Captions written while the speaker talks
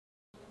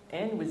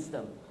and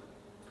wisdom.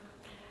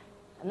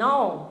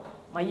 Now,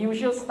 my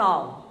usual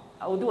style,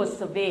 I will do a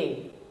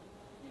survey.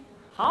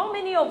 How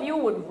many of you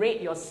would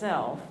rate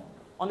yourself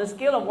on a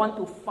scale of 1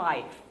 to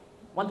 5?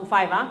 1 to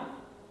 5, huh?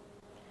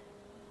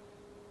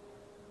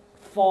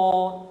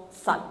 For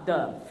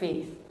Saddha,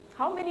 faith.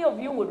 How many of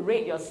you would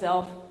rate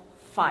yourself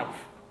 5?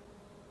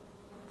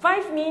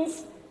 5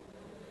 means...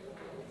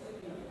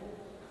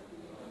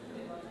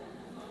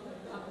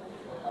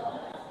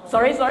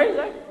 Sorry.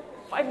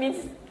 5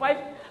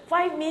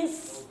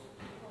 means...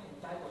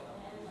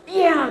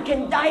 Yeah,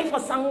 can die for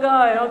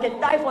Sangha, can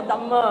die for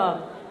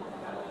Dhamma.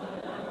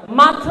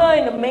 Martyr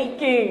in the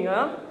making.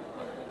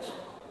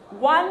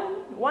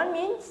 One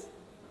means,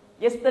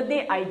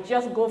 yesterday I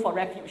just go for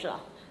refuge.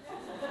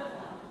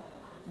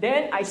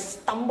 Then I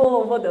stumble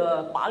over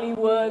the Pali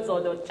words or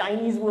the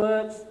Chinese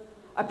words.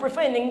 I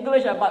prefer in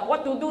English, but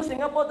what to do?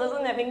 Singapore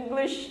doesn't have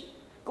English.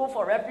 Go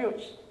for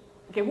refuge.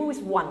 Okay, who is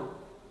 1?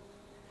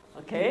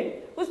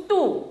 Okay, who's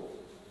 2?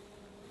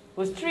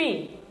 Who's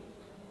 3?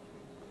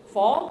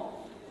 4?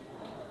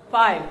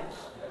 5?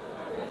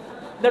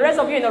 The rest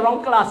of you in the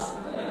wrong class.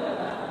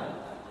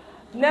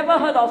 Never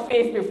heard of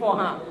faith before,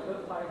 huh?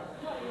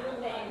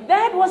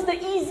 That was the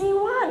easy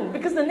one,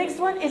 because the next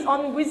one is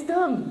on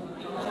wisdom.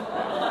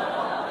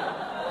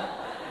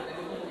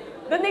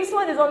 The next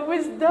one is on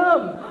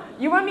wisdom.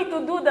 You want me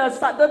to do the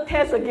Saddha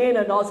test again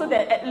and all, so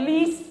that at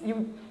least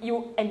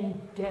you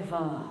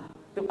endeavor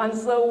to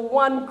answer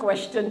one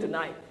question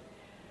tonight.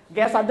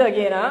 Guess Saddha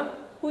again, huh?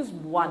 Who's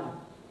 1?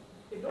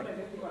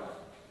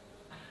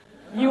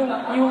 You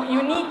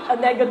need a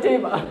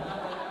negative.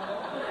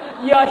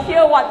 You are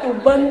here what, to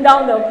burn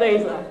down the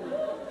place.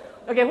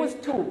 Okay, who's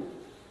 2?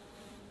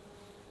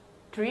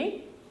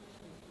 3?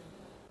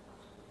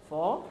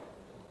 4?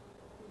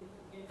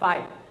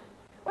 5?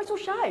 Why so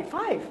shy?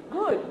 5.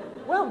 Good.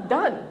 Well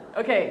done.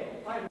 Okay.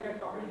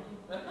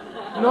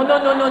 No.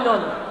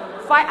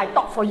 5, I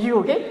talk for you,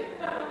 okay?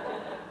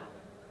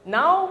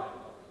 Now,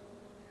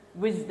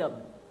 wisdom.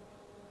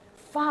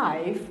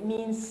 5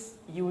 means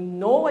you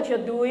know what you're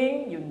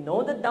doing, you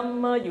know the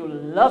Dhamma, you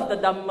love the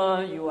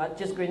Dhamma, you are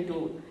just going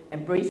to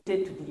embrace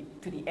it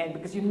to the end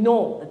because you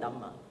know the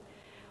Dhamma.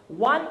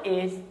 1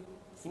 is,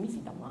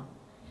 Simisi Dhamma.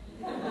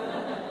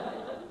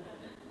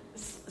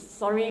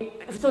 Sorry,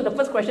 so the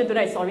first question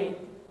tonight is, sorry,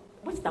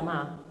 what's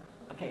Dhamma?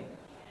 Okay,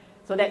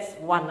 so that's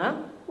 1, huh?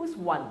 Who's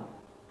 1?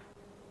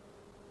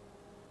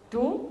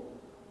 2?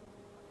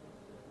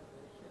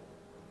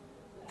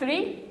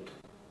 3?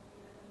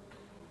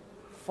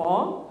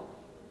 4?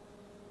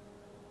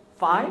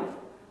 5?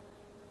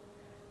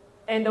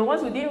 And the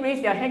ones who didn't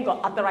raise their hand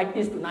got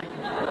arthritis tonight.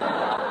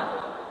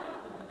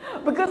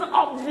 Because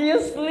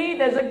obviously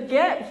there's a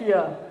gap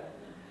here.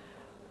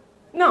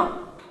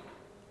 Now,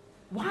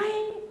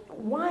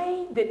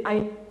 why did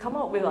I come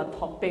up with a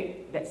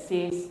topic that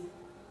says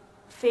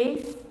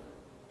faith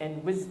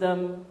and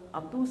wisdom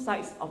are 2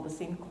 sides of the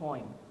same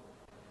coin?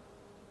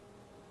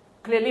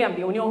 Clearly, I'm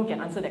the only one who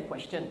can answer that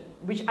question,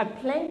 which I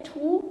plan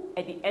to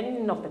at the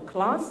end of the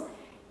class.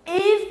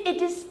 If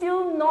it is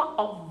still not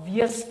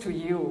obvious to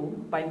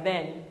you by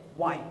then,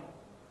 why?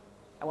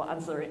 I will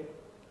answer it.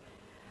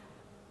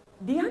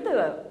 The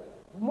other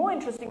more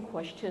interesting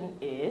question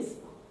is,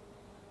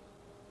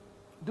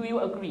 do you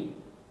agree?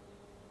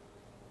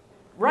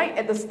 Right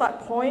at the start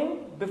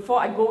point,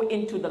 before I go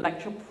into the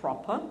lecture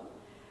proper,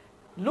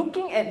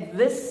 looking at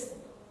this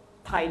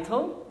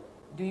title,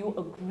 do you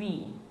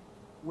agree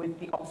with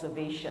the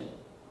observation?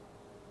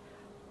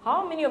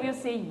 How many of you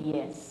say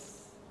yes?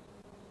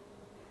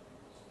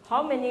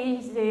 How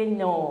many say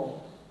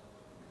no?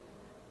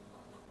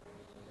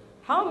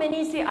 How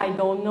many say I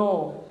don't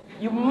know?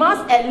 You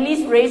must at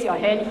least raise your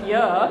hand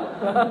here.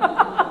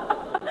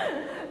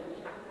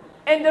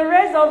 And the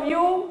rest of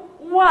you,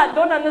 what?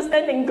 Don't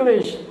understand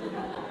English?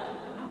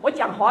 我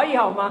讲华语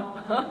好吗?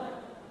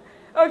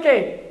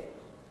 Okay.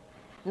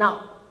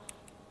 Now,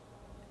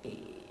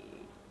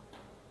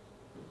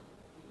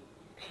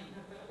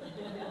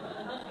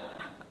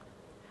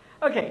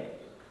 okay.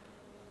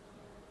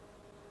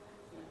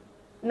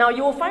 Now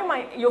you'll find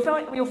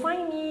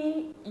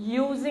me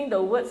using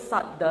the word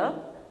Saddha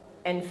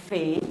and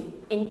faith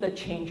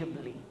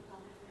interchangeably.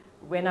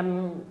 When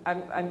I'm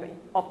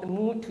of the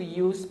mood to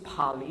use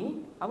Pali,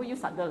 I will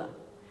use Saddha.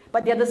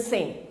 But they're the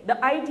same.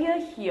 The idea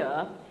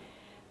here,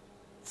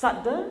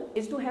 Saddha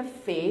is to have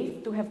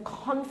faith, to have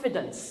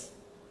confidence.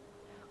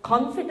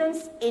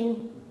 Confidence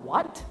in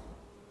what?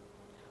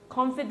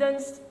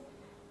 Confidence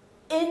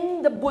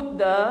in the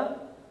Buddha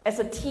as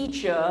a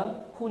teacher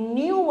who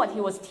knew what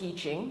he was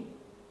teaching,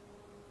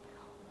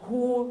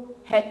 who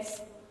had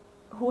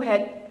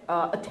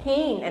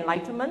attained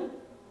enlightenment.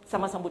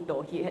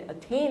 Sammasambuddho, he had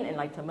attained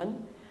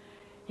enlightenment.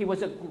 He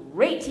was a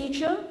great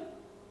teacher,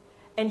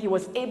 and he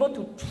was able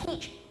to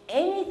teach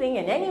anything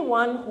and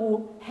anyone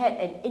who had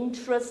an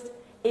interest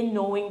in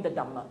knowing the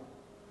Dhamma.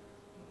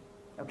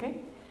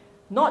 Okay?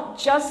 Not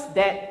just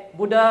that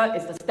Buddha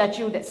is the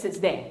statue that sits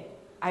there.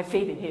 I have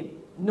faith in him.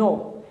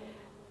 No.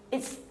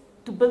 It's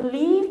to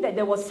believe that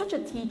there was such a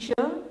teacher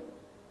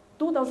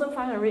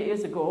 2,500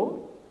 years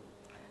ago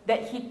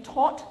that he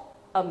taught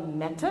a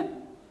method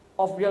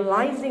of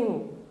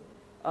realizing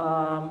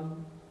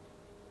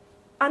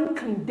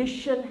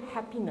unconditioned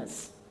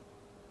happiness,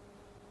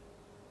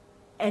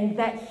 and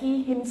that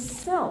he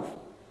himself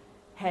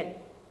had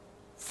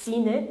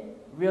seen it,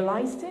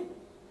 realized it,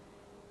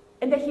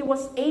 and that he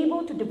was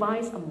able to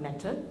devise a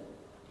method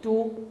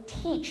to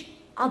teach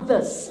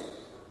others.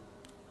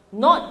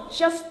 Not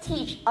just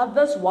teach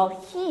others while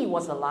he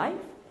was alive,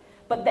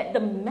 but that the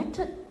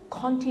method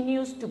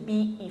continues to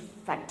be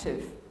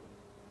effective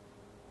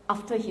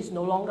after he's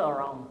no longer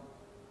around.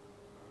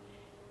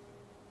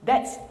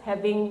 That's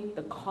having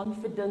the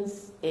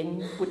confidence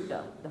in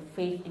Buddha, the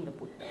faith in the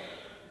Buddha.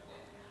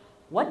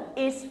 What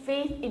is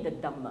faith in the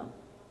Dhamma?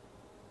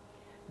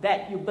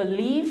 That you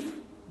believe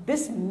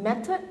this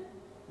method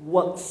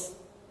works.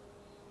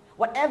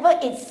 Whatever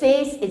it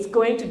says it's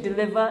going to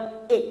deliver,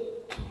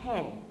 it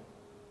can.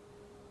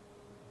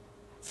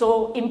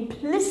 So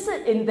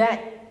implicit in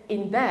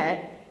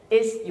that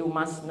is you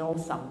must know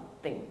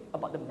something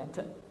about the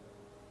method.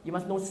 You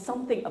must know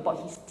something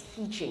about his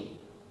teaching.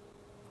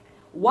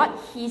 What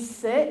he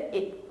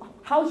said,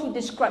 how he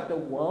described the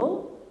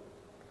world,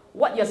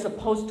 what you're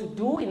supposed to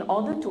do in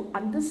order to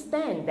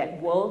understand that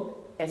world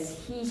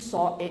as he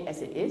saw it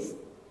as it is,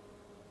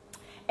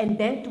 and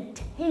then to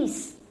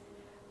taste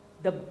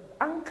the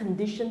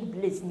unconditioned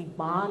bliss,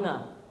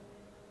 nibbana,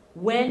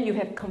 when you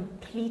have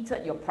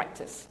completed your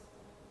practice.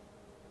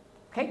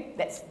 Okay,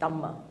 that's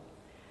Dhamma.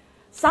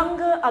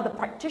 Sangha are the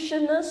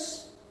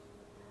practitioners,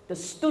 the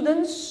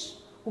students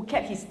who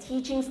kept his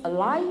teachings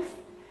alive,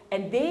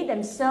 and they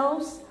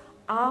themselves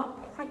are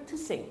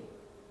practicing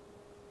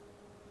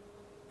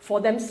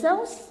for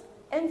themselves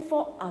and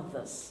for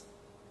others.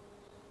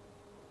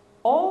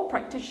 All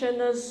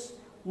practitioners,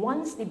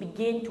 once they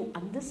begin to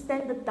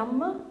understand the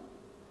Dhamma,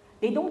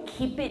 they don't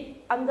keep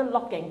it under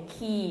lock and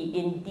key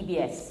in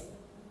DBS.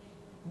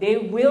 They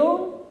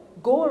will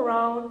go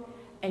around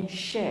and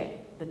share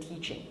the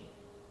teaching.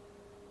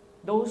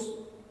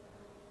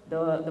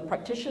 The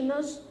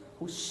practitioners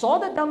who saw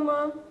the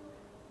Dhamma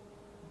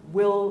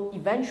will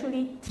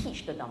eventually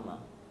teach the Dhamma.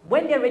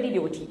 When they're ready, they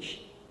will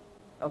teach.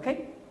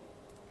 Okay?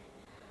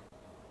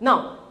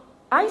 Now,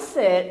 I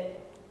said,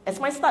 as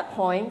my start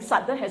point,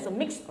 Saddha has a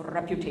mixed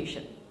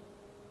reputation.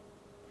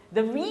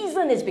 The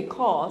reason is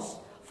because,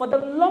 for the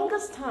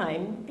longest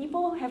time,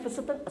 people have a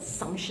certain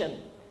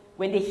assumption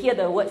when they hear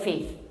the word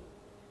faith.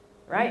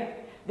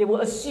 Right? They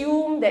will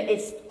assume that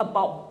it's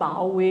about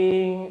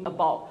bowing,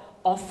 about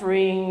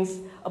offerings,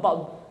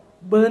 about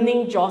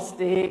burning joss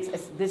sticks,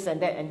 as this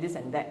and that and this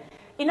and that.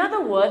 In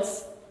other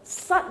words,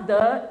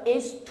 Saddha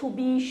is to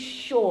be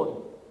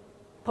shown,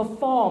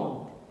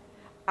 performed,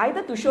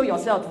 either to show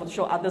yourself, or to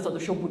show others, or to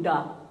show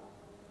Buddha.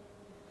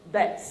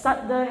 That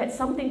Saddha had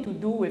something to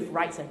do with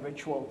rites and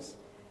rituals.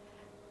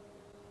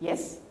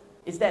 Yes?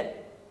 Is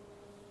that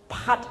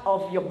part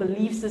of your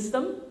belief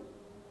system?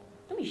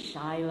 Don't be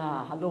shy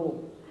lah,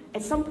 hello.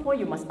 At some point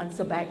you must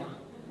answer back.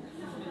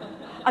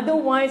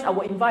 Otherwise, I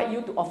will invite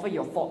you to offer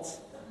your thoughts.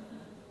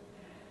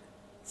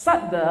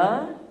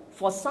 Saddha,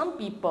 for some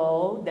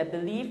people, their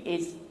belief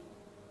is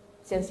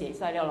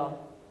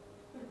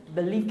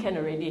belief can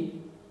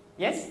already.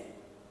 Yes?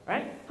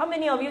 Right? How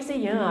many of you say,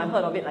 yeah, I've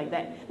heard of it like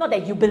that? Not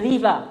that you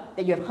believe that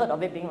you have heard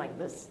of it being like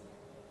this.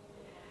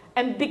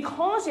 And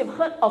because you've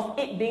heard of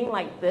it being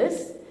like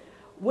this,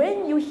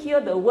 when you hear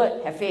the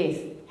word have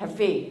faith,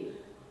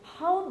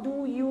 how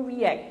do you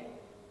react?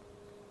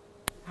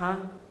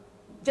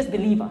 Just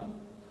believe.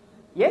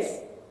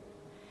 Yes?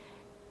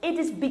 It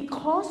is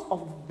because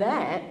of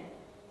that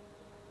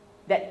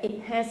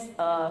it has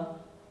a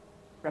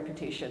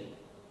reputation,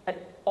 an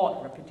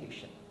odd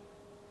reputation.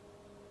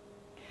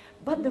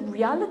 But the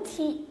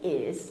reality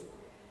is,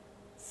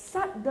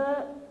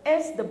 Saddha,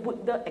 as the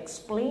Buddha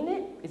explained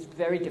it, is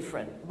very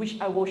different, which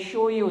I will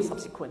show you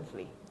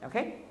subsequently.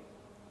 Okay?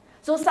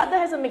 So Saddha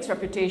has a mixed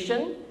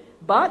reputation,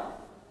 but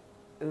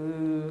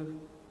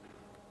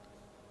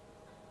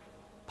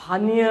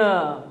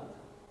Panya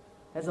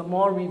has a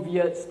more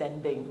revered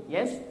standing.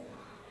 Yes?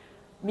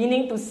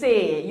 Meaning to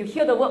say, you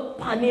hear the word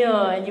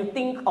Panya and you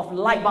think of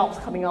light bulbs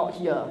coming out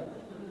here.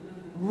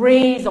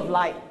 Rays of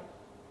light.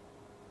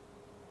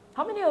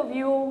 How many of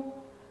you,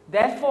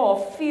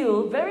 therefore,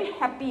 feel very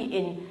happy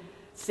in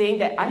saying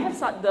that I have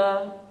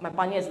Saddha, my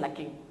Panya is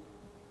lacking?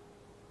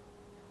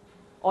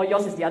 Or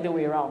yours is the other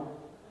way around?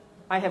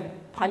 I have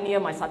Panya,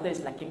 my Saddha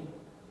is lacking.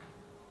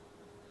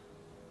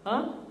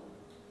 Huh?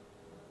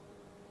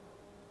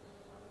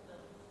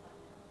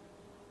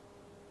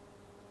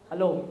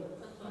 Hello?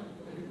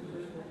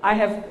 I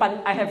have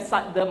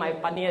Saddha, my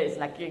Panya is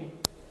lacking.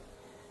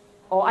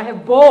 Or I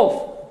have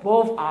both.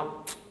 Both are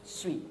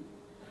sweet.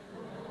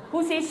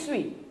 Who says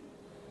sweet?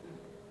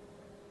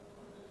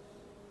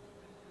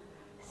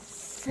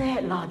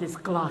 Sad lah, this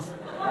class.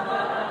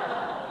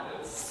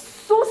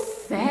 So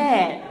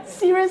sad.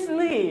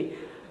 Seriously.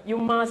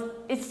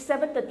 It's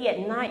 7:30 at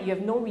night, you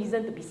have no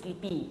reason to be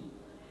sleepy.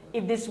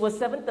 If this was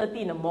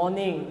 7:30 in the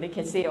morning, they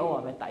can say, oh,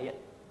 I'm very tired.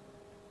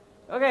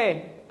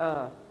 Okay,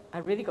 I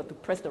really got to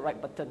press the right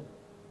button.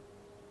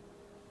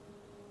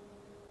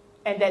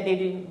 and that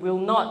they will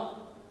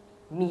not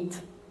meet.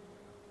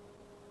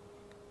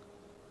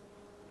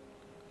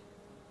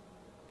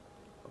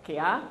 Okay,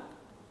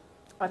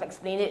 I've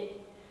explained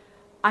it.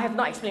 I have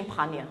not explained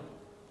Panya.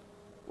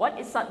 What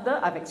is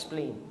Saddha? I've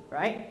explained,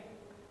 right?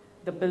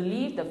 The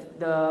belief,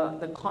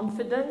 the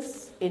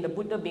confidence in the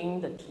Buddha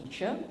being the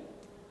teacher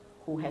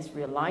who has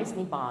realized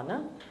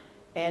Nibbana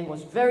and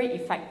was very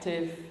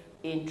effective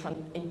in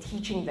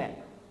teaching them.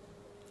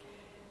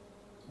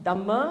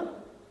 Dhamma,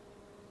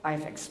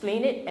 I've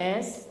explained it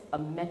as a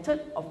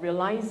method of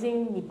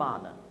realizing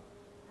Nibbana,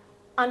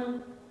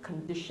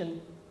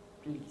 unconditioned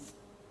bliss.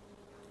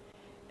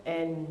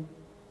 And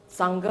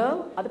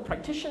Sangha are the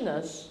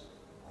practitioners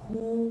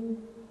who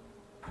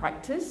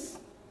practice,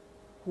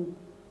 who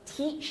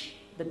teach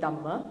the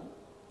Dhamma,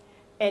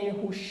 and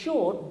who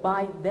showed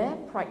by their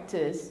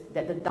practice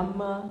that the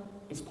Dhamma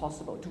is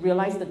possible, to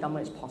realize the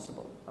Dhamma is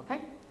possible. Okay?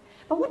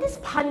 But what is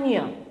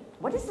Panya?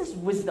 What is this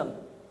wisdom?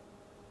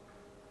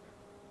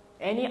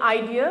 Any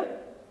idea?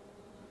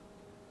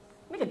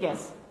 Make a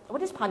guess.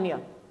 What is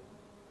Panya?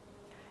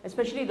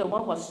 Especially the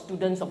one who are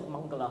students of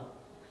Mangala.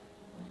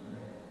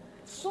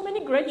 So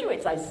many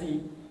graduates I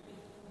see.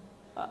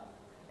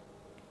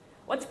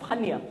 What's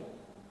Panya?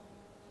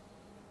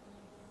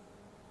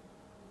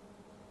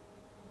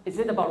 Is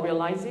it about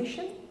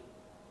realization?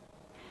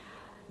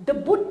 The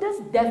Buddha's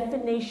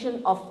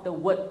definition of the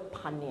word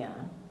Panya,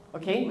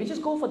 okay, we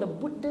just go for the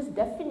Buddha's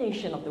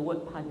definition of the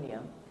word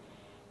Panya,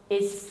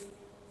 is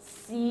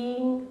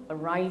seeing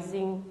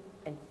arising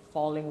and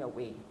falling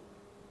away.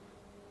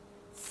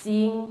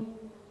 Seeing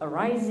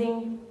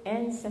arising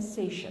and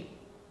cessation.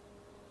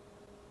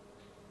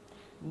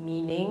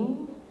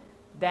 Meaning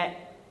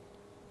that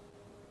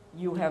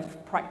you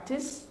have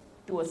practiced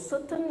to a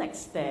certain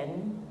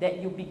extent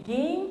that you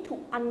begin to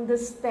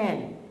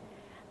understand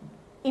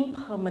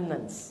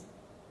impermanence.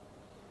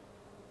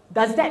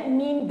 Does that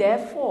mean,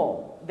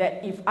 therefore,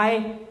 that if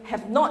I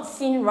have not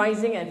seen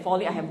rising and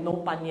falling, I have no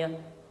Panya?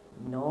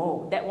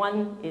 No, that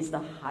one is the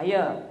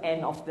higher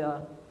end of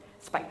the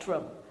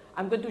spectrum.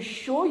 I'm going to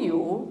show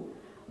you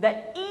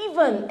that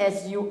even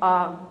as you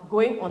are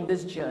going on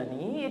this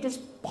journey, it is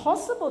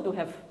possible to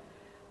have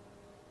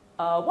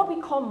what we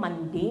call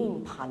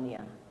mundane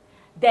Panya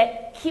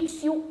that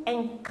keeps you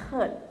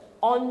anchored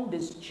on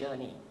this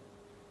journey.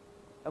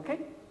 Okay?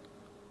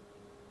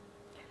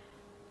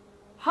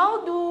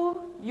 How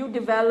do we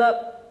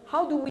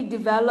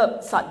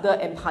develop Saddha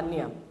and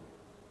Panya?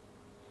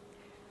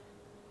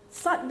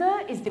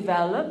 Saddha is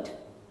developed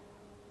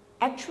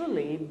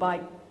actually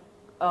by,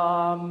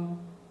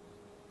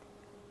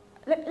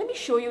 let me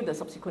show you the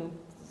subsequent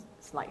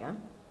slide.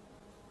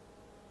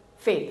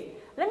 Faith.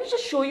 Let me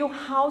just show you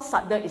how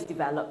Saddha is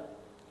developed.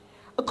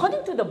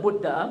 According to the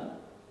Buddha,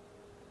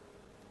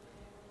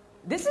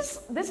 this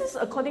is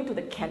according to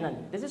the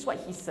canon. This is what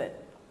he said.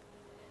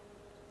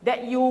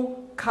 That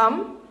you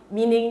come,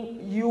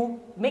 meaning you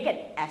make an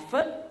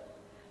effort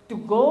to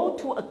go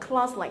to a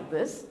class like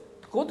this,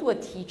 to go to a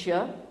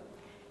teacher,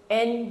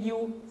 and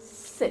you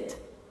sit.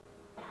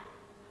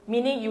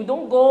 Meaning you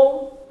don't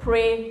go,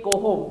 pray, go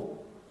home.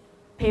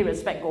 Pay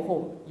respect, go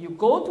home. You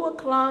go to a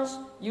class,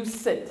 you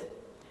sit.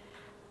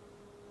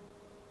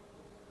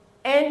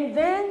 And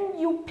then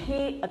you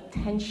pay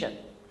attention.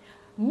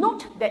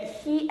 Note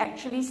that he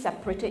actually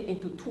separated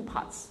into two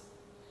parts.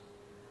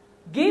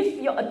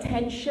 Give your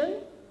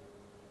attention,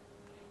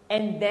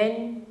 and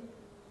then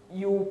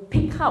you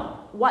pick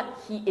up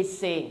what he is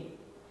saying.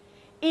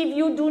 If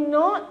you do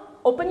not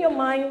open your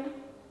mind,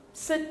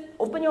 sit,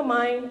 open your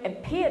mind,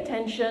 and pay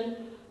attention,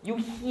 you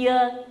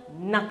hear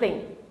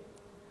nothing.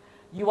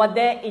 You are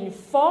there in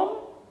form,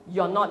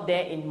 you're not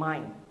there in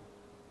mind.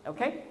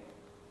 Okay?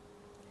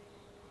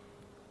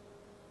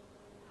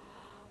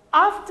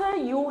 After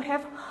you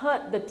have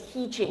heard the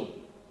teaching,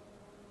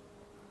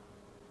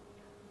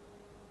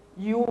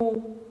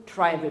 you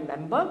try and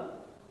remember,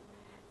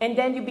 and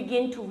then you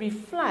begin to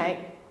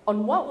reflect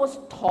on what was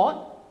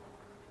taught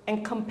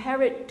and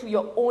compare it to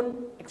your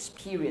own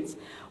experience.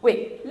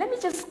 Wait, let me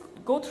just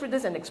go through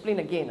this and explain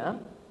again.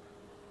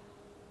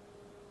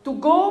 To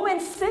go and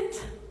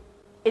sit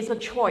is a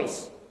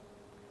choice.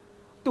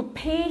 To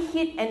pay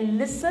heed and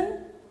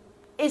listen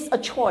is a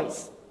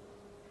choice.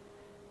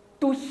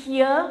 To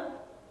hear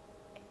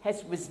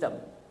has wisdom.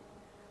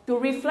 To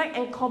reflect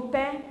and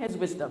compare has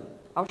wisdom.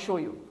 I'll show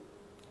you.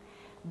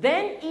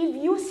 Then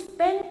if you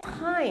spend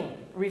time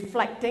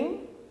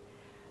reflecting,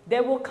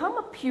 there will come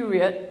a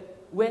period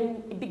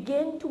when it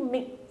begins to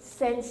make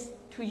sense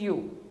to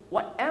you.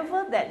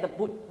 Whatever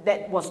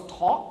that was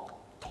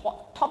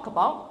talked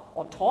about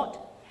or taught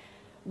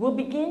will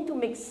begin to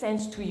make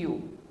sense to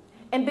you.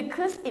 And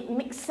because it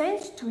makes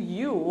sense to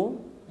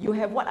you, you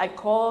have what I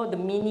call the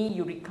mini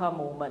eureka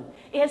moment.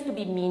 It has to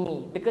be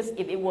mini, because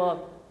if it were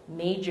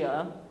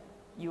major,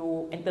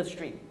 you enter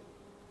stream.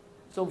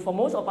 So for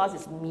most of us,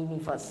 it's mini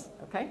first,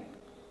 okay?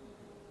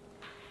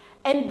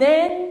 And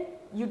then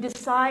you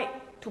decide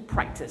to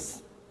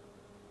practice.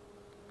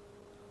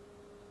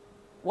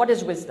 What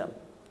is wisdom?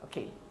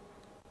 Okay.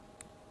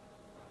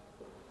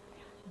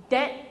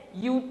 That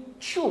you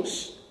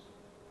choose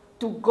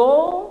to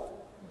go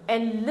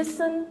and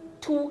listen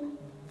to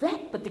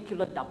that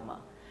particular Dhamma.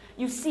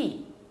 You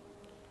see,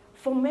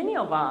 for many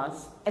of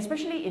us,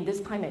 especially in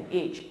this time and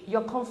age,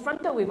 you're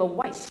confronted with a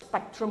wide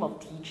spectrum of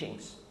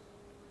teachings,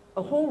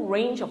 a whole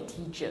range of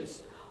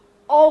teachers,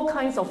 all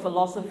kinds of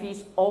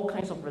philosophies, all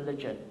kinds of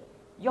religion.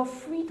 You're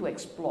free to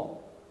explore.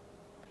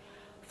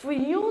 For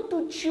you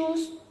to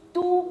choose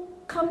to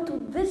come to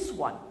this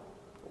one,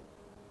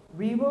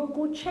 we will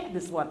go check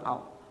this one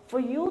out. For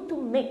you to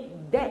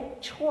make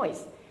that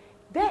choice,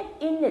 that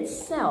in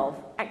itself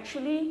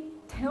actually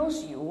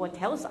tells you or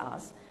tells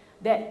us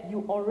that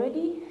you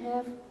already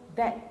have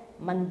that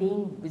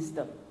mundane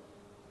wisdom.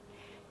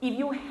 If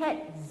you had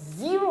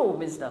zero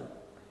wisdom,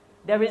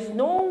 there is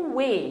no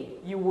way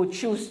you would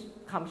choose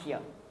come here.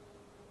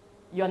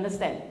 You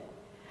understand?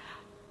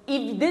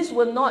 If this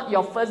were not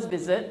your first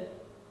visit,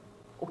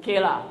 okay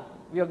lah,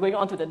 we are going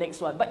on to the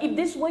next one. But if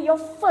this were your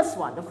first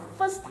one, the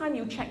first time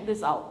you check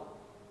this out,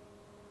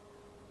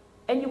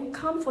 and you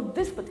come for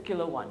this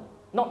particular one,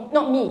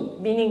 not me,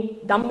 meaning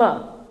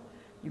Dhamma,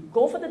 you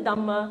go for the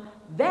Dhamma,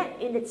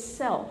 that in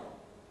itself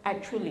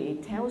actually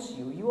tells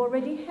you you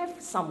already have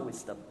some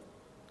wisdom.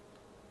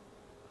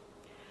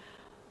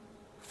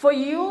 For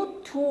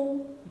you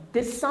to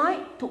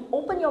decide to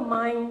open your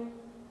mind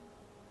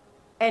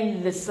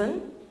and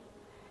listen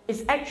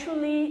is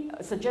actually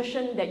a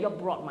suggestion that you're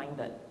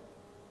broad-minded.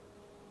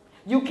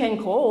 You can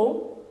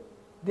go,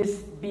 this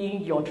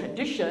being your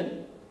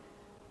tradition,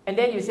 and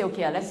then you say,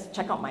 okay, let's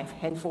check out my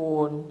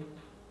handphone,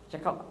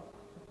 check out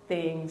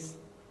things.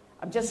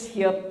 I'm just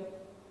here,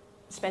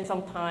 spend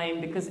some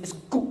time because it's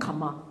good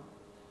karma.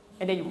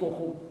 And then you go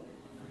home.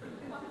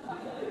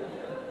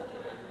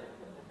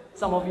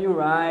 Some of you,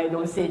 right,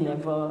 don't say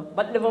never.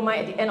 But never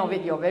mind, at the end of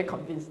it, you're very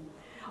convinced.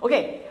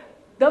 Okay,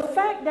 the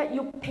fact that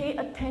you pay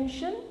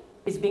attention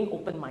is being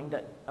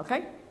open-minded,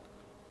 okay?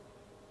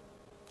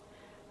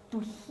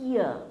 To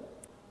hear.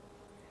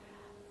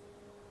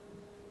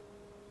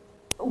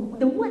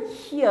 The word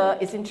hear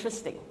is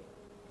interesting.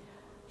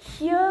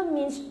 Hear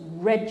means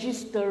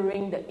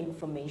registering the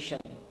information.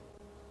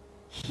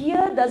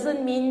 Hear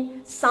doesn't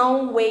mean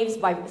sound waves,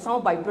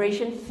 sound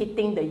vibration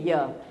hitting the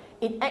ear.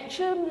 It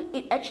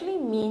actually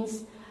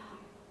means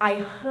I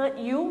heard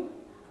you,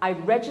 I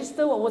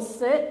register what was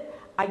said,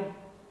 I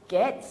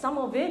get some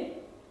of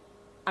it,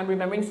 I'm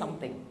remembering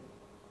something.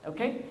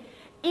 Okay?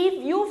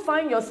 If you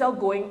find yourself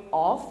going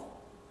off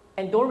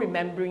and don't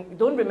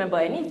remember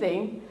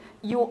anything,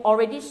 you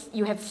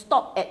have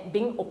stopped at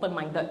being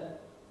open-minded.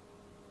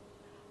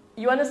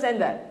 You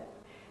understand that?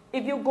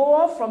 If you go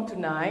off from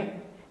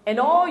tonight, and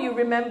all you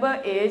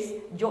remember is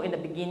joke in the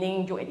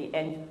beginning, joke at the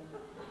end.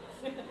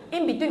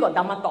 In between got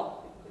Dhamma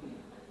talk.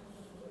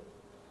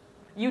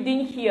 You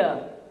didn't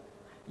hear.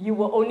 You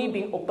were only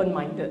being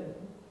open-minded.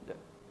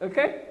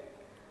 Okay?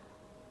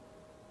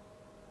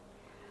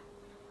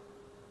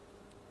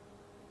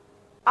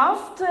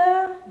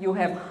 After you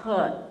have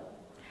heard,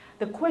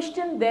 the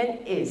question then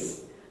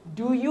is,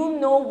 do you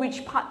know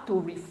which part to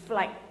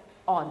reflect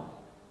on?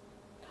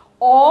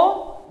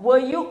 Or were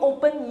you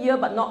open ear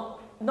but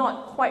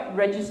not quite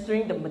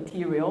registering the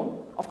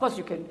material? Of course,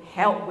 you can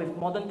help with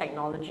modern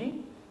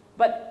technology.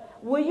 But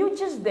were you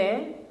just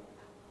there,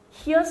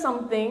 hear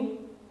something,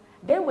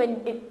 then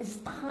when it is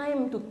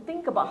time to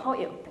think about how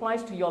it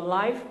applies to your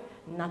life,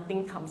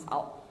 nothing comes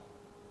out?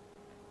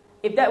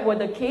 If that were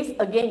the case,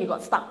 again, you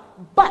got stuck.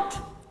 But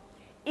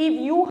if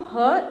you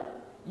heard,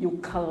 you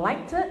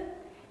collected,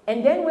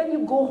 and then when you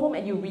go home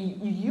and you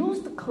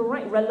use the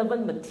correct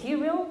relevant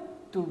material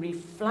to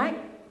reflect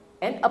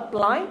and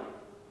apply,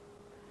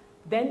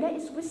 then there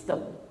is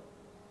wisdom.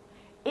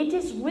 It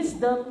is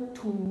wisdom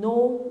to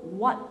know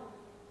what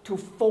to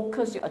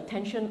focus your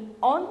attention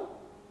on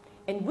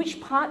and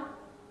which part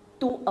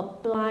to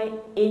apply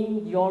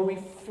in your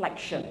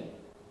reflection.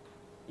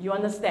 You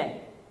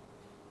understand?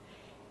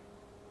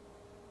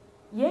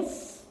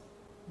 Yes?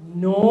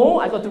 No?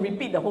 I got to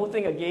repeat the whole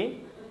thing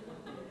again.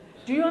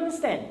 Do you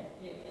understand?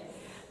 Yes.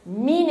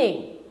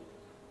 Meaning,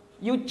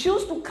 you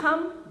choose to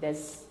come,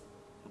 there's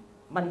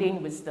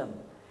mundane wisdom.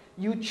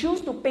 You choose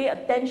to pay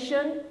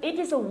attention,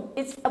 it's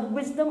a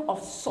wisdom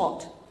of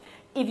sort.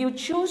 If you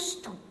choose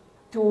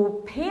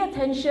to pay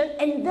attention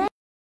and then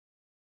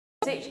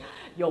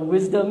your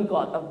wisdom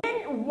got a...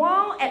 And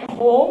while at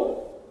home,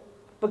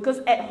 because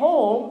at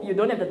home you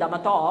don't have the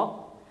Dhamma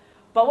talk,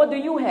 but what do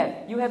you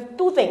have? You have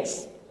two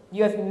things.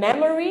 You have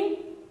memory,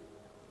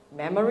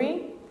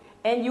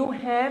 and you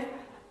have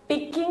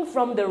picking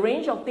from the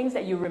range of things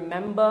that you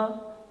remember,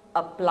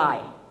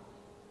 apply.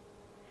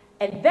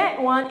 And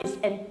that one is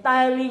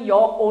entirely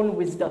your own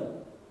wisdom.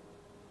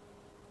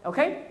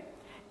 Okay?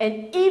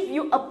 And if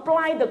you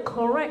apply the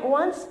correct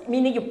ones,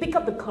 meaning you pick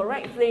up the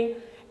correct thing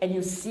and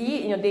you see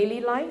it in your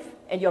daily life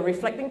and you're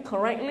reflecting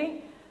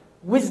correctly,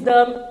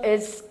 wisdom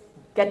is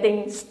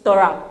getting stirred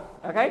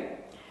up. Okay?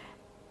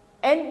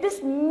 And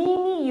this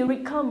mini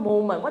eureka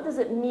moment, what does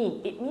it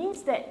mean? It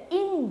means that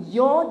in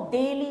your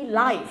daily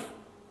life,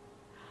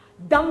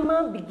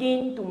 Dhamma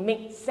begin to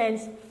make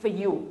sense for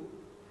you.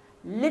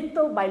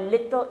 Little by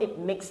little, it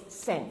makes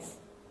sense.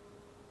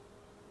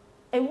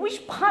 And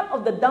which part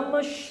of the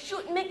Dhamma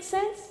should make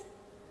sense?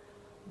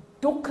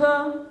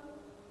 Dukkha,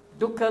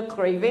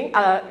 craving,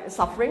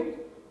 suffering,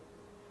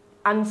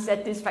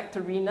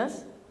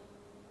 unsatisfactoriness,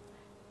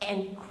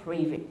 and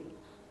craving.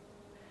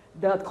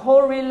 The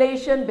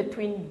correlation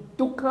between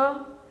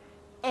dukkha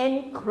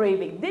and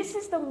craving. This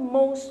is the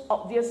most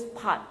obvious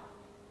part.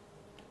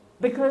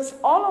 Because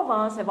all of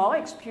us have our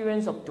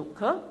experience of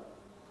dukkha.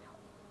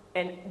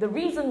 And the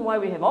reason why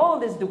we have all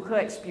these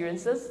dukkha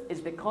experiences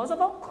is because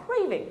of our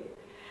craving.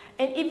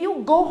 And if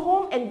you go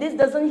home and this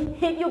doesn't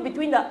hit you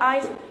between the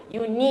eyes,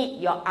 you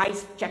need your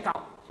eyes checked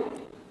out.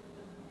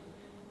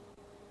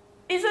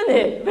 Isn't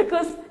it?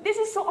 Because this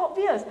is so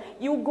obvious.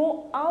 You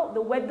go out,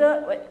 the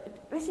weather,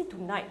 let's say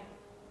tonight,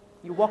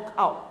 you walk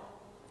out,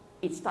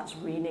 it starts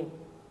raining.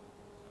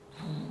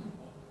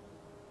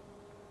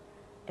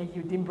 And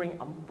you didn't bring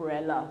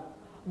umbrella.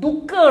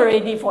 Dukkha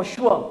already for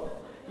sure.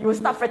 You will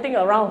start fretting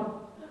around.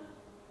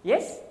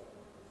 Yes?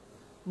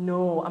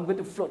 No, I'm going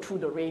to float through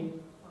the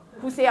rain.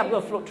 Who say I'm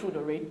going to float through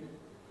the rain?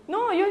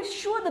 No, you're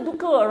sure the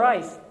dukkha will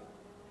arise.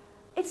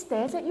 It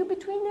stares at you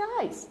between the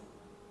eyes.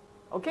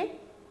 Okay?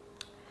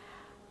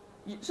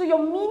 So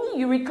your mini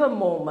eureka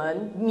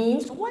moment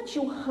means what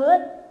you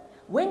heard,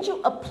 when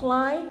you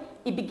apply,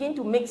 it begins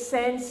to make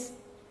sense.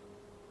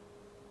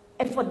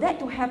 And for that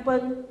to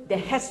happen, there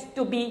has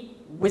to be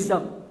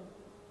wisdom.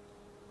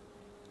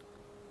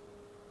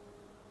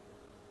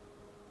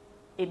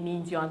 It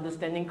means you're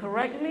understanding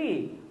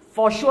correctly.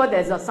 For sure,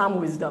 there's some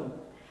wisdom.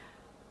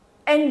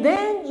 And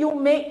then you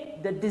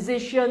make the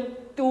decision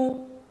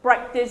to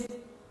practice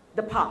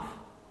the path,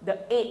 the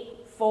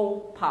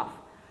Eightfold Path.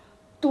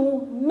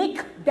 To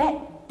make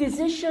that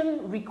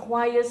decision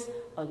requires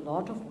a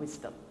lot of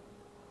wisdom.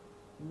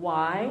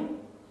 Why?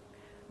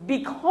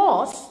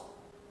 Because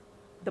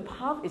the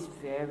path is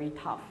very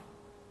tough.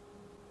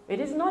 It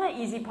is not an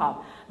easy path.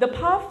 The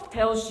path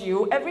tells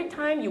you every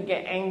time you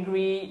get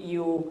angry,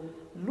 you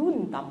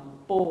lun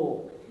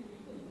tampo.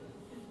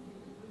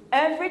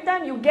 Every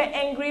time you get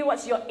angry,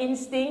 what's your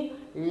instinct?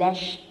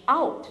 Lash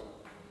out.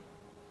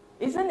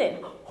 Isn't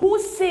it? Who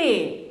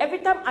say every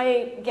time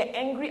I get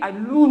angry, I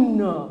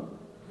lun?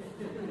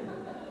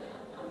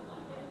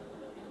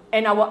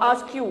 And I will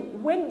ask you,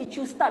 when did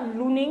you start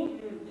looning?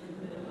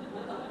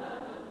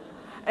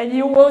 And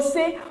you will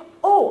say,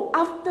 oh,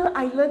 after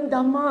I learned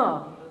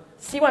Dhamma.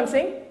 See what I'm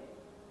saying?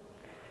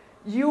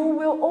 You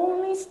will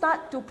only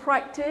start to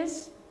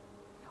practice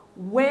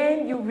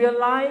when you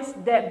realize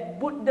that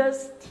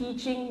Buddha's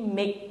teaching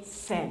makes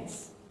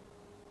sense.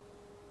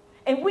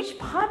 And which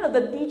part of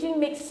the teaching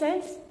makes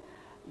sense?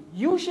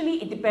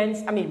 Usually it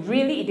depends,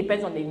 really it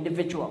depends on the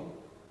individual.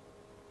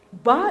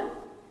 But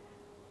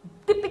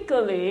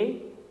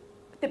typically,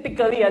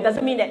 it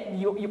doesn't mean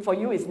that for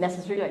you it's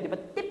necessary like that,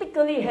 but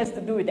typically it has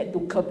to do with that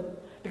dukkha,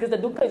 because the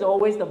dukkha is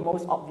always the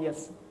most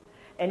obvious.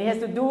 And it has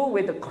to do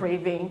with the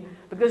craving,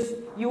 because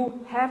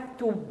you have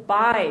to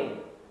buy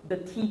the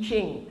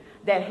teaching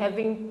that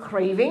having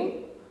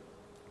craving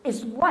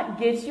is what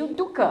gives you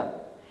dukkha.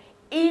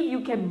 If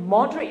you can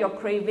moderate your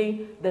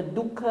craving, the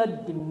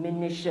dukkha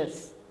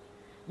diminishes.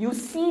 You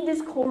see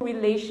this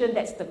correlation,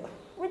 that's the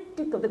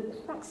critical, the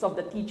crux of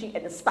the teaching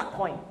at the start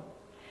point.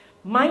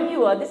 Mind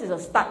you, this is a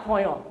start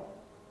point.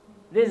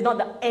 This is not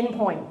the end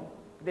point.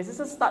 This is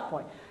a start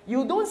point.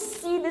 You don't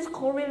see this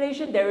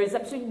correlation, there is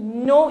absolutely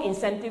no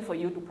incentive for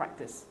you to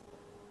practice.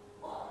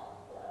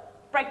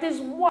 Practice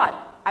what?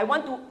 I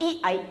want to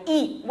eat, I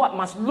eat. What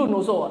must learn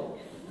also?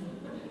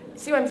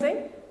 See what I'm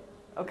saying?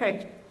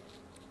 Okay.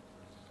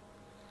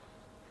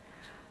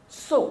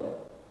 So,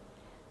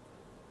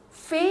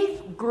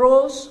 faith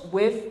grows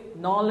with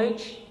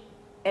knowledge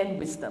and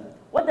wisdom.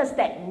 What does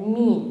that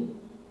mean?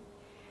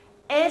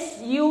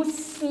 As you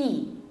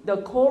see the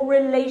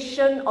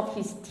correlation of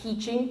his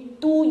teaching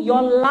to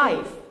your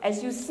life,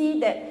 as you see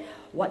that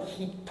what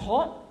he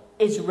taught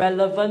is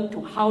relevant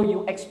to how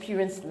you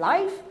experience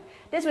life,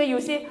 that's where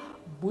you say,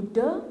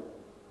 Buddha,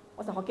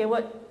 what's the Hokkien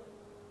word?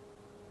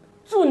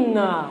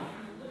 Zun.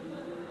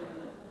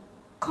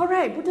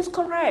 Correct, Buddha's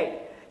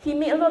correct. He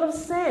made a lot of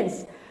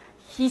sense.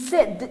 He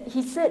said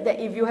that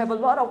if you have a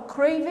lot of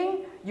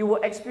craving, you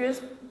will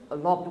experience a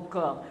lot of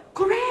dukkha.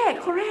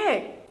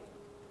 Correct.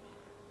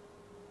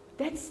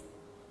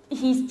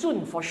 He's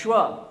Zun for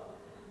sure.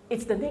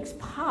 It's the next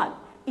part.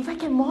 If I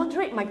can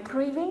moderate my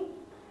craving,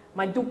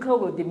 my dukkha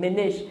will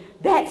diminish.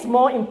 That's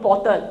more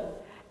important.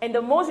 And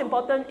the most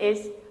important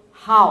is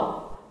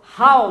how.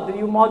 How do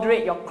you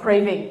moderate your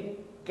craving?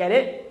 Get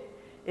it?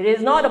 It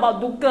is not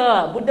about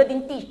dukkha. Buddha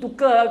didn't teach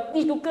dukkha.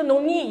 Teach dukkha no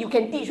need. You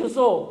can teach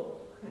also.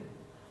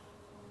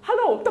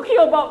 Hello, talking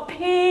about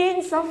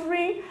pain,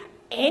 suffering,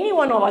 any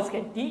one of us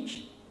can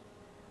teach.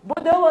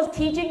 Buddha was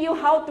teaching you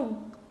how to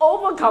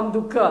overcome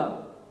dukkha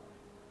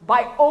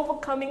by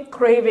overcoming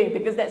craving,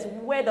 because that's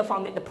where the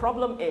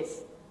problem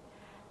is.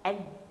 And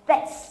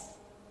that's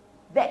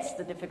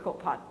the difficult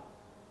part.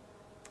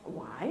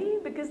 Why?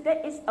 Because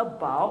that is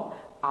about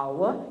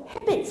our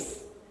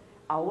habits,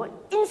 our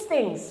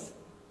instincts.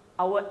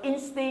 Our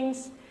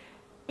instincts,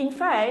 in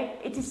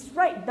fact, it is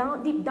right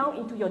down, deep down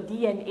into your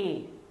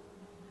DNA.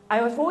 I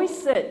have always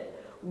said,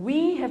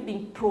 we have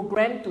been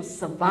programmed to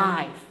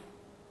survive.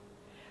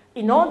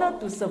 In order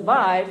to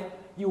survive,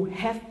 you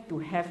have to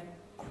have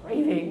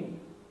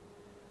craving.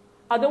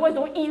 Otherwise,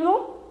 don't eat,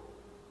 lor.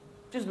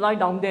 Just lie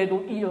down there,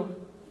 don't eat, lor.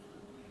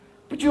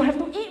 But you have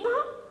to eat,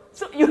 lor.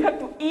 So you have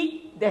to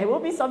eat. There will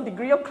be some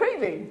degree of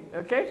craving,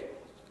 okay?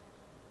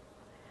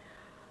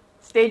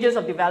 Stages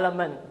of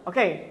development,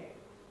 okay.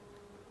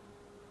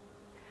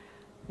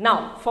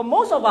 Now, for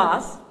most of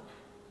us,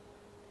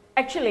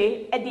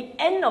 actually, at the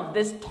end of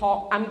this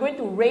talk, I'm going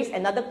to raise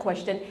another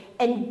question,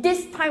 and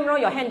this time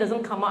around, your hand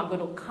doesn't come up, I'm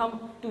going to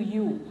come to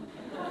you.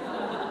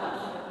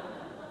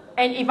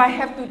 And if I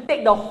have to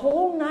take the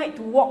whole night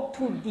to walk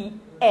to the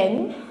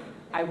end,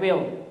 I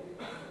will.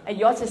 And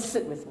you all just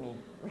sit with me,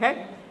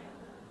 okay?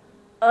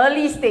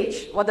 Early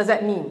stage, what does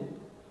that mean?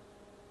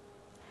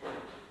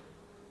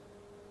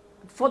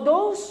 For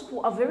those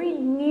who are very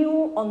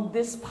new on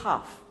this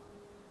path,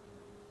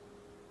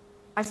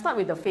 I start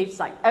with the faith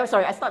side. I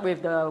start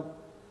with the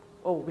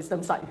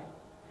wisdom side.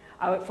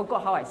 I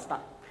forgot how I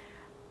start.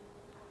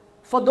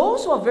 For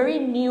those who are very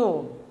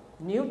new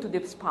to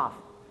this path,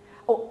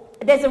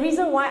 there's a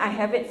reason why I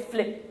have it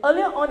flipped.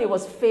 Earlier on, it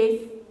was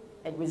faith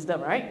and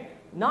wisdom, right?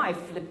 Now I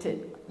flipped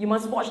it. You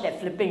must watch that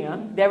flipping. Huh?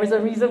 There is a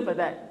reason for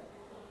that.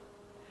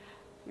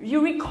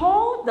 You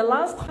recall the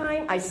last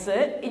time I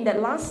said, in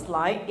that last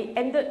slide, it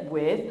ended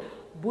with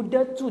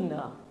Buddha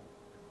Zuna.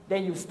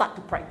 Then you start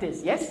to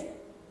practice, yes?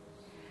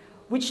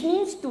 Which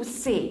means to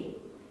say,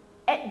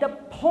 at the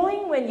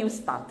point when you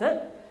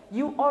started,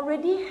 you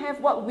already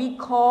have what we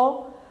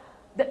call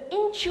the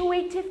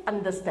intuitive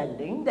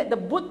understanding that the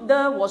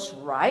Buddha was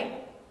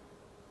right.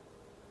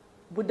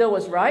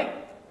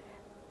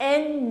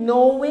 And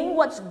knowing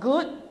what's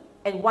good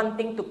and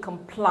wanting to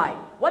comply.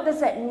 What does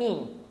that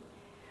mean?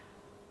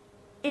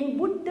 In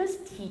Buddha's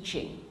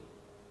teaching,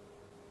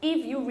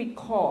 if you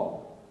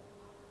recall,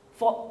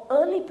 for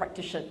early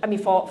practitioners,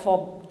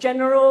 for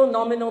general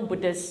nominal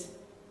Buddhists,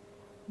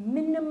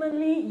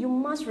 minimally, you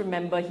must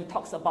remember he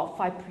talks about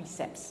 5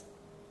 precepts.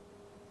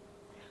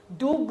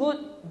 Do good,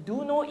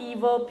 do no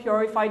evil,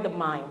 purify the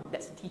mind.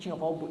 That's the teaching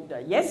of all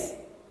Buddha, yes?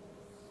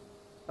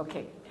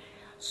 Okay.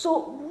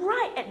 So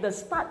right at the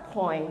start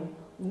point,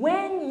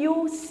 when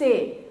you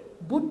say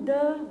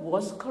Buddha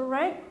was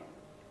correct,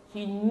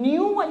 he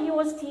knew what he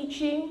was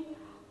teaching,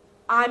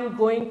 I'm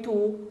going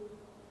to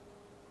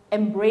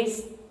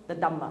embrace the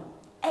Dhamma.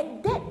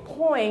 At that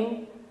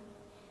point,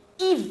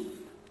 if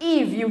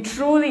you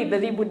truly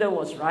believe Buddha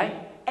was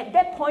right, at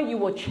that point you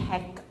will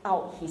check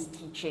out his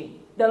teaching.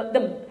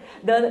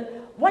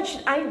 What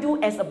should I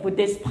do as a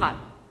Buddhist part?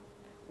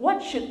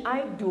 What should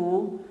I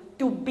do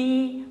to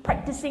be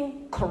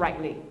practicing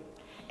correctly?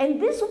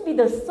 And this would be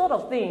the sort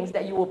of things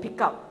that you will pick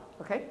up,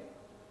 okay?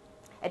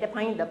 At that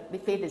point, the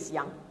faith is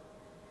young.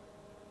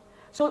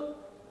 So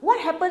what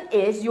happened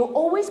is you'll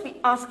always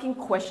be asking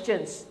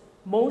questions,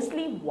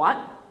 mostly what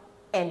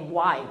and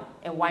why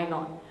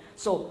not.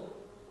 So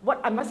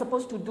what am I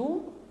supposed to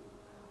do?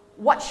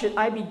 What should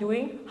I be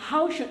doing?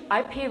 How should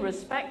I pay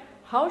respect?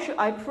 How should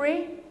I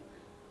pray?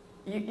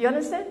 You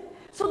understand?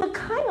 So the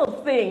kind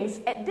of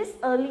things at this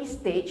early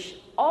stage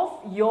of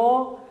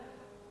your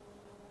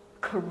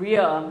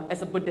career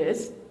as a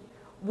Buddhist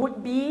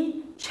would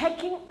be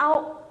checking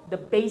out the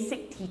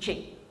basic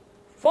teaching.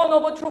 Four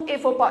Noble Truths,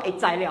 Eightfold Path, 8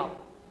 材料.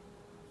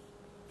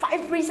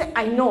 5 precepts,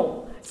 I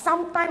know.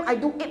 Sometimes I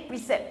do 8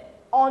 precepts.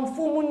 On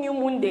full moon, new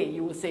moon day,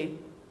 you will say.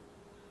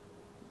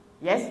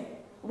 Yes?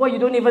 Well, you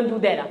don't even do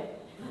that.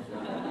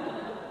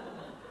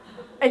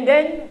 And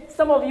then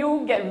some of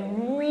you get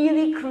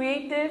really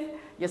creative.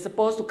 You're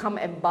supposed to come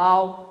and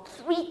bow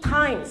 3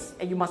 times,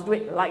 and you must do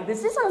it like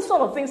this. These are the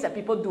sort of things that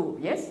people do,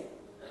 yes?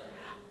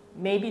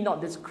 Maybe not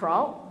this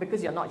crowd,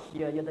 because you're not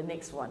here, you're the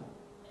next one.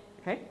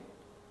 Okay?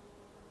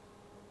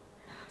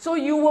 So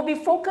you will be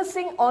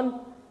focusing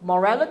on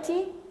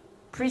morality,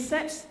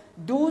 precepts,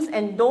 do's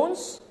and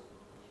don'ts,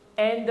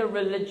 and the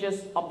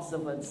religious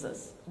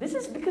observances. This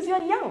is because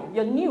you're young,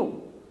 you're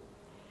new.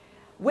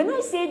 When I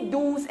say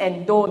do's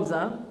and don'ts,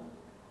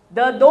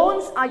 the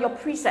don'ts are your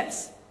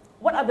precepts.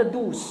 What are the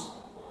do's?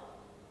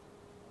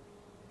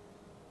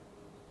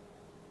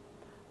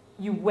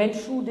 You went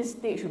through this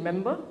stage,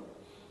 remember?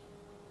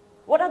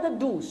 What are the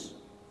do's?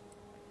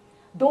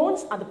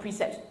 Don'ts are the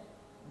precepts.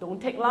 Don't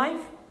take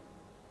life.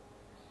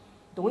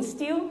 Don't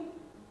steal.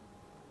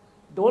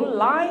 Don't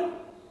lie.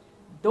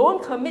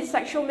 Don't commit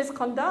sexual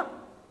misconduct.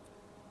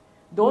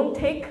 Don't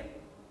take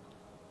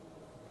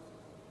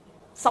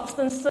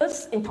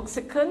substances,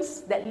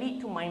 intoxicants that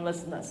lead to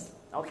mindlessness.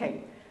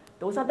 Okay,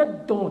 those are the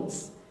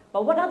don'ts.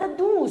 But what are the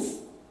do's?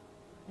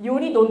 You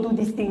only don't do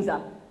these things.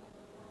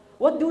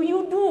 What do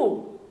you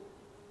do?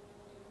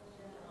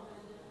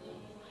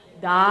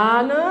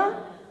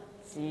 Dana,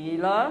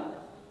 Sila,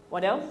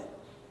 what else?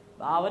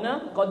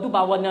 Bhavana. Got do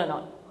bhavana or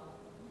not?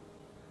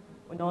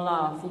 No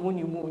lah, full moon,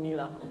 new moon only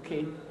lah.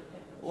 Okay.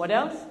 What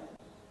else?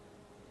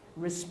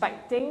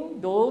 Respecting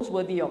those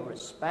worthy of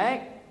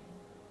respect.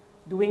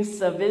 Doing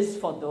service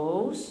for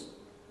those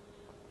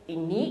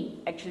in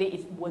need. Actually,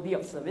 it's worthy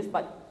of service,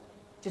 but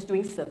just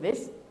doing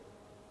service.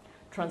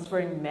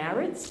 transferring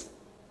merits,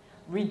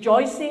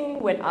 rejoicing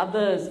when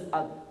others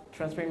are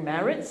transferring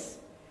merits,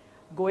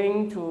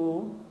 going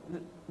to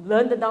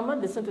learn the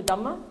Dhamma, listen to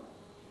Dhamma,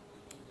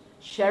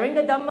 sharing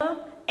the Dhamma,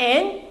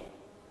 and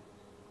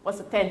what's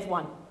the 10th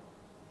one?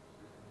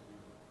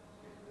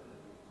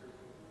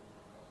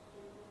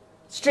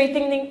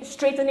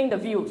 Straightening the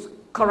views.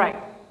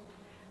 Correct.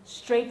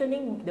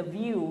 Straightening the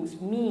views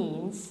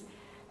means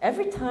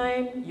every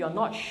time you're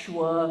not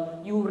sure,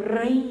 you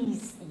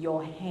raise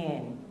your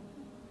hand.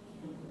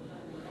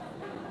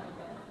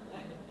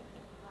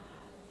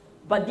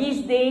 But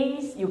these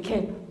days, you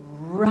can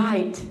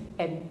write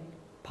and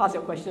pass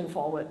your question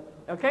forward.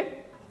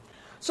 Okay?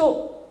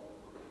 So,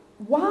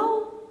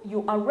 while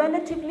you are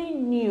relatively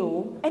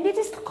new, and it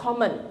is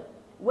common,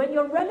 when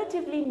you're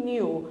relatively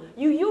new,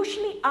 you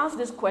usually ask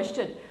this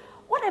question,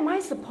 what am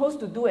I supposed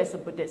to do as a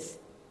Buddhist?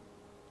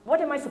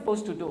 What am I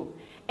supposed to do?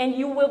 And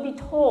you will be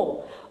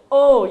told,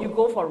 oh, you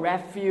go for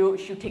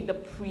refuge, you take the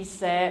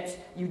precepts,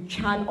 you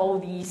chant all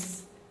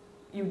these,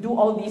 you do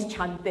all these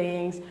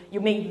chantings,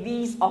 you make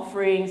these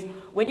offerings.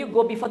 When you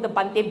go before the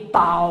Bante,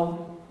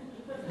 bow.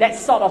 That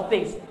sort of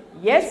things.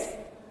 Yes?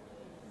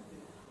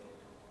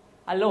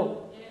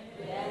 Hello?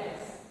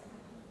 Yes.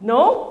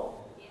 No?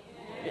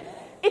 Yes.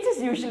 It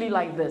is usually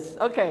like this.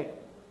 Okay.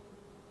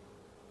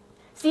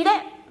 See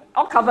that?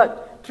 All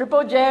covered.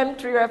 Triple gem,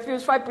 3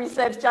 refuge, 5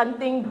 precepts,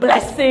 chanting,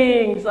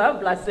 blessings.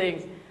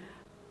 Blessings.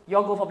 You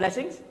all go for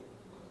blessings?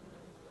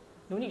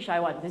 No need shy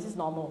one. This is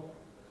normal.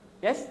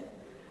 Yes?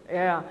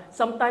 Yeah.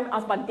 Sometimes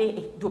ask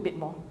Bante, do a bit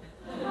more.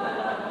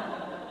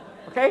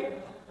 Okay?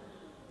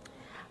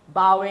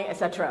 Bowing,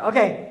 etc.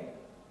 Okay.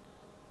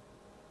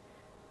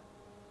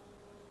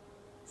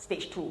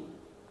 Stage 2.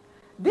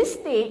 This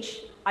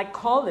stage, I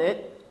call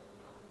it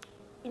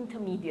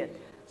intermediate.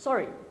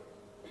 Sorry.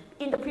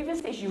 In the previous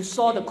stage, you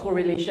saw the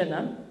correlation.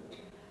 Huh?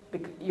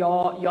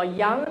 You're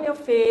young in your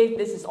faith.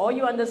 This is all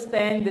you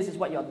understand. This is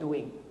what you're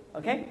doing.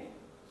 Okay?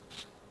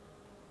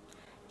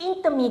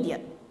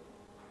 Intermediate.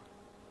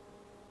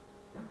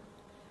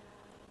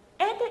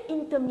 At the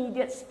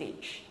intermediate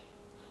stage,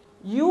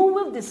 you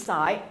will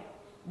decide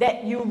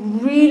that you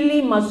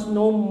really must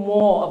know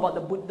more about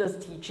the Buddha's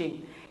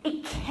teaching.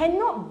 It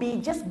cannot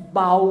be just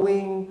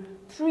bowing,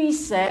 3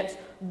 steps,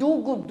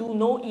 do good, do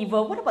no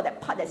evil. What about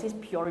that part that says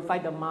purify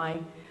the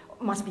mind,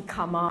 must be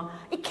karma?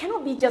 It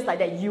cannot be just like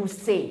that you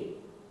say.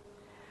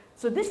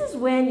 So this is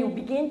when you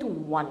begin to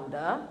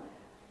wonder,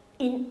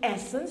 in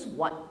essence,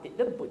 what did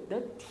the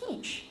Buddha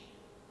teach?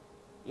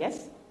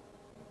 Yes?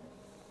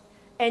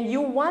 And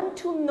you want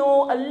to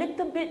know a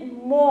little bit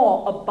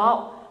more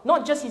about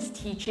not just his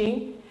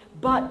teaching,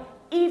 but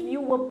if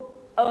you were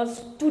a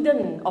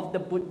student of the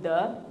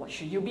Buddha, what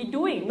should you be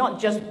doing? Not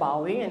just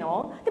bowing and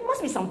all. There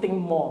must be something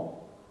more.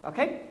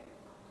 Okay?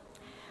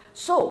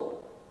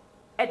 So,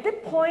 at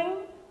that point,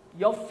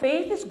 your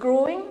faith is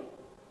growing.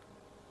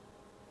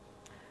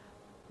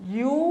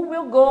 You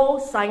will go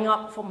sign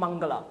up for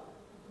Mangala.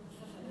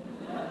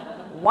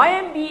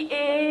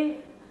 YMBA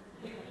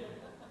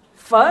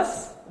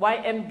first,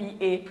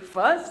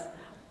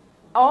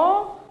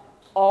 or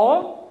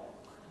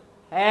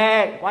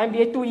heck,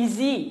 YMBA too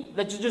easy.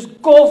 Let's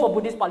just go for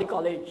Buddhist Pali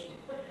College.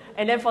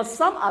 And then for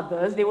some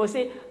others, they will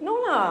say, no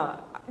lah,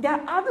 there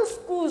are other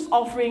schools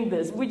offering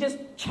this. We just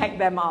check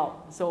them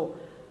out. So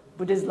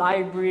Buddhist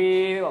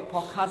Library or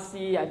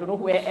Pokasi, I don't know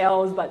where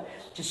else, but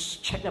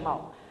just check them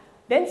out.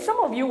 Then some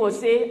of you will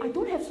say, I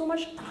don't have so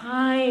much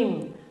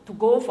time to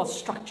go for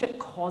structured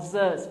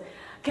courses.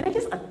 Can I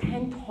just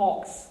attend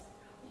talks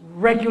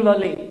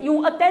regularly?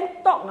 You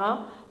attend talk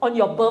on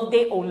your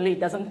birthday only,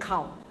 doesn't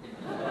count.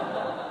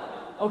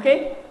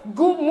 Okay?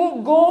 Good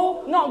mood,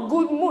 go. Not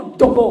good mood,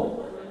 don't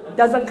go.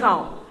 Doesn't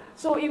count.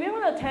 So if you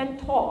want to attend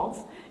talks,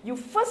 you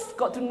first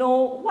got to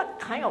know what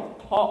kind of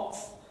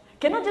talks.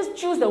 Cannot just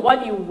choose the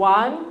one you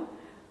want,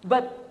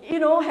 but,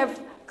 have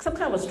some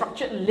kind of a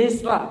structured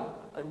list,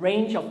 a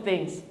range of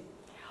things.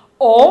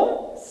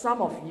 Or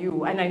some of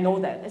you, and I know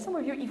that, and some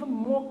of you even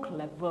more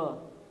clever.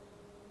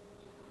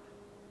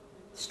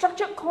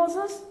 Structured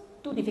courses,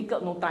 too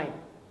difficult, no time.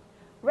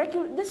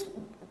 This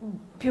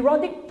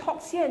periodic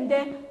talks here and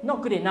there,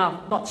 not good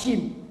enough, not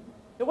cheap.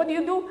 So what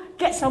do?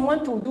 Get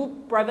someone to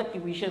do private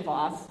tuition for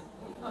us.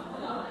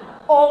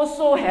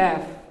 Also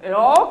have,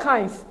 all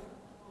kinds.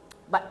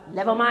 But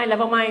never mind.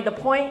 The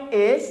point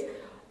is,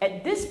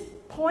 at this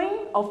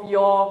point of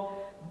your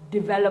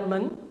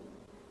development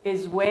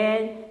is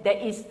when there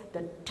is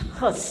the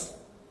thirst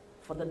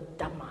for the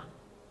Dhamma.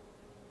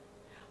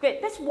 Okay,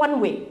 that's one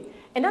way.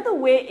 Another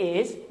way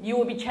is you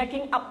will be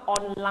checking up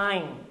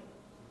online.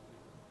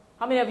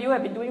 How many of you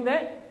have been doing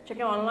that?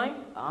 Checking online?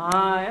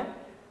 Yeah.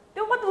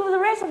 Then what do the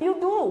rest of you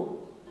do?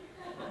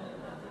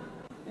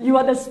 You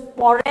are the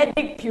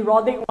sporadic,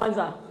 periodic ones.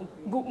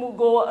 Good mood,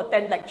 go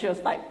attend lectures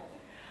type.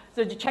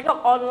 So you check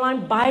out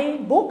online, buy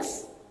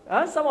books.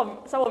 Some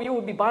of you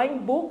will be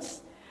buying books.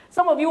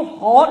 Some of you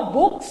hoard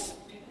books.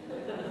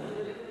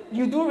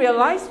 You do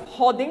realize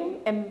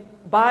hoarding and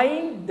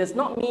buying does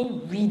not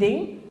mean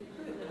reading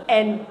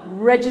and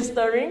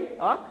registering.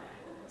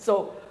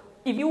 So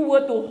if you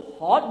were to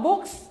hoard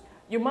books,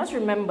 you must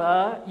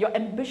remember your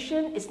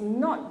ambition is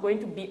not going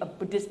to be a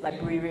Buddhist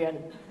librarian.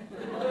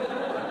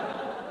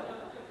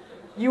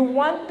 You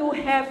want to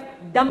have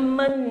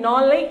Dhamma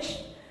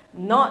knowledge,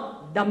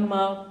 not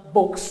Dhamma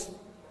books.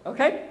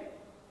 Okay?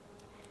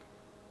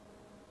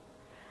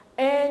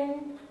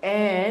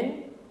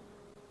 And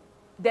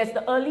there's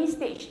the early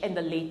stage and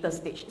the later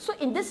stage. So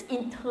in this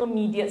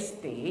intermediate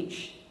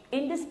stage,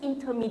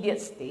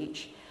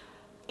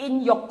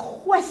 in your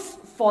quest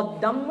for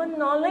Dhamma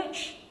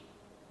knowledge,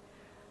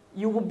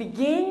 you will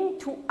begin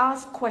to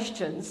ask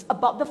questions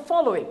about the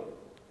following.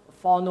 The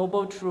Four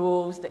Noble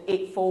Truths, the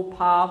Eightfold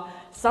Path.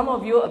 Some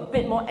of you a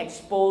bit more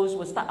exposed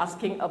will start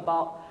asking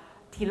about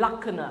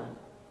Tilakkhana,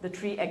 the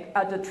three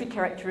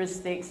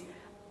characteristics.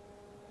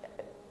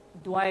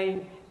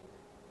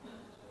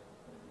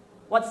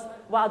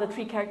 What are the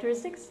three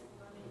characteristics?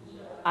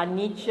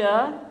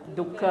 Anicca,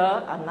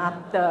 Dukkha,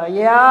 Anatta.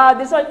 Yeah,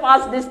 this one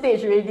passed this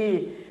stage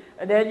already.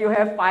 And then you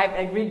have 5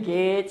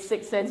 aggregates,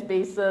 6 sense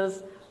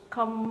bases,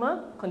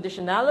 Kamma,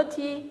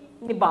 conditionality,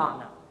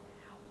 Nibbana.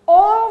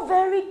 All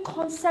very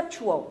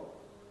conceptual.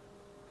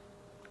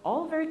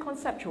 All very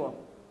conceptual.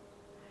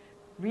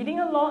 Reading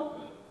a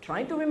lot,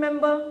 trying to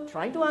remember,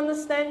 trying to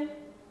understand,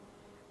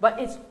 but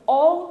it's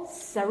all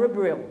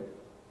cerebral.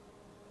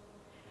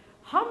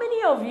 How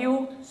many of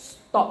you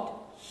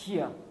stopped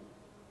here?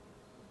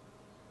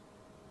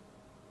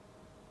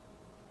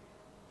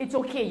 It's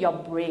okay, you're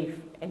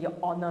brave and you're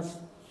honest.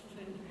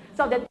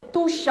 So they're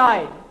too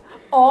shy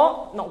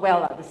or not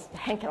well, this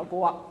hand cannot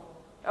go up.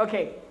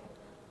 Okay.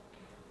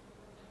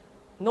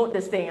 Note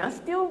this thing,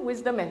 still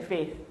wisdom and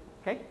faith.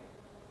 Okay.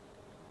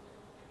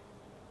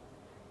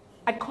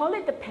 I call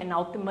it the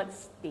penultimate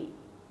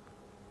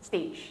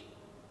stage.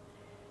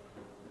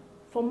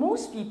 For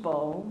most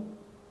people,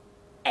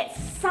 at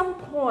some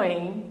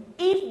point,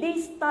 if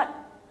they start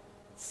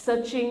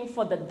searching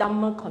for the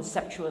Dhamma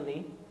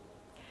conceptually,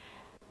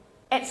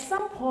 at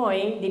some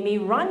point they may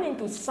run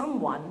into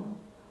someone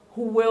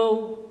who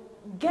will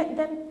get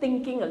them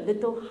thinking a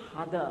little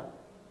harder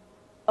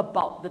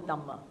about the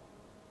Dhamma.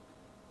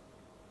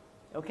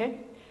 Okay?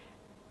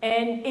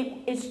 And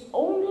it is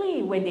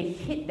only when they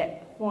hit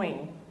that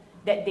point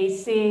that they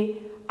say,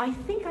 I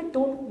think I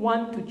don't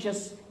want to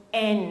just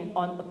end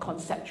on a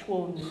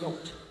conceptual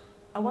note.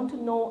 I want to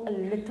know a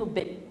little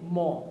bit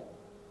more.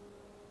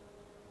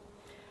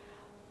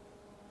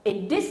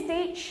 In this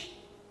stage,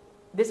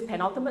 this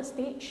penultimate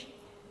stage,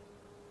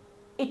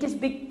 it is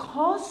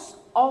because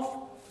of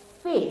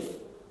faith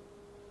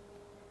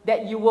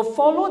that you will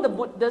follow the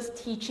Buddha's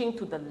teaching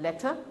to the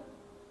letter,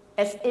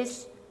 as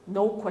is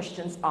no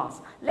questions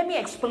asked. Let me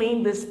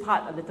explain this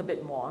part a little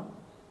bit more.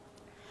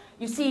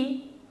 You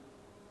see,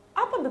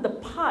 up until the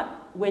part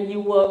when you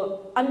were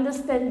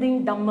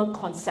understanding Dhamma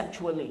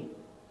conceptually,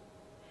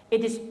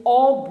 it is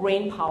all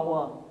brain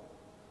power.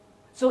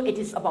 So it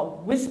is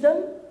about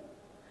wisdom.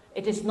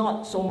 It is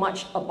not so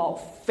much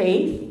about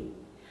faith.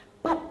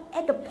 But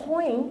at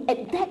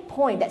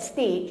that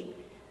stage,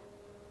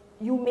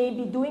 you may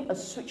be doing a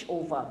switch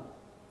over.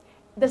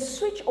 The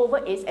switch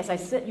over is, as I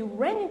said, you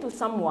ran into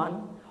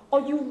someone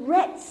or you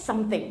read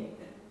something.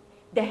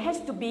 There has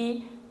to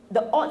be,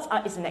 the odds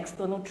are it's an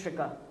external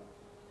trigger.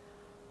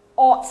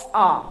 Odds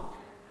are,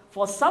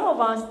 for some of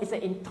us, it's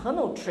an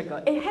internal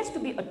trigger. It has to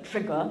be a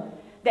trigger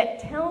that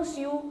tells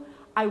you,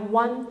 I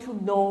want to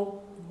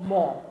know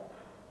more.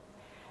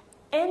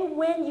 And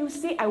when you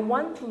say, I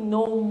want to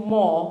know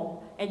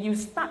more, and you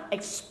start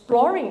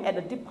exploring at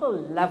a deeper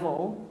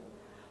level,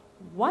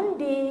 one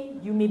day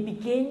you may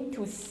begin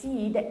to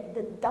see that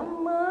the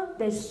Dhamma,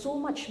 there's so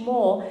much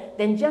more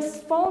than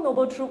just Four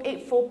Noble Truths,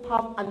 Eightfold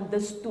Path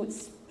understood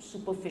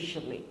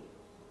superficially.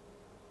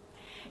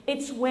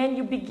 It's when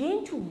you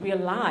begin to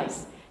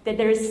realize that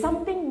there is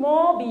something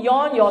more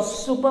beyond your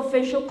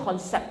superficial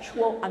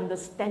conceptual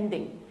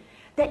understanding,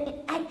 that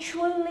it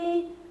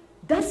actually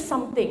does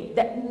something,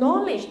 that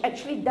knowledge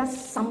actually does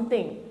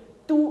something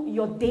to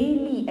your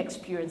daily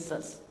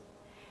experiences.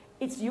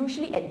 It's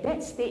usually at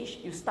that stage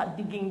you start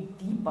digging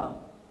deeper.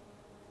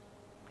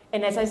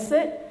 And as I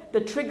said,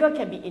 the trigger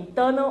can be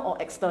internal or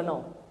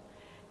external.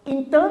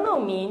 Internal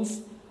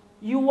means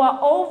you are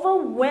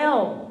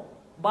overwhelmed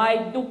by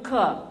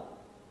dukkha.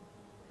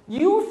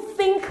 You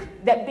think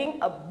that being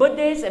a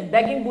Buddhist and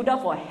begging Buddha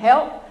for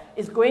help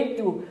is going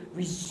to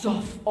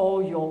resolve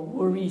all your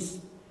worries.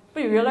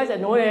 But you realize that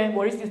no,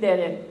 worries still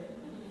there.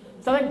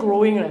 Something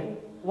growing.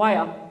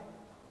 Why?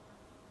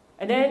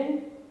 And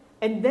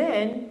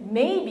then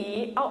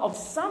maybe out of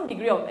some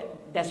degree of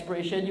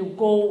desperation, you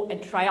go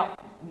and try out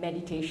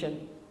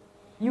meditation.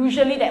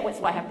 Usually that's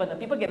what happens.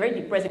 People get very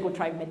depressed, they go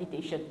try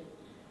meditation.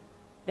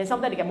 Then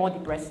sometimes they get more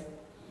depressed.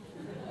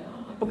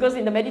 Because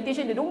in the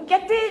meditation, they don't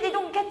get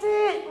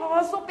it.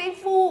 Oh, so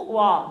painful.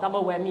 Wow,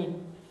 double whammy.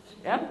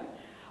 Yeah?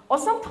 Or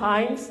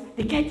sometimes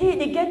they get it,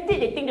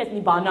 they think that's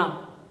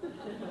Nibbana.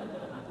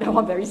 That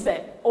one very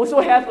sad. Also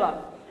have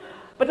lah.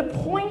 But the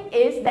point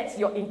is, that's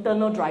your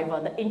internal driver.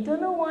 The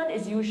internal one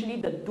is usually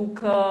the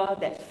dukkha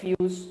that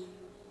feels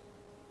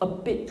a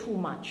bit too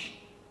much.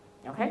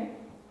 Okay?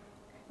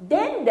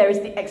 Then there is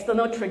the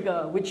external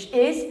trigger, which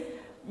is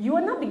you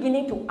are now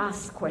beginning to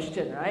ask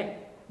questions, right?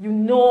 You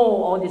know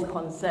all these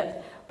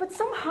concepts, but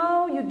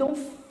somehow you don't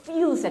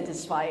feel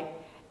satisfied.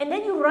 And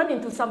then you run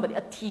into somebody,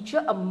 a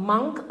teacher, a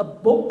monk, a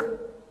book,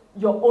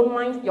 your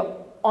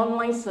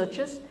online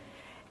searches,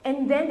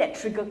 and then that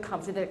trigger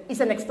comes. It's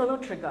an external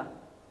trigger.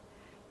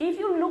 If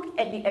you look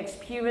at the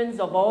experience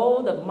of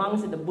all the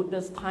monks in the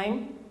Buddha's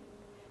time,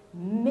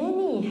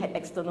 many had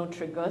external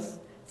triggers.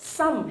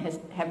 Some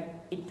have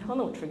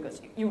internal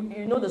triggers. You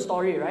know the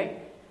story,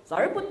 right?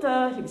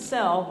 Sariputta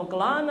himself,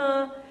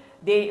 Moggallana,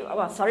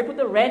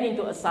 Sariputta ran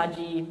into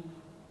Assaji.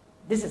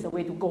 This is the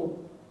way to go.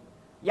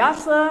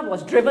 Yasa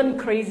was driven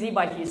crazy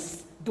by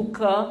his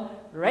dukkha,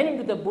 ran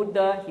into the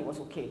Buddha, he was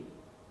okay.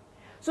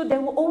 So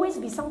there will always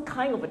be some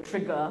kind of a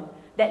trigger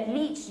that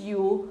leads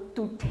you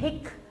to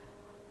take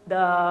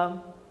the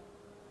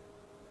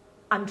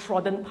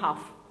untrodden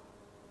path.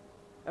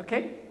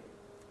 Okay?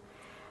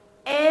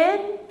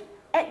 And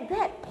at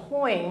that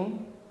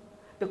point,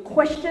 the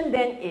question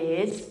then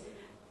is,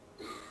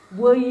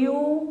 were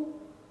you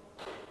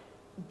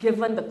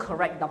given the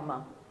correct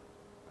Dhamma?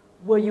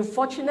 Were you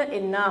fortunate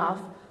enough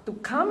to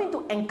come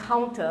into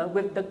encounter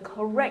with the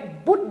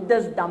correct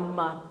Buddha's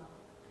Dhamma?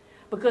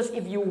 Because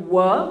if you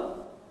were,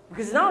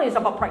 because now it's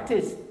about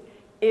practice,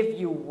 if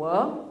you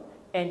were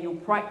and you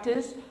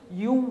practice,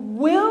 you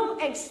will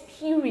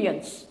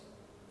experience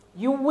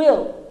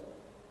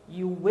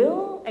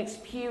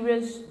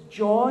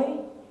joy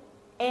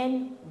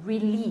and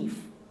relief.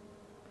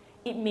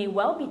 It may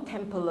well be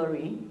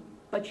temporary,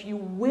 but you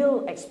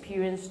will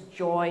experience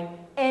joy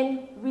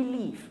and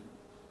relief.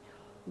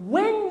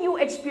 When you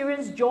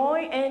experience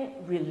joy and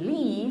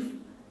relief,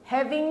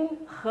 having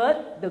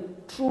heard the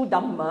true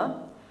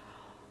Dhamma,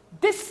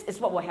 this is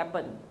what will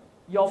happen.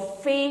 Your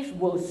faith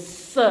will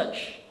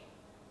surge.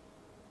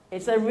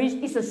 It's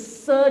a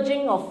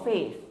surging of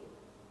faith.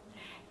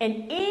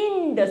 And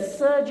in the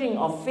surging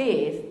of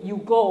faith, you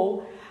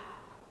go,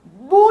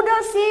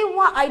 Buddha say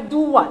what, I do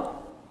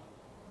what.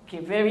 Okay,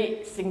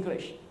 very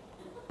Singlish.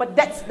 But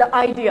that's the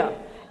idea.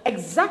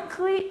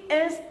 Exactly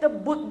as the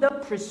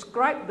Buddha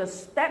prescribed the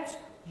steps,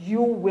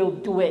 you will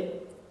do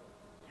it.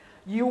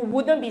 You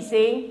wouldn't be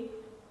saying,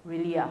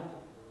 really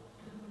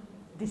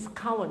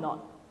discount or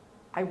not?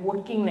 I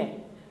working there.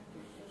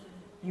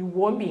 You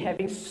won't be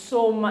having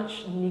so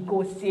much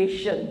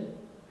negotiation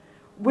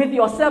with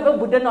yourself, but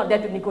Buddha not there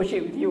to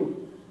negotiate with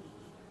you.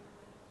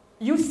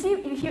 You see,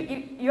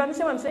 you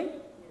understand what I'm saying?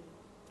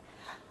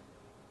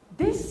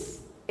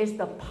 This is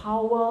the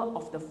power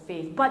of the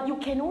faith. But you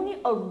can only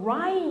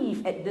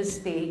arrive at this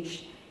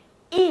stage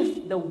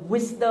if the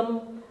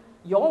wisdom,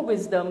 your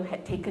wisdom,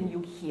 had taken you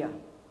here.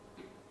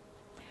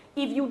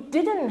 If you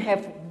didn't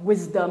have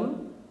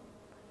wisdom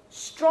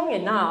strong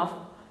enough,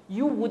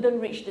 you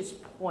wouldn't reach this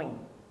point.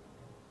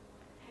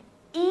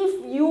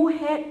 If you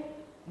had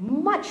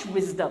much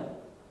wisdom,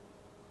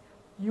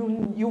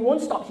 you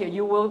won't stop here.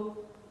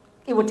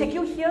 It will take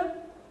you here,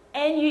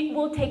 and it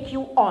will take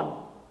you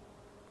on.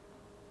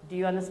 Do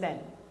you understand?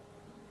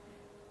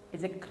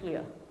 Is it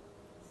clear?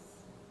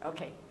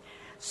 Okay.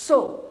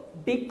 So,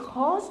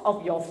 because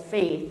of your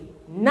faith,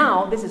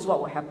 now this is what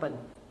will happen.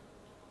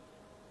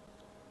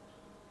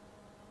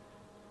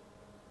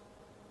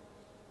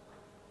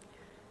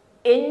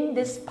 In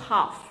this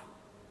path,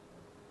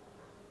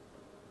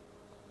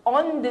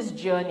 on this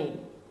journey,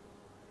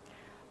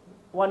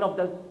 one of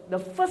the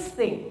first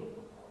thing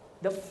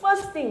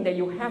that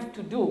you have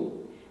to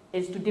do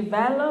is to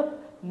develop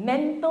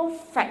mental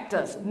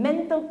factors,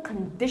 mental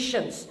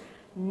conditions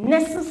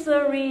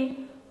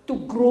necessary to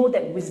grow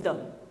that wisdom.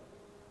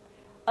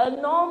 A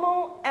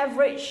normal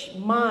average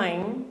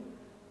mind,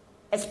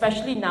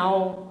 especially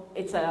now,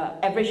 it's an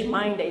average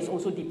mind that is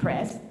also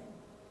depressed,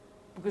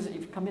 because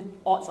if you come in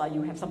odds,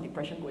 you have some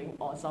depression going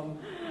on, some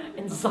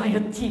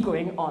anxiety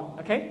going on,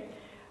 okay?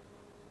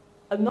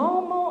 A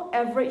normal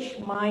average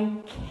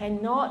mind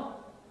cannot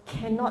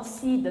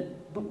see the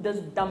Buddha's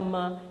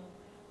Dhamma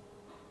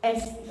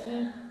as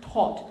he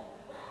taught.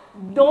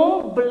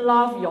 Don't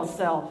bluff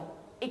yourself.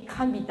 It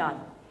can't be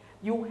done.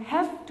 You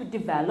have to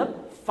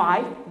develop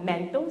 5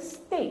 mental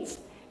states.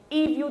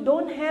 If you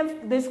don't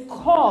have this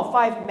core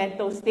 5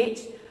 mental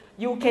states,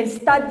 you can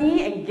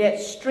study and get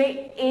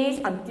straight A's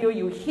until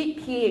you hit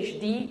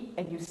PhD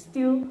and you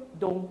still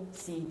don't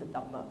see the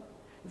Dhamma.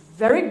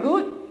 Very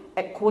good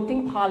at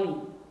quoting Pali.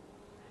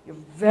 You're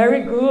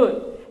very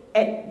good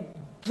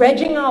at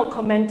dredging out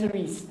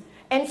commentaries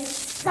and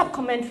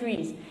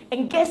sub-commentaries.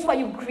 And guess what?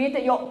 You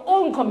created your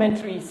own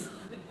commentaries.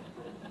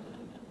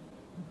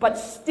 But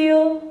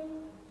still,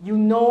 you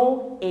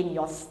know in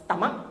your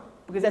stomach,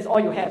 because that's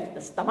all you have,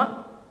 the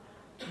stomach,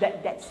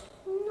 that's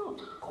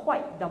not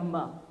quite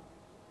Dhamma.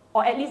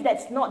 Or at least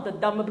that's not the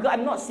Dhamma, because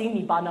I'm not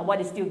saying Nibbana. What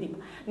is still deep?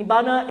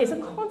 Nibbana is a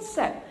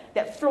concept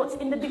that floats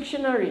in the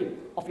dictionary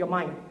of your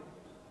mind.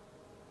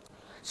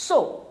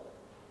 So,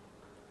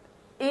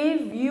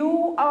 if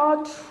you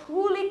are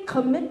truly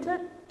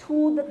committed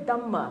to the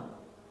Dhamma,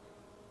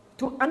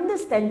 to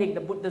understanding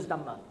the Buddha's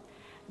Dhamma,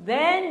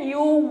 then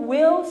you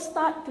will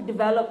start to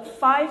develop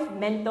 5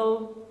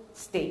 mental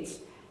states,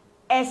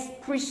 as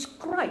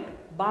prescribed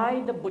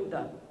by the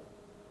Buddha.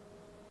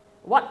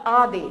 What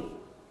are they?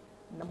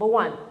 Number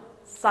one,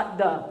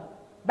 saddha.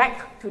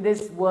 Back to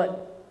this word,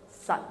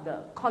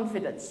 saddha,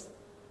 confidence.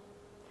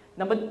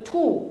 Number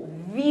two,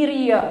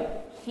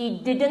 virya. He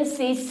didn't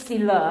say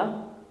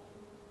sila.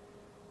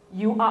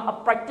 You are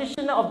a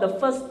practitioner of the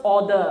first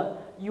order.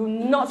 You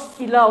not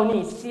sila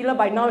only. Sila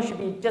by now should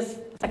be just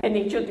second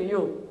nature to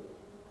you.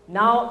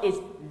 Now it's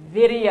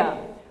virya.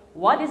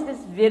 What is this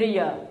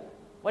virya?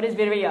 What is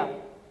virya?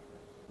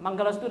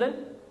 Mangala student?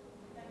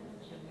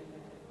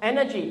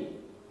 Energy.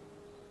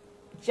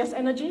 Just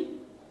energy?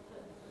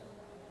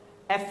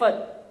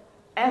 Effort.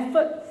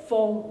 Effort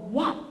for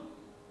what?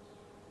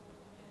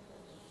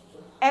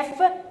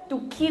 Effort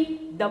to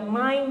keep the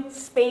mind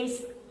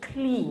space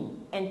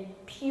clean and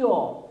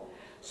pure.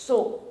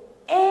 So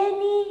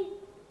any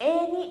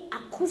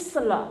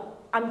akusala,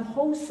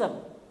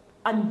 unwholesome,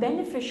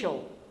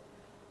 unbeneficial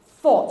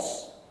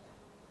thoughts,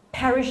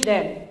 perish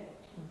them,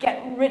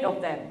 get rid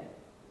of them.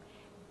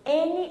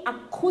 Any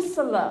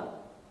akusala,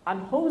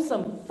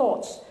 unwholesome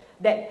thoughts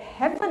that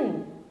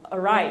haven't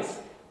arise,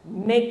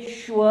 make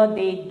sure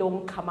they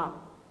don't come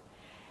up.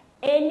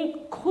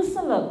 Any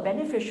kusala,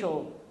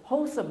 beneficial,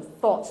 wholesome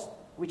thoughts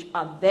which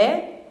are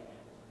there,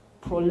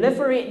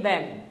 proliferate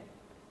them.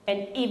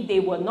 And if they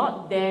were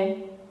not there,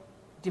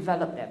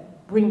 develop them,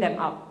 bring them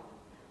up.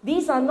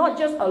 These are not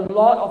just a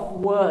lot of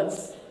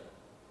words.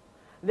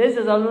 This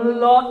is a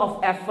lot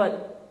of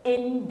effort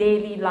in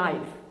daily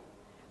life.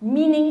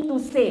 Meaning to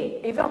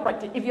say, if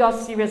you are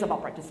serious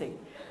about practicing,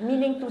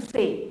 meaning to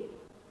say,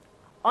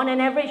 on an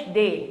average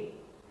day,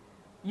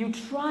 you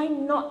try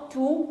not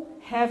to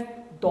have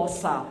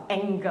dosa,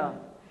 anger.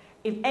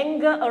 If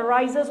anger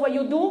arises, what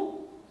you do?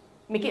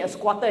 Make it a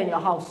squatter in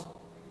your house.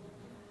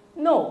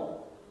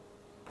 No.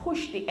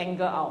 Push the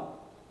anger out.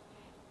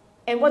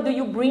 And what do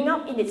you bring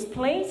up in its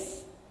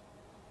place?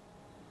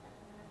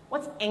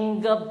 What's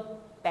anger,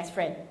 best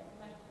friend?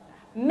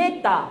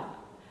 Metta.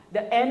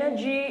 The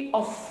energy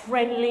of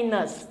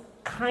friendliness,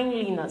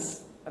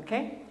 kindliness.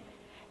 Okay?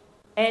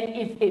 And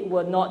if it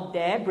were not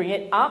there, bring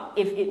it up.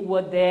 If it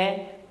were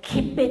there,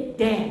 keep it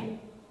there.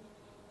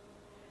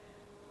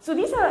 So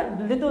these are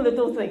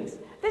little things.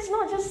 That's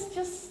not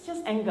just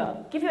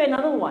anger. Give you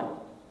another one.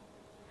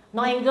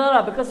 Not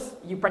anger because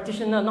you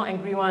practitioner, not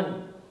angry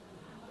one.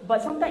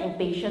 But sometimes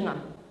impatient.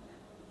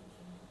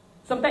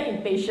 Sometimes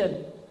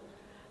impatient.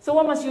 So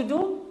what must you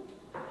do?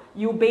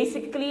 You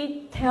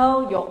basically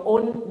tell your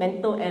own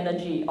mental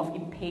energy of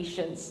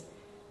impatience,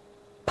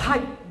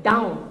 pipe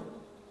down,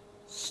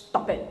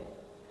 stop it.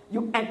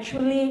 You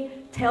actually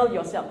tell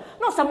yourself,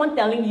 not someone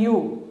telling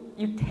you,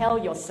 you tell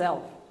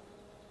yourself.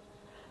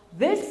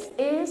 This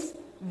is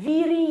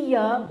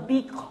virya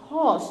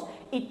because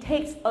it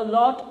takes a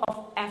lot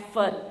of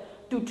effort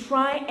to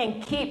try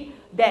and keep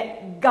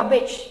that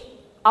garbage,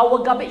 our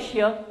garbage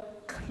here,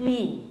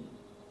 clean.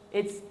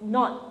 It's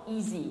not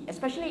easy,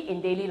 especially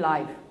in daily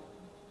life.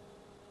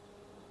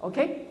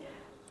 Okay?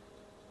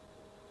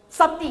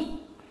 Sati,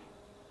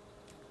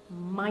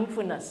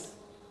 mindfulness.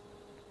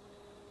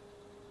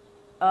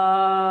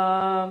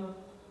 At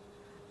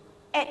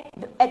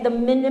the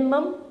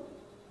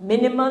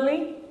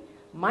minimally,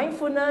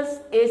 mindfulness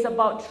is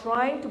about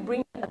trying to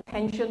bring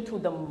attention to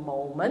the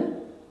moment,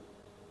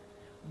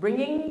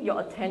 bringing your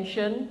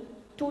attention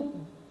to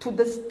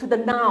the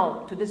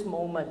now, to this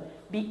moment.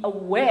 Be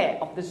aware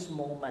of this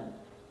moment.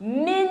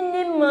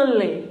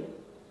 Minimally.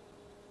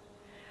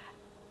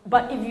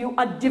 But if you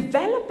are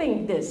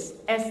developing this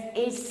as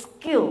a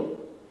skill,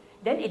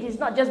 then it is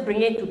not just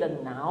bringing it to the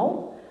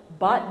now,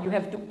 but you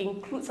have to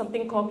include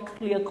something called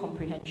clear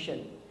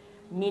comprehension.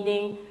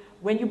 Meaning,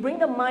 when you bring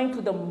the mind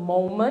to the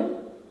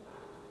moment,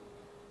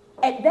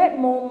 at that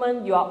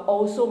moment, you are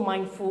also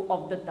mindful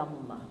of the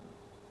Dhamma.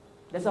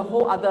 There's a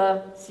whole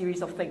other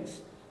series of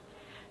things.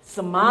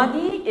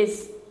 Samadhi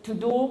is to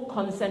do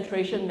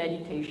concentration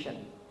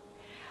meditation.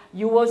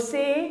 You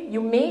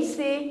may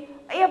say,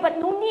 yeah, but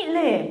no need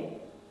leh.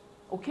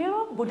 Okay,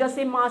 Buddha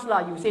say mass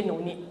lah, you say no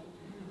need.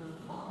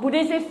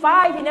 Buddha say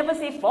 5, he never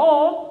say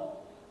 4.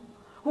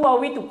 Who are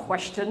we to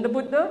question the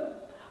Buddha?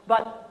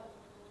 But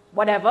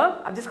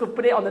whatever, I'm just going to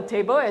put it on the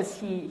table as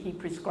he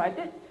prescribed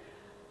it.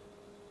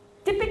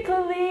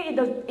 Typically, in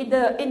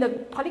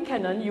the Pali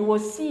Canon, you will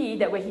see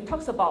that when he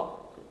talks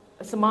about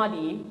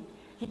Samadhi,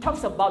 he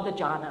talks about the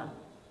jhana.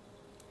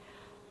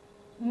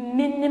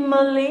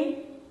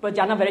 Minimally, but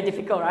jhana very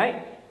difficult,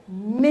 right?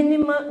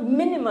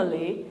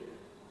 Minimally,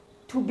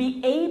 to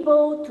be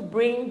able to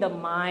bring the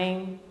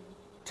mind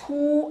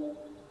to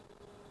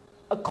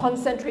a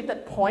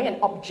concentrated point, an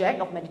object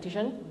of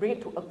meditation, bring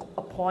it to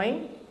a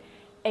point,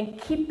 and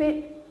keep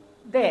it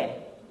there.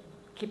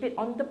 Keep it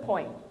on the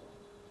point.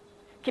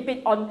 Keep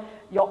it on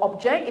your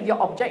object. If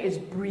your object is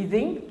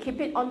breathing, keep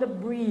it on the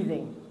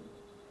breathing.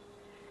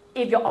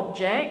 If your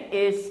object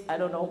is, I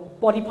don't know,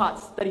 body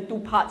parts, 32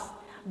 parts,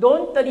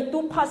 don't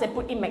 32 parts and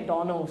put in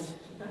McDonald's.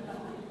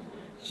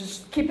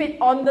 Just keep it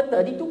on the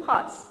 32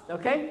 parts,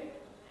 okay?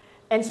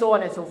 And so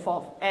on and so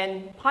forth.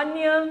 And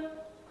Panya,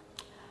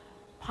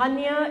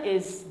 Panya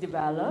is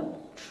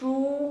developed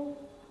through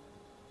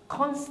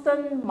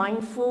constant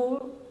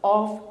mindful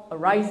of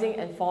arising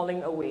and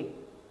falling away.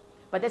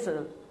 But that's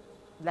a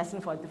lesson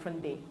for a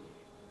different day.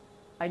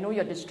 I know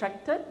you're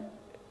distracted.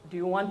 Do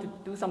you want to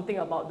do something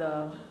about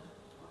the...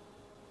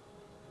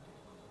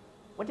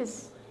 What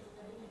is...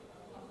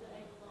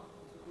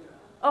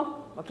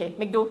 Oh, okay,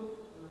 make do.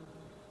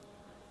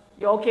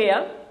 You're okay,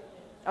 yeah?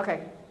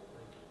 Okay.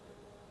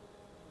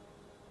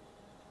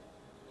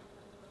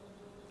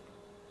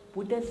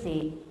 Buddha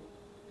said,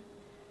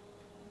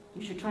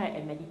 you should try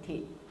and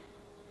meditate.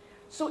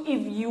 So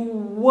if you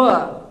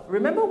were,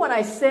 remember what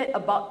I said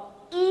about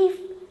if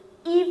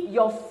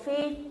your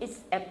faith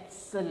is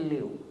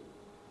absolute,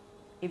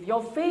 if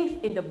your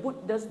faith in the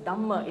Buddha's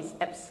Dhamma is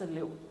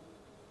absolute,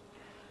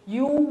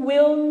 you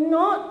will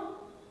not,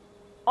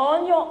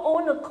 on your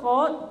own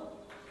accord,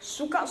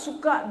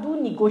 suka-suka do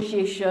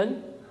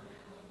negotiation,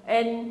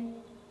 and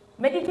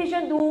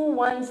meditation do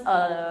once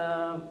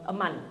a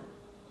month.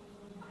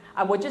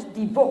 I will just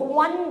devote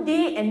one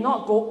day and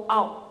not go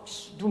out,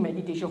 do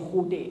meditation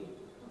whole day.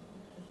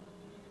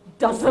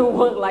 Doesn't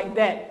work like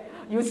that.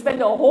 You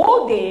spend the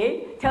whole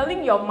day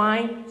telling your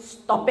mind,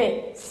 stop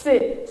it,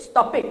 sit,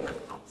 stop it,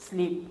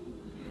 sleep.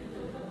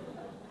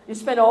 You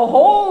spend a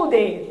whole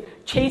day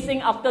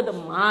chasing after the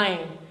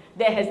mind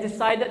that has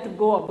decided to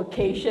go on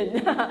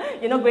vacation.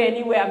 You're not going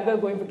anywhere, I'm going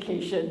to go on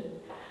vacation.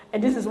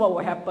 And this is what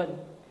will happen.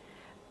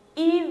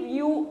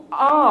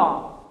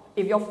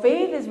 If your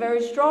faith is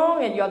very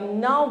strong and you're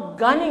now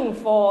gunning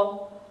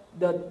for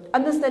the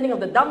understanding of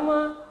the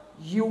Dhamma,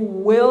 you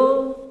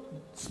will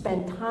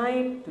spend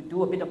time to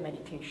do a bit of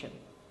meditation.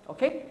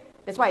 Okay?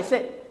 That's why I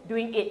said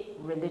doing it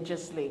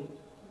religiously.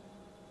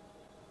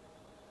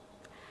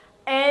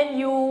 And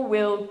you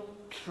will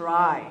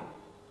try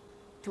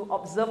to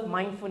observe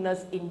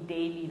mindfulness in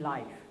daily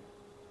life.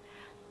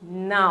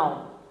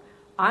 Now,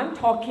 I'm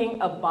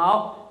talking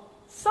about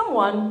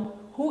someone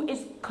who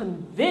is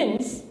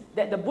convinced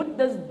that the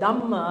Buddha's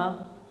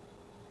Dhamma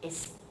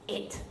is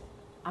it.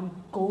 I'm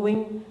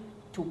going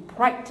to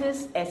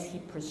practice as he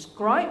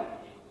prescribed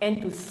and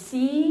to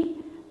see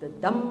the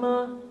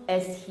Dhamma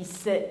as he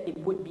said it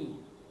would be.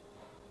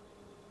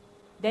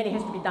 Then it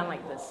has to be done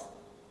like this.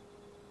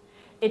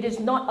 It is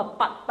not a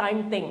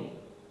part-time thing.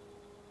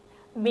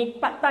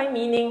 Part-time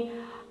meaning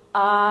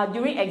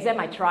during exam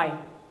I try.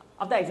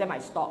 After exam I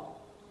stop.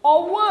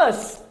 Or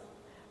worse,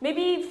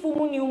 maybe full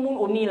moon, new moon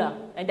only lah,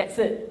 and that's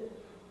it.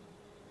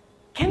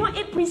 Cannot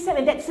 8 precept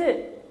and that's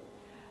it.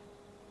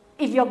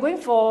 If you're going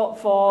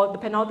for the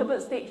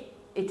penultimate stage,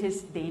 it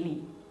is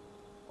daily.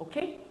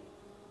 Okay?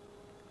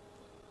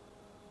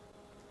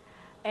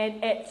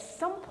 And at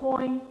some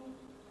point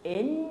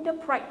in the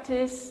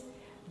practice,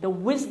 the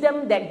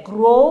wisdom that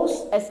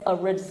grows as a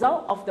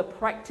result of the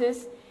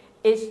practice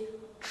is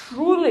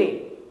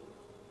truly,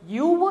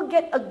 you will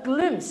get a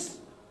glimpse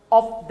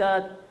of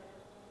the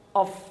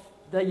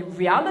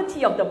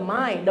reality of the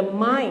mind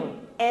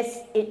as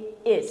it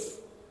is.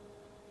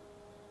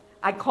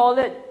 I call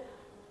it,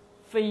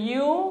 for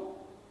you,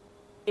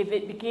 if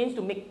it begins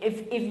to make,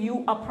 if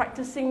you are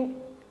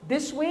practicing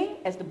this way,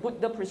 as the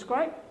Buddha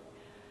prescribed,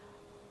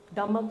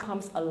 Dhamma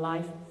comes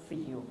alive for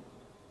you.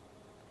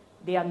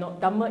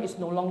 Dhamma is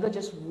no longer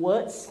just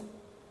words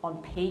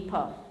on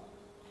paper.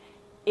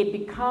 It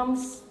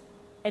becomes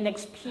an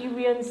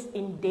experience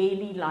in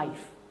daily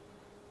life.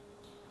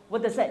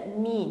 What does that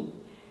mean?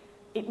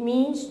 It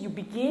means you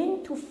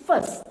begin to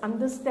first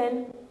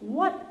understand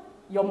what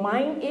your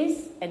mind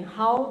is and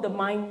how the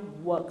mind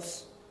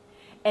works.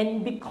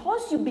 And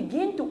because you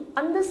begin to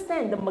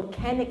understand the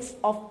mechanics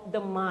of the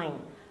mind,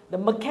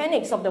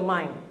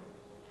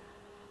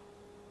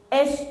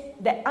 as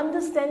the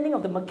understanding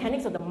of the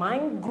mechanics of the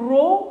mind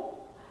grow,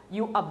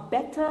 you are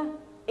better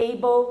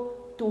able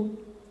to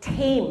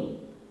tame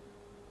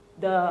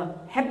the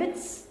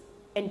habits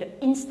and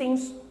the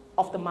instincts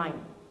of the mind.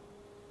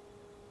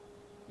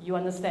 You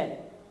understand?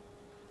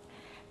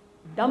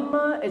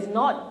 Dhamma is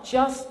not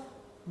just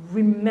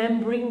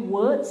remembering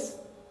words.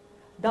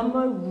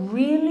 Dhamma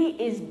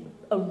really is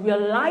a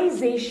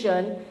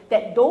realization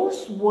that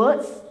those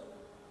words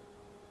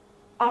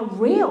are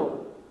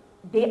real.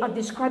 They are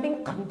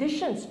describing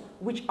conditions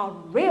which are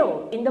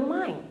real in the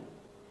mind.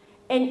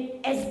 And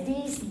as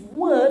these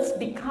words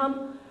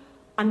become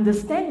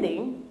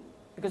understanding,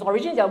 because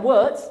originally they are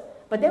words,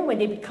 but then when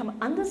they become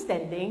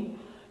understanding,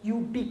 you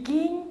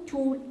begin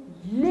to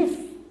live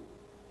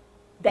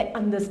that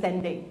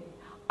understanding.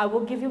 I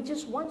will give you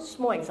just one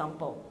small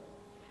example.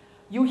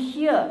 You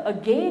hear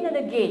again and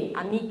again,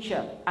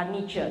 anicca,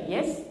 anicca,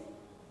 yes?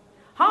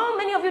 How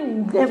many of you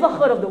never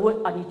heard of the word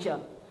anicca?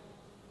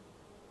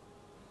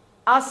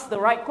 Ask the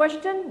right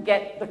question,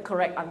 get the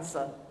correct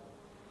answer.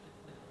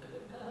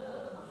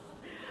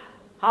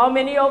 How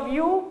many of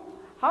you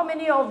have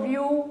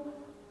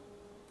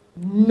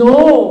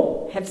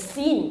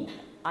seen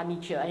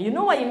anicca? And you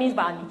know what it means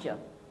by anicca?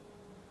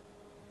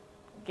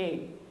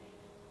 Okay.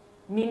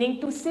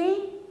 Meaning to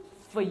say,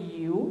 for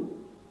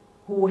you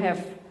who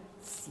have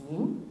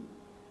seen,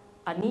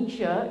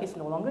 anicca is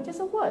no longer just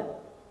a word.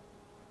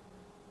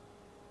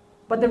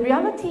 But the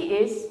reality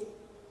is,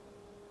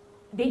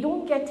 they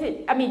don't get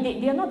it. I mean,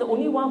 they are not the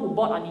only one who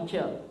bought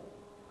anicca.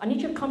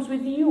 Anicca comes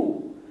with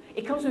you.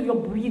 It comes with your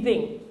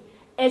breathing.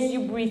 As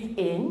you breathe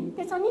in,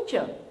 there's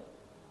anicca.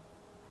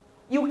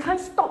 You can't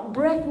stop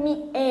breath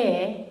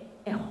mid-air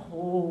and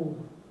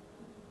hold.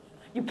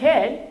 You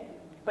can,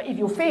 but if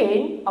you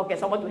faint, I'll get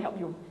someone to help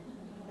you.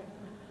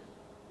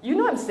 You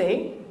know what I'm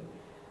saying?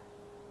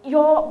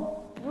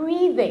 Your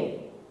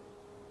breathing,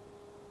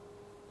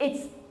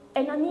 it's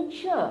an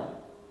anicca.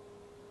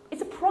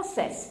 It's a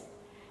process.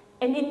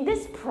 And in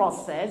this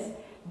process,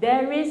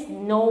 there is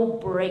no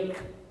break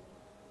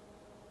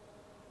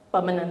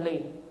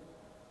permanently.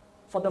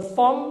 For the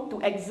form to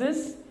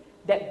exist,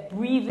 that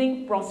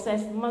breathing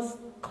process must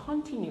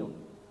continue.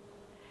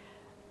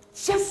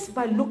 Just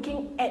by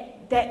looking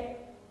at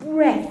that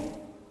breath,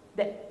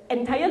 the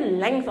entire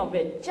length of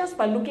it, just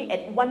by looking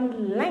at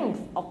one length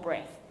of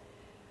breath,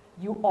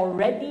 you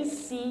already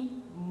see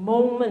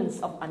moments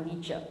of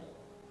anicca.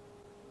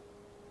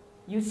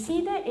 You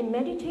see that in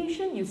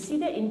meditation, you see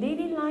that in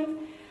daily life.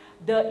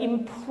 The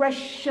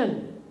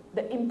impression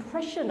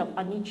of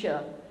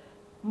anicca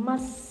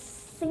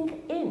must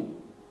sink in.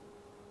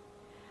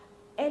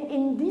 And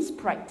in this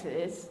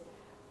practice,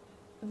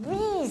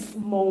 these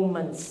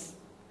moments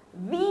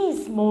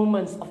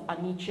of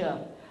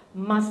anicca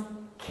must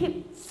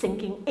keep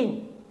sinking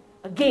in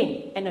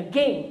again and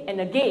again and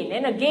again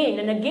and again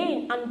and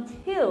again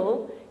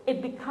until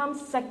it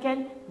becomes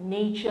second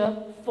nature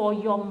for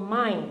your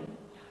mind.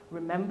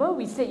 Remember,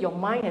 we said your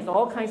mind has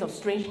all kinds of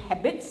strange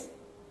habits.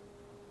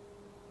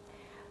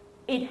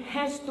 It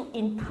has to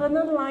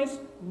internalize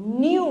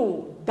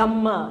new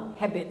Dhamma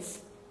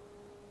habits.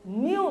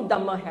 New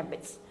Dhamma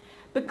habits.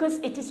 Because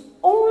it is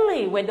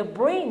only when the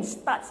brain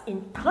starts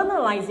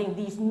internalizing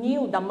these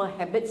new Dhamma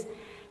habits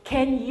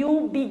can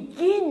you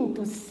begin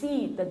to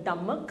see the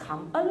Dhamma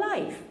come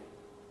alive.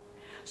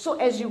 So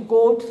as you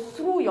go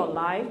through your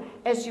life,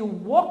 as you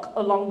walk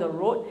along the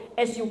road,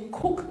 as you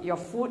cook your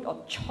food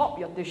or chop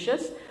your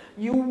dishes,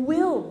 you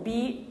will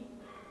be,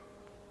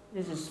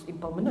 this is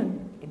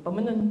impermanent.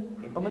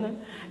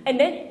 And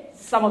then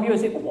some of you will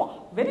say,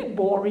 wow, very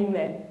boring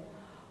man.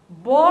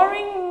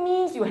 Boring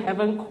means you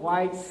haven't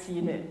quite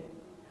seen it.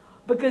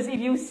 Because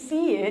if you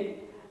see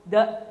it,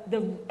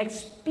 the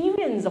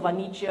experience of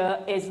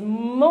anicca is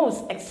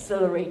most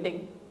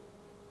exhilarating.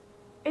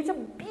 It's a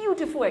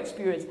beautiful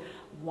experience.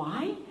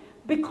 Why?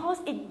 Because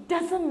it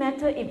doesn't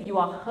matter if you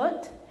are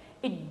hurt.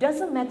 It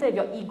doesn't matter if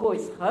your ego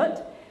is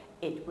hurt.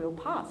 It will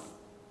pass.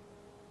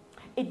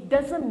 It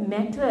doesn't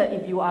matter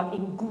if you are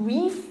in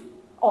grief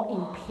or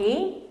in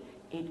pain.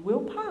 It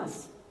will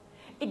pass.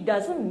 It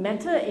doesn't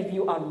matter if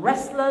you are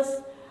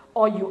restless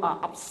or you are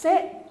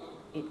upset.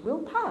 It will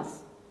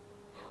pass.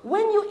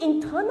 When you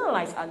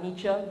internalize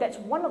anicca, that's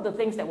one of the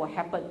things that will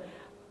happen.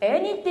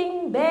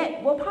 Anything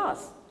bad will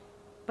pass.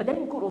 But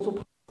then good also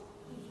pass.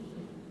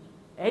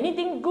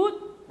 Anything good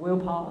will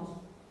pass.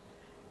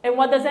 And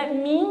what does that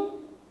mean?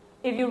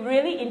 If you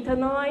really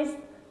internalize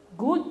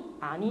good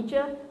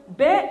anicca,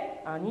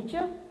 bad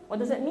anicca, what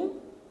does that mean?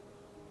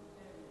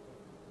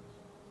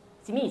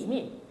 It's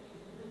me.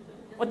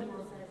 What?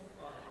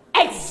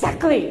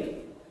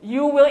 Exactly.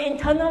 You will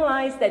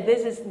internalize that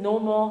this is no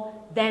more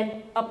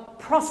than a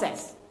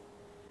process.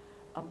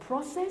 A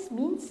process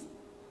means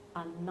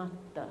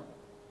anatta.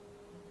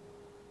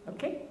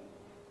 Okay?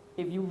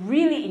 If you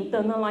really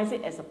internalize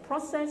it as a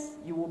process,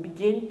 you will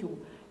begin to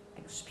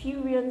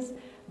experience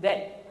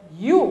that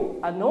you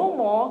are no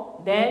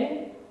more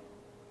than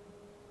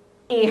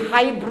a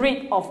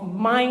hybrid of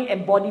mind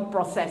and body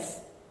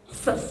processes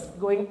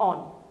going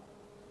on.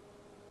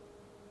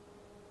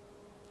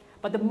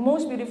 But the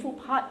most beautiful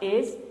part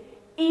is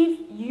if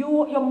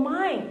your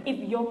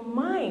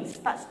mind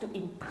starts to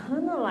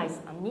internalize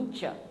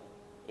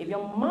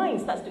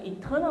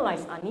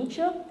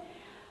anicca,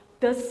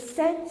 the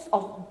sense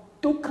of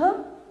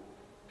dukkha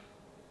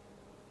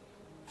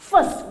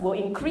first will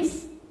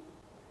increase,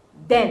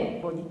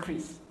 then will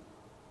decrease.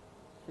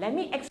 Let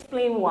me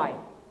explain why.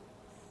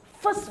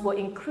 First will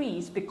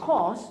increase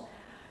because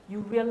you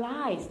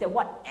realize that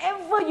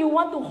whatever you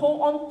want to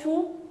hold on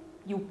to,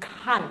 you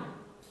can't.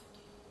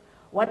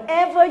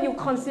 Whatever you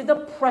consider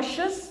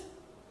precious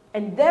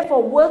and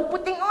therefore worth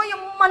putting all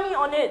your money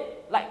on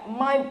it, like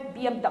my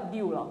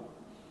BMW.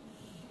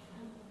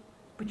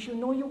 But you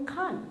know you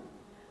can't,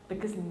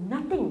 because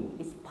nothing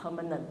is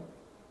permanent.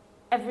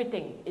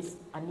 Everything is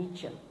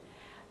anicca.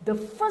 The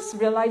first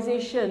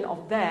realization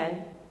of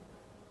that,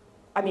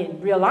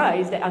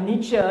 realize that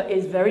anicca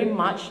is very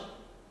much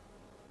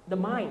the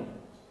mind.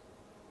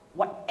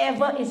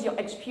 Whatever is your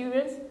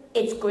experience,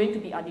 it's going to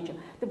be anicca.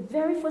 The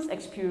very first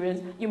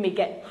experience, you may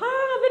get,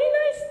 very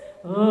nice.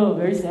 Oh,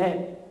 very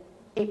sad.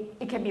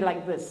 It can be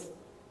like this.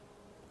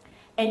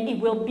 And it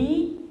will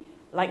be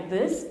like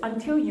this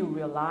until you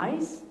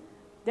realize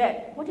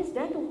that what is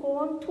there to hold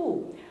on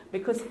to?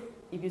 Because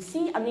if you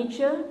see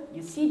anicca,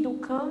 you see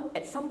dukkha,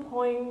 at some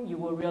point you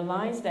will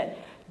realize that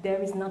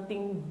there is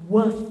nothing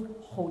worth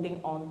holding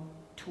on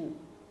to.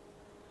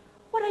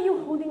 What are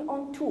you holding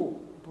on to?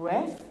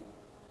 Breath?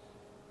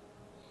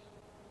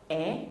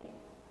 air,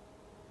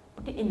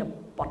 put it in a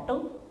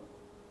bottle,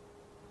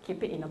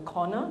 keep it in a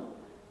corner.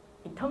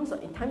 In times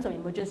of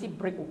emergency,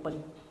 break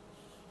open.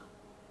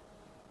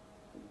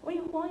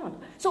 Why not?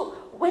 So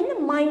when the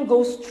mind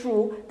goes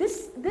through,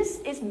 this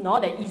is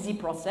not an easy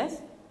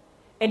process.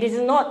 It is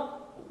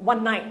not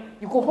one night.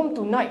 You go home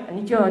tonight,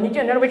 anicca, and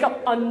then wake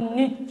up,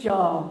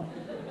 anicca.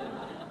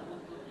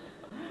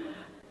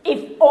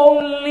 If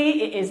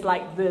only it is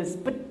like this.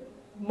 But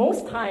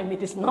most time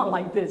it is not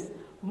like this.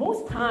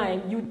 Most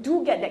time you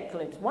do get that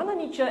glimpse. One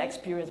anicca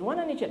experience, one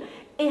anicca.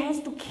 It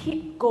has to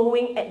keep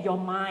going at your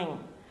mind.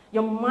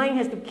 Your mind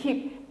has to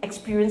keep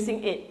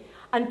experiencing it.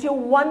 Until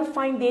one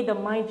fine day, the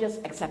mind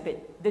just accepts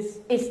it. This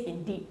is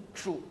indeed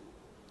true.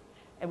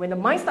 And when the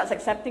mind starts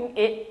accepting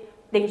it,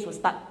 things will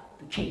start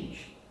to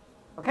change.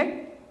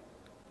 Okay?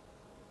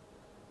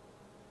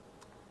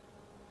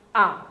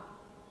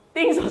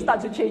 Things will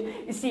start to change.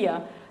 You see,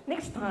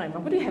 next time,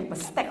 I'm going to have a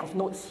stack of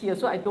notes here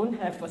so I don't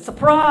have a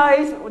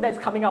surprise that's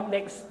coming up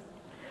next.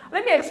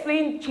 Let me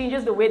explain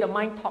changes the way the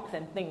mind talks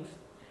and thinks.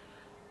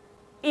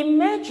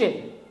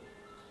 Imagine,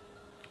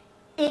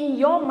 in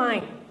your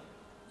mind,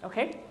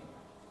 okay?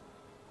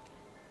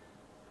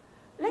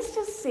 Let's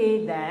just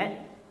say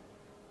that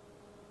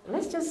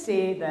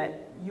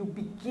you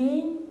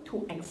begin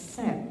to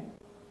accept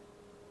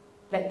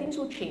that things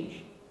will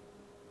change.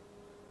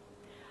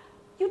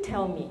 You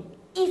tell me,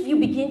 if you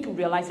begin to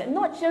realize that,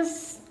 not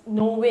just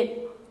know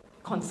it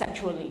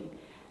conceptually,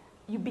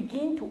 you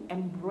begin to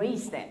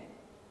embrace that,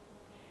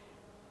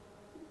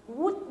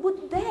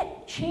 would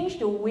that change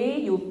the way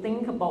you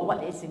think about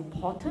what is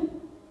important?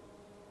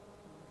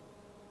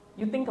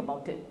 You think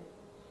about it.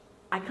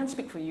 I can't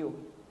speak for you.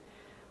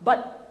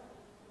 But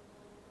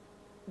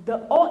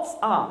the odds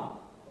are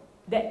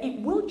that it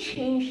will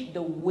change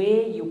the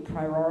way you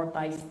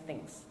prioritize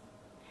things.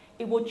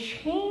 It will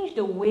change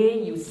the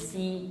way you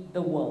see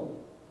the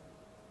world.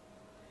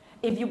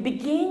 If you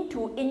begin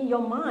to, in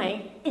your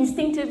mind,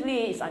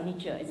 instinctively, it's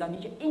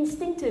anicca,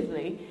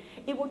 instinctively,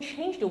 it will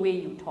change the way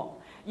you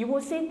talk. You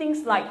will say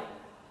things like,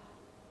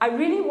 I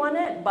really want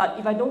it, but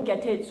if I don't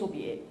get it, so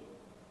be it.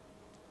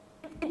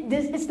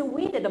 It's the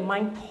way that the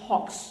mind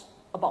talks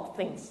about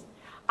things.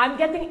 I'm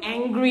getting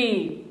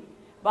angry,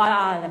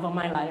 but never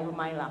mind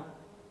lah.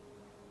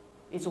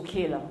 It's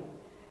okay lah.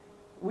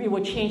 We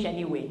will change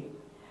anyway.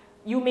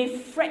 You may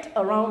fret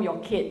around your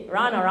kid,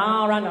 run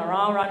around,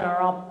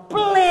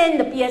 plan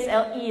the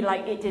PSLE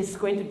like it is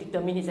going to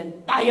determine his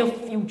entire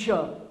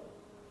future,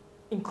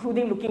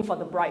 including looking for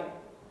the bride.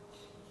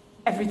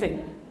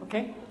 Everything,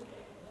 okay?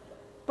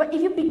 But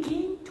if you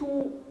begin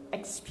to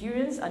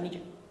experience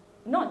anicca,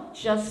 not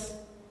just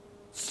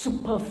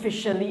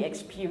superficially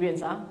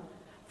experience,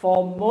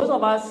 for most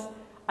of us,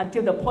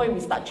 until the point we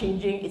start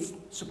changing, it's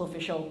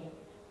superficial.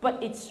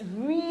 But it's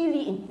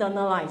really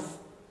internalized.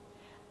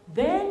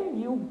 Then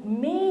you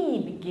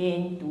may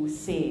begin to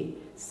say,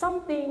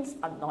 some things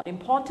are not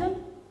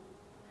important.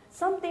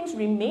 Some things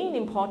remain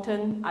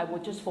important. I will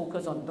just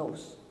focus on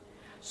those.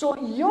 So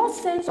your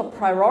sense of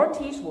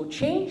priorities will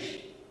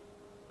change.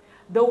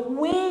 The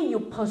way you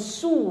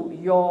pursue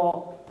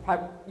your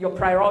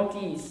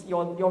priorities,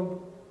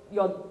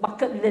 your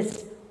bucket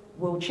list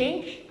will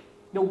change.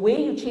 The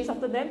way you chase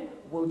after them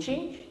will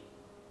change.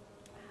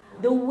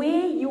 The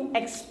way you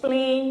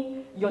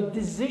explain your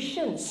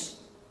decisions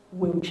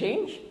will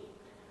change.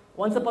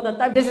 Once upon a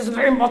time, this is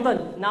very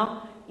important.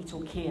 Now, it's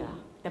okay.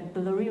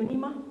 Temporary only,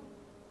 ma.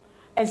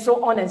 And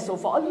so on and so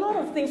forth. A lot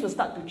of things will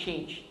start to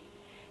change.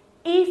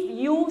 If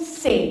you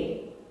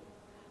say,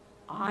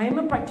 I'm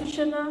a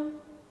practitioner,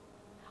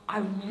 I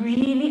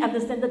really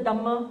understand the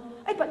Dhamma,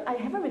 but I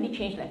haven't really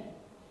changed that.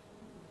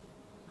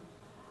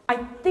 I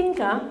think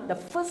the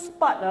first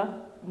part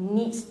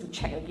needs to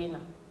check again.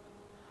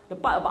 The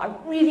part about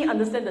I really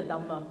understand the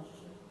Dhamma.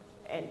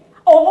 And,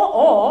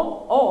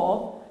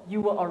 or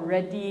you were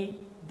already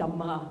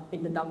Dhamma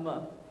in the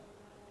Dhamma.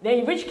 Then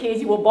in which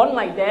case you were born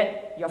like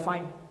that, you're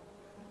fine.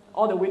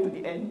 All the way to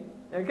the end.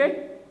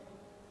 Okay?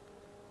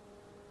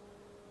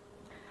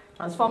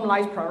 Transform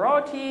life's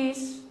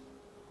priorities.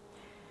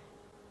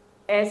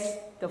 As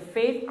the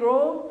faith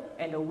grows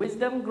and the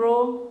wisdom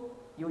grows,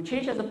 you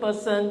change as a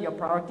person, your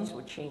priorities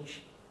will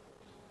change.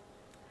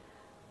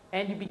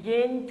 And you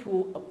begin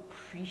to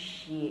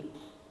appreciate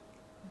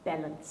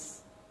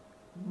balance,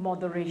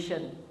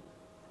 moderation,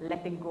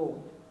 letting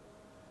go.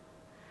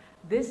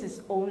 This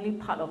is only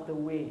part of the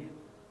way.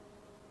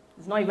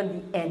 It's not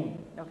even the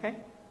end, okay?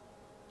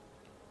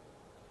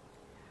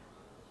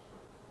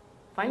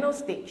 Final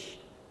stage.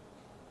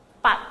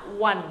 Part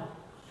 1.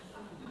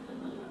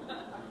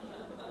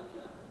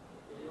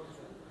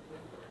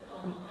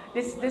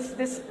 This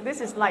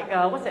is like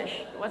what's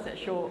that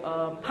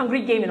show?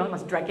 Hungry Game,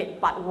 must drag it.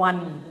 Part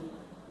 1.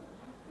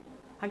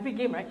 Hungry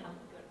Game, right?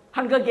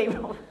 Hunger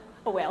Game.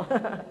 Oh well.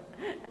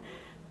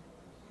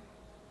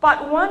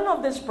 Part 1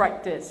 of this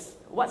practice,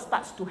 what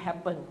starts to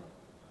happen?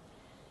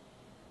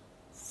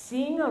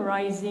 Seeing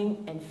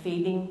arising and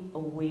fading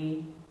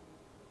away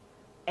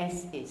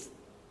as is.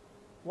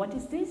 What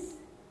is this?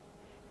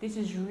 This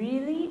is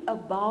really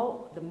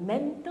about the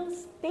mental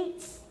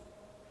states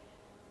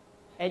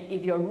And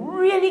if you're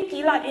really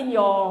kilat in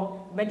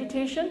your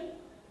meditation,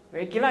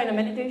 very kilat in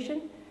the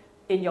meditation,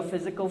 in your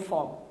physical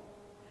form.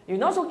 You're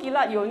not so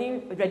kilat, you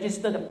only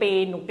register the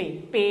pain, no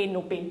pain, pain,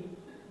 no pain.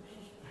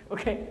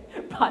 Okay?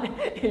 But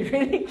if you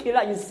really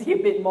kilat, you see a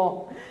bit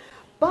more.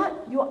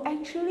 But you're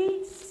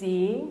actually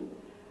seeing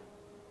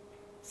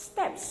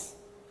steps.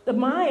 The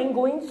mind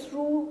going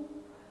through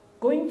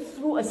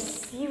a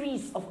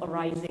series of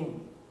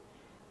arising.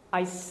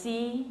 I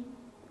see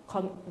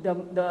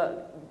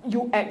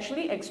you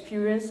actually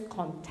experience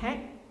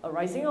contact,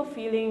 arising of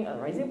feeling,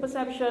 arising of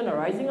perception,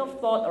 arising of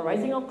thought,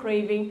 arising of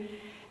craving,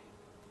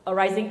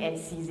 arising and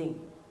ceasing,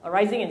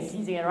 arising and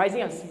ceasing,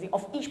 arising and ceasing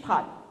of each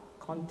part.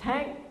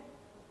 Contact,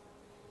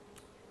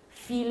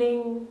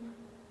 feeling,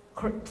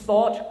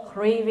 thought,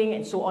 craving,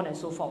 and so on and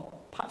so forth,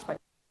 parts by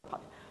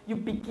part. You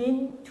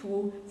begin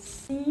to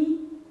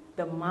see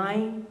the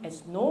mind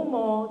as no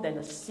more than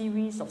a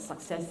series of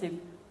successive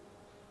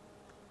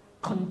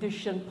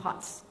conditioned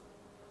parts.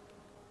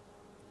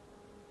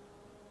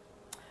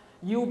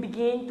 You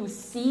begin to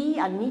see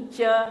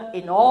anicca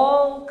in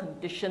all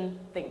conditioned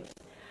things.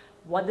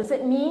 What does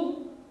it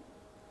mean?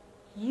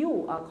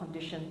 You are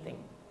conditioned things.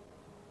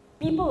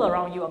 People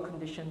around you are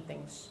conditioned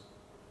things.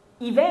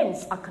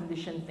 Events are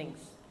conditioned things.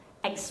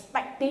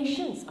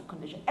 Expectations are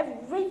conditioned.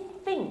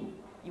 Everything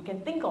you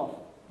can think of,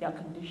 they are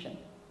conditioned.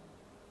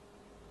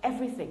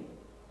 Everything.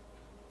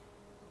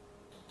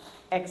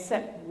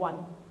 Except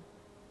one.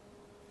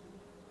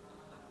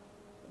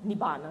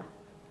 Nibbana.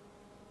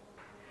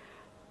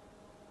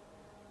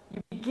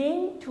 You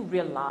begin to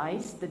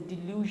realize the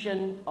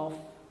delusion of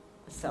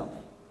the self.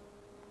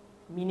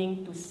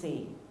 Meaning to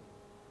say,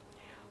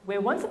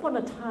 where once upon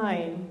a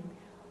time,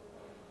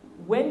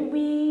 when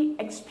we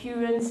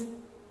experience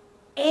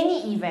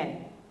any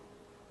event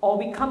or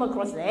we come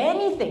across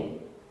anything,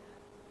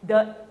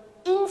 the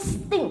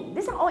instinct,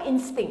 these are all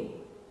instinct,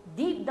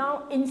 deep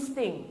down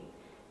instinct,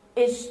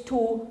 is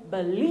to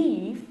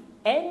believe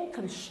and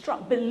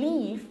construct,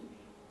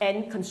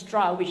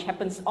 which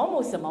happens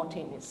almost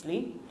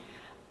simultaneously,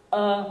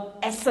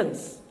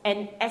 essence,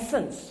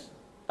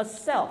 a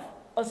self,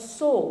 a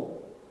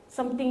soul,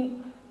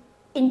 something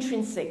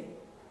intrinsic,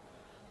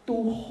 to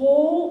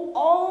hold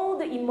all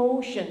the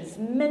emotions,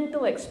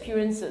 mental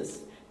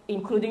experiences,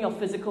 including your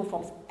physical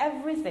forms,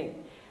 everything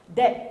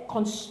that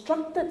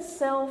constructed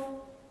self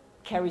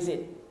carries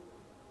it.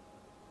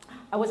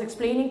 I was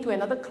explaining to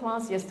another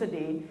class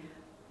yesterday,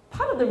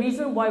 part of the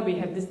reason why we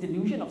have this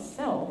delusion of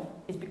self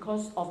is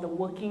because of the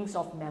workings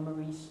of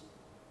memories.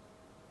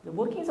 The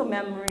workings of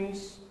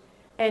memories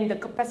and the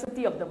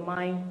capacity of the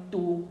mind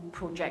to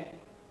project.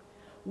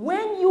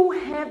 When you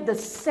have the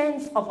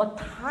sense of a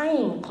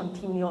time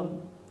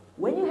continuum,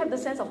 when you have the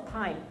sense of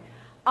time,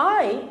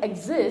 I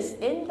exist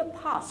in the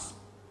past.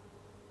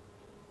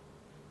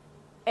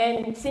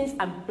 And since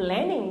I'm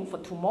planning for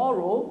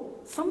tomorrow,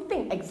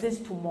 something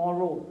exists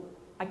tomorrow.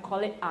 I call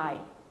it I.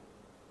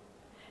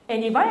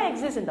 And if I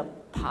exist in the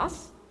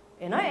past,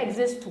 and I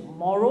exist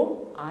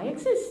tomorrow, I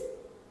exist.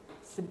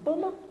 Simple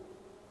enough.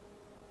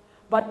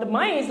 But the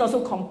mind is not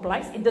so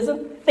complex. It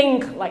doesn't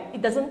think like,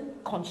 it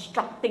doesn't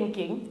construct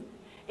thinking.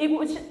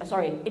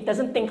 It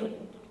doesn't think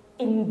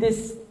in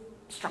this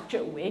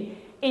structured way.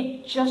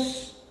 It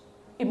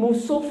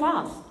moves so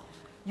fast.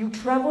 You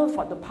travel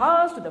from the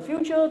past to the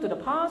future, to the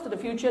past to the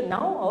future.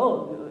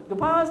 Now, the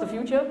past, the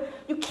future.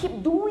 You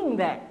keep doing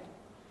that.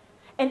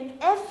 And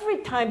every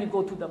time you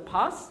go to the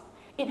past,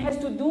 it has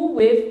to do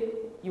with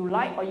you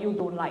like or you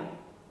don't like.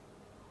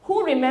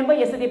 Who remember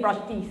yesterday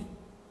brushed teeth?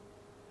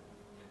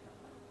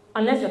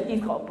 Unless your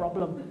teeth got a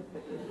problem.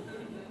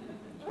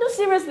 No,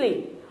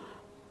 seriously.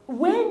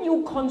 When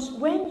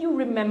you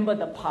remember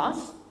the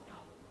past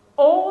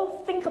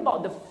or think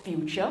about the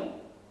future,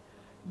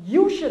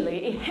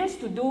 usually it has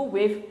to do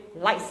with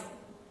likes,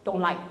 don't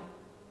like,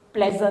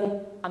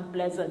 pleasant,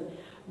 unpleasant,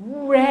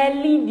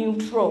 rarely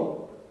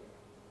neutral.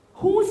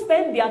 Who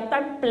spend their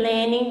time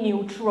planning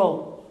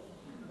neutral?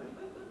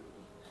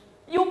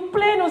 You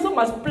plan also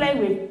must plan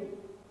with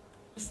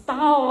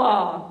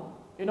style,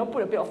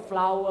 put a bit of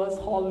flowers,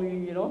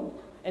 holly,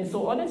 and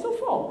so on and so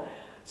forth.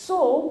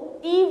 So,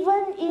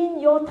 even in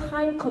your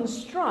time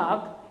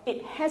construct,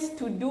 it has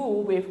to do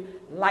with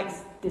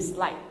likes,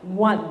 dislike,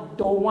 want,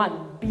 don't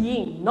want,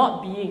 being,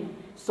 not being,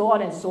 so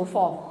on and so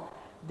forth.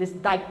 This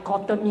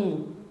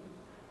dichotomy.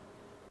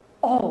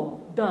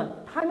 All done.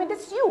 I mean,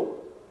 that's you.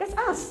 That's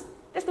us.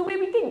 That's the way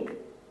we think.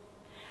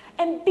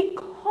 And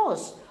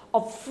because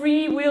of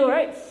free will,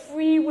 right?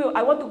 Free will.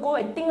 I want to go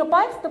and think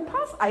about the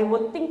past, I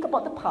will think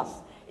about the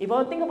past. If I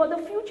want to think about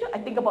the future, I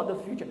think about the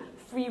future.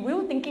 Free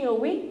will, thinking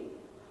away,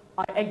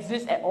 I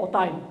exist at all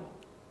time.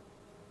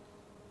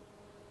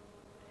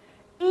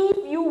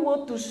 If you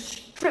were to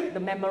strip the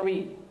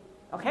memory,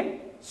 okay?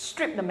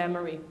 Strip the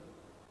memory.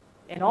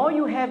 And all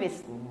you have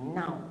is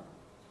now.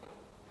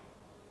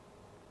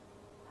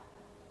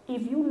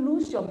 If you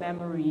lose your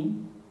memory,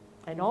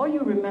 and all you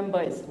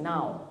remember is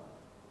now,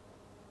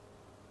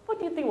 what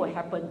do you think will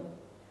happen?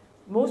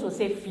 Most will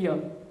say fear.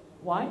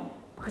 Why?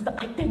 Because the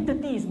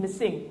identity is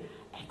missing.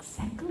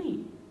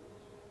 Exactly.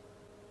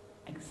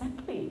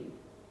 Exactly.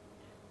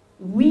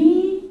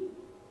 We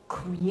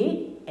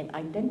create an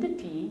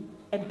identity,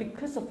 and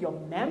because of your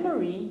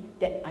memory,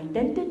 that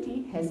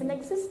identity has an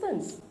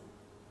existence.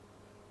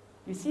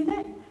 You see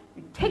that?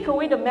 You take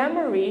away the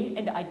memory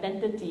and the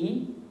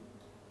identity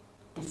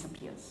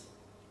disappears.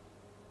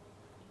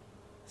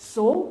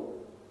 So,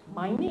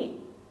 mind it.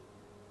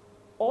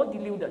 Or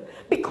deluded.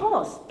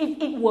 Because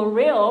if it were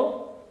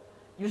real,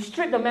 you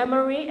strip the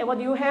memory and what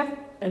do you have?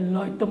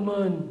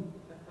 Enlightenment.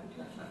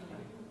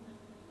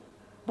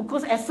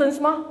 Because essence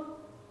ma.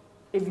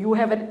 If you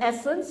have an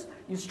essence,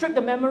 you strip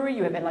the memory,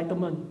 you have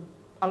enlightenment.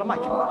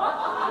 Alamak.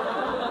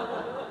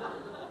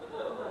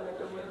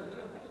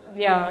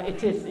 Yeah,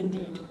 it is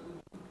indeed.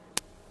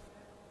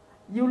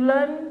 You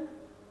learn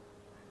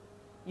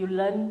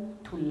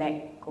to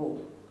let go.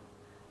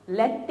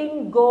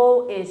 Letting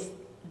go is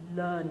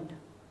learned.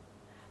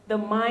 The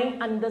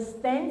mind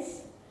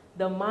understands,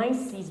 the mind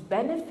sees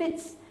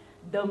benefits,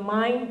 the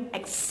mind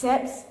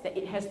accepts that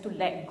it has to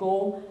let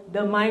go,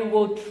 the mind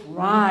will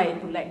try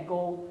to let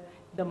go,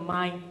 the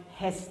mind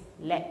has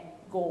let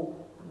go.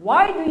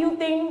 Why do you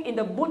think in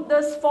the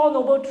Buddha's Four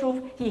Noble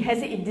Truths, he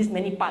has it in these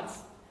many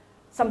parts?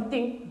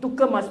 Something,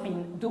 dukkha must be,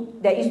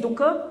 there is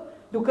dukkha,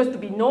 dukkha is to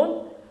be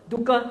known,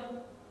 dukkha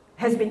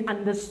has been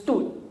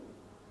understood.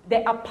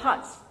 There are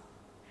parts.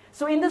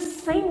 So in the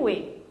same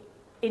way,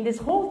 in this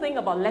whole thing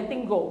about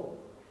letting go,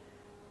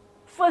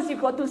 first you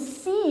got to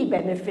see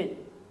benefit.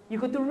 You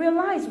got to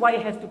realize why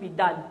it has to be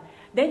done.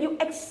 Then you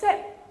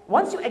accept.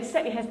 Once you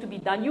accept it has to be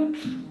done, you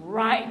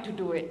try to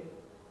do it.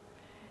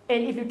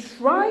 And if you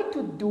try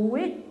to do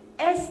it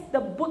as the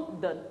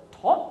Buddha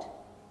taught,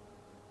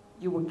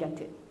 you will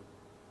get it.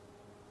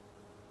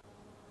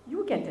 You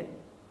will get it.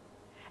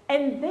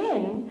 And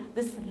then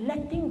this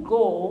letting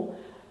go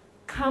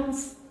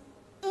comes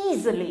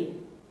easily,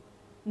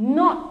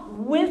 not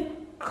with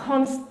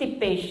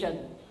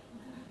constipation,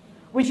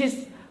 which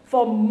is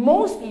for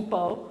most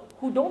people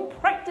who don't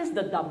practice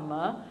the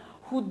Dhamma,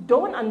 who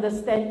don't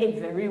understand it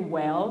very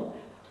well,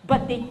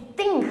 but they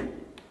think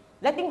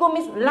letting go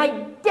means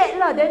like that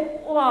lah, then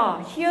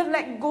wow, here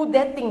let go,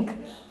 there think.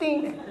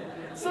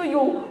 So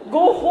you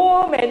go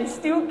home and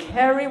still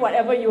carry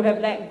whatever you have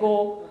let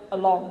go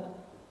along.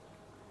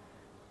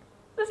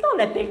 That's not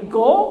letting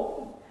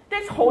go,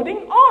 that's holding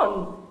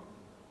on.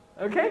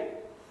 Okay?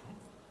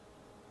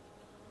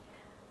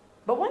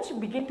 But once you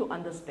begin to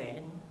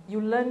understand,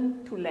 you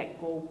learn to let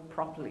go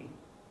properly.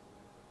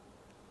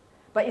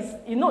 But it's,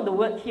 you know the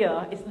word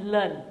here is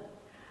learn.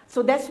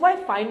 So that's why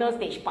final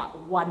stage part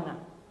 1.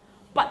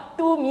 Part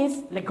 2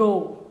 means let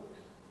go.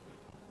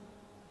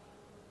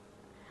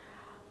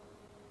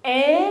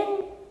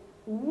 And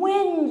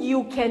when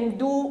you can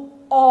do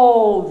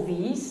all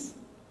these,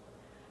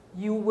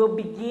 you will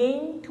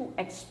begin to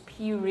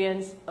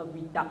experience a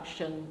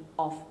reduction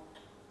of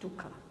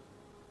dukkha.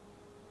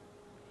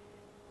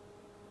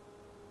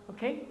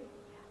 Okay?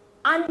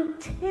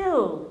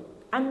 Until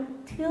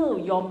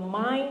your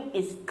mind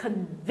is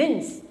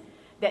convinced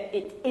that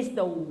it is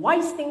the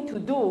wise thing to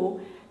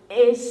do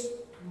is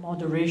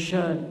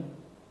moderation.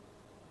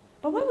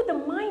 But why would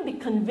the mind be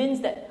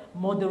convinced that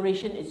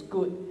moderation is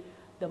good?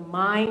 The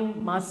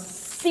mind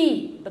must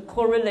see the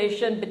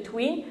correlation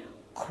between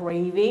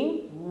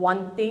craving,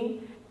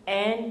 wanting,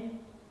 and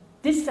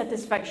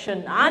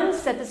dissatisfaction,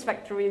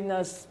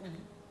 unsatisfactoriness,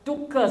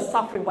 dukkha,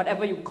 suffering,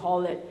 whatever you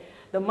call it.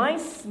 The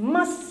mind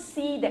must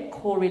see that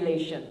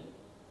correlation.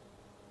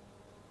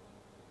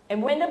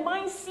 And when the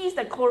mind sees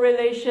that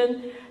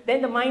correlation,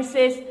 then the mind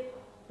says,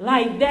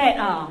 like that,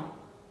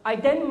 I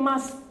then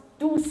must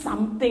do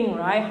something,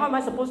 right? How am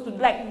I supposed to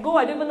let go?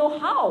 I don't even know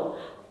how.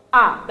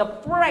 The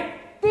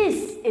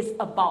practice is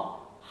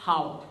about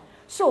how.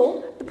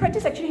 So, the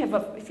practice actually has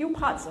a few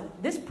parts.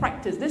 This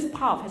practice, this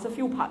path has a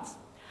few parts.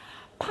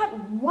 Part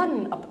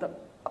one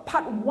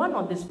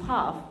on this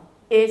path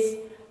is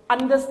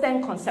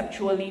understand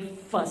conceptually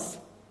first.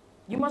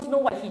 You must know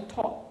what he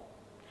taught.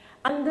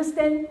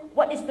 Understand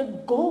what is the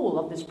goal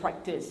of this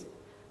practice.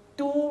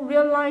 To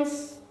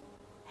realize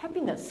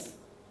happiness.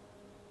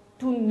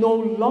 To no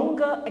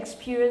longer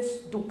experience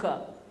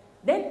dukkha.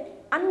 Then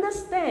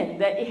understand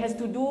that it has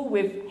to do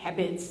with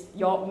habits,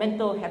 your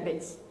mental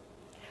habits.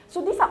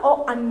 So these are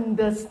all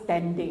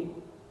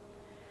understanding.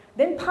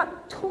 Then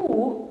part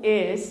 2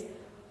 is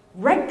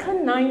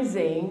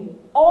recognizing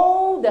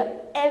all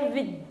the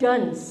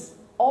evidence,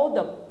 all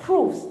the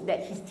proofs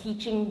that his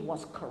teaching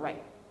was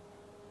correct.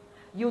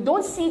 You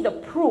don't see the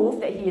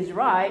proof that he is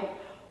right.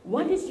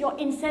 What is your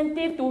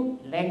incentive to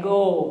let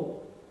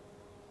go?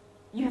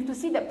 You have to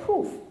see that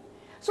proof.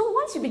 So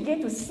once you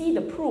begin to see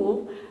the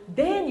proof,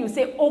 then you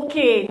say,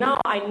 okay,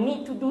 now I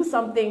need to do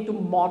something to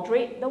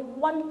moderate the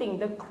wanting,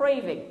 the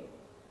craving.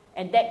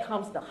 And that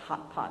comes the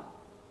hard part.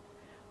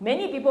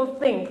 Many people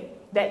think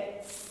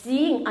that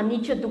seeing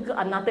anicca, dukkha,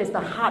 anatta is the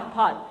hard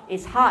part.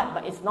 It's hard,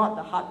 but it's not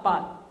the hard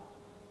part.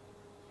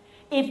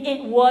 If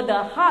it were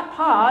the hard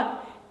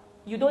part,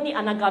 you don't need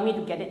anagami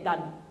to get it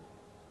done.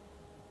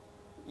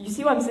 You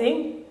see what I'm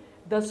saying?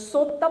 The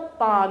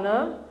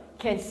Sotapanna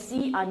can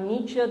see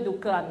anicca,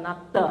 dukkha,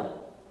 anatta.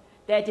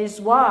 That is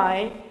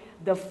why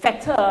the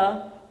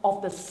fetter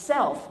of the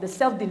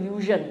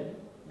self-delusion,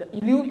 the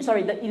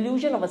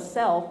illusion of a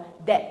self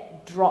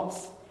that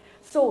drops.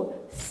 So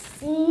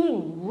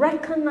seeing,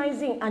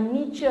 recognizing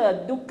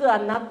anicca,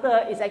 dukkha,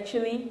 anatta is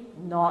actually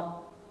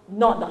not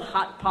the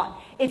hard part.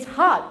 It's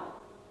hard.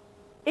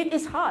 It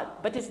is hard,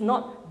 but it's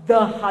not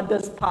the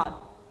hardest part.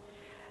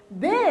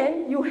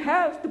 Then you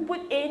have to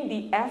put in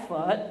the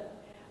effort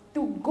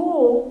to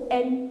go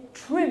and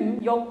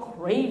trim your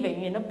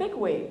craving in a big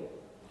way.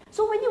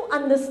 So when you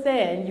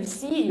understand,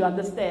 you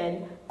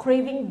understand,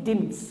 craving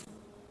dims,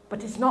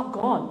 but it's not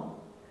gone.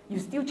 You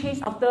still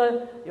chase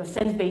after your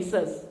sense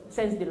bases,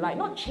 sense delight.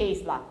 Not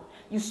chase lah.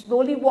 You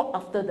slowly walk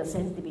after the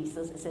sense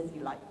bases and sense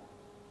delight.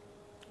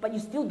 But you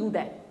still do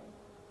that.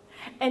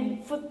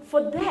 And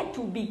for that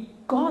to be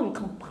gone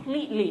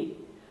completely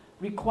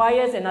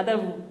requires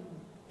another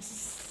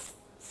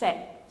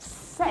set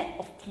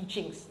of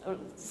teachings,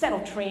 set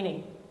of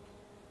training.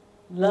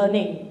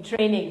 Learning,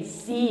 training,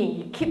 seeing.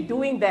 You keep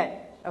doing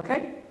that,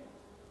 okay?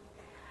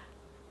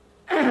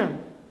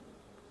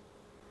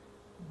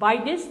 By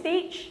this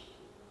stage,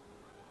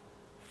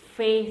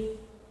 faith,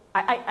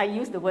 I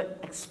use the word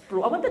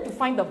explode. I wanted to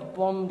find the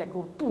bomb that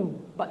goes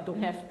boom, but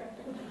don't have.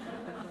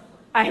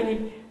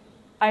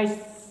 I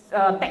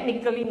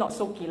technically not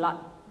so kilat.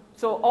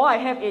 So all I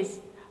have is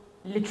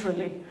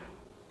literally.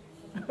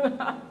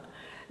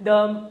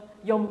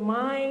 Your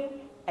mind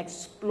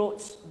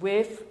explodes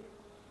with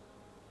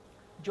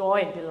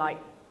joy and delight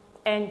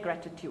and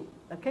gratitude.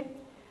 Okay?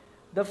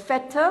 The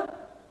fetter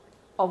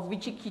of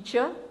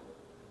vicikicca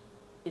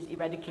is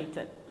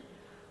eradicated.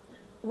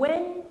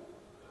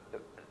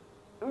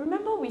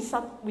 Remember we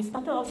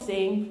started off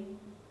saying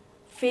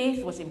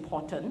faith was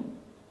important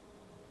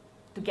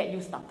to get you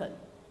started.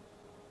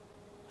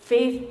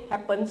 Faith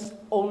happens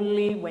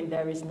only when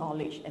there is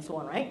knowledge and so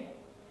on, right?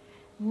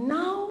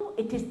 Now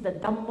it is the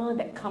Dhamma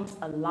that comes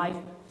alive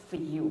for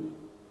you.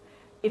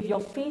 If your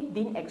faith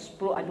didn't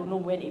explode, I don't know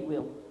when it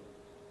will.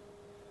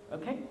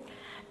 Okay?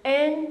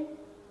 And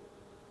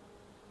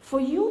for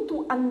you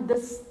to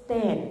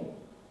understand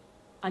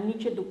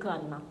anicca,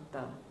 dukkha,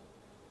 anatta,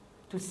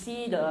 to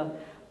see the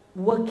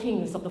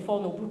workings of the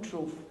Four Noble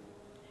Truths,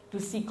 to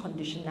see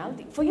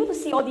conditionality, for you to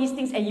see all these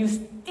things and you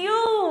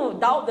still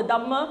doubt the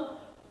Dhamma,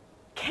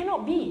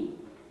 cannot be.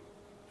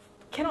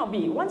 Cannot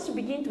be. Once you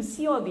begin to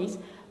see all these,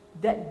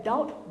 that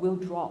doubt will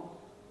drop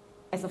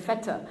as a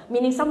fetter,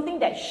 meaning something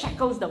that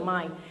shackles the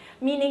mind.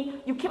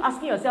 Meaning you keep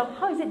asking yourself,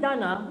 how is it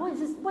done? What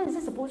am I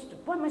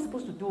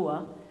supposed to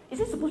do? Is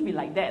it supposed to be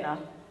like that?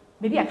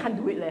 Maybe I can't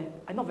do it.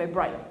 I'm not very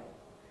bright.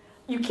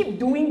 You keep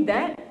doing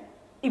that,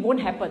 it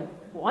won't happen.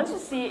 Once you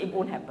see it, it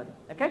won't happen.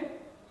 Okay?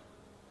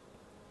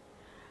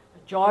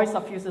 Joy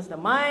suffuses the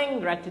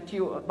mind,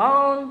 gratitude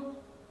abound.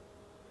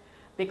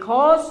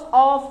 Because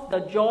of the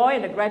joy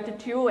and the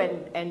gratitude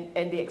and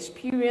the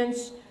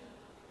experience,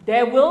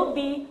 there will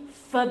be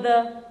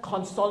further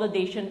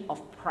consolidation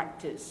of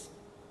practice.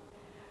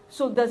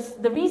 So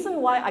the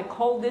reason why I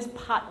call this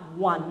part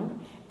 1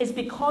 is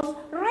because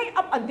right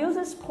up until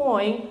this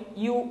point,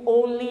 you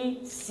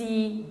only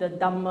see the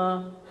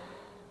Dhamma,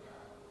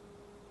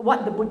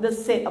 what the Buddha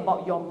said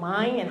about your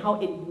mind and how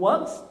it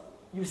works.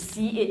 You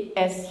see it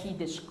as he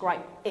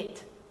described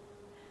it.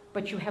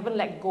 But you haven't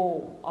let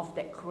go of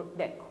that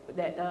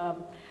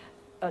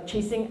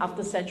chasing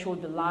after sensual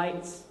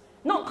delights.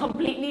 Not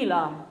completely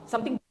lah,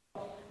 something,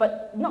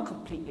 but not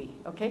completely,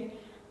 okay?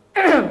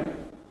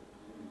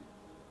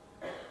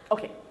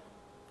 Okay.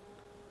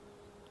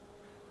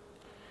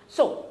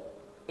 So,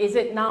 is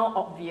it now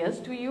obvious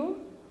to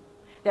you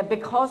that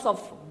because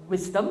of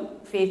wisdom,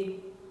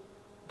 faith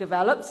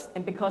develops,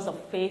 and because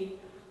of faith,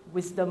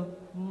 wisdom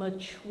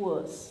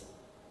matures?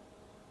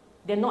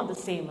 They're not the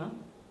same, huh?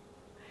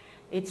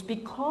 It's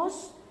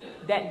because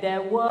that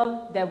there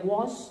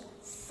was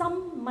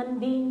some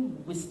mundane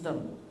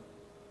wisdom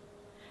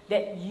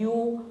that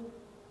you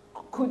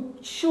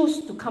could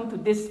choose to come to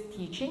this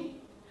teaching,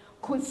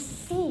 could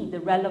see the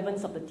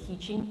relevance of the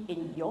teaching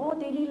in your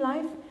daily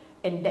life,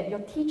 and that your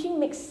teaching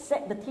makes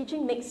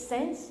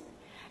sense,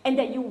 and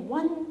that you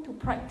want to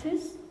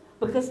practice.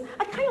 Because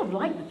I kind of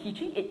like the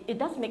teaching, it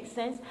does make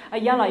sense.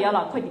 Yeah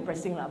lah, quite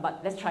depressing lah,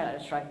 but let's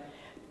try.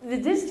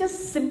 This is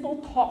just simple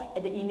talk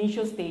at the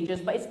initial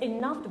stages, but it's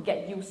enough to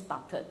get you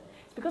started.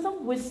 It's because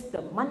of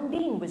wisdom,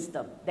 mundane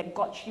wisdom, that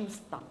got you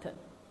started.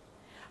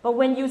 But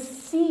when you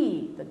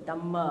see the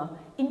Dhamma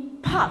in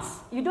parts,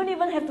 you don't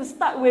even have to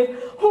start with,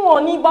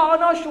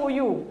 Nibbana show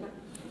you.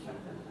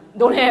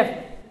 Don't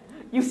have.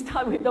 You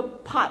start with the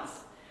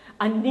parts.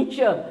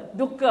 Anicca,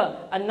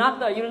 dukkha,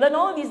 anatta. You learn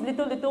all these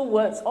little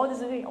words. All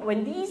this,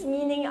 when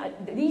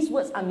these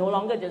words are no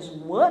longer just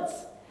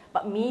words,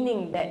 but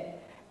meaning that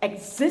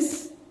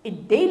exists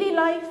in daily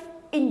life,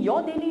 in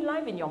your daily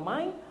life, in your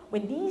mind,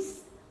 when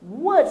these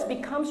words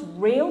becomes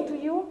real to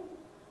you,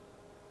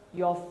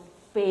 your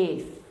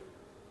faith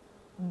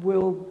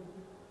will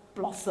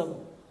blossom.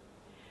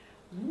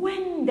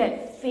 When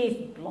that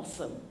faith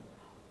blossoms,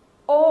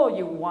 all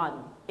you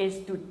want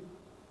is to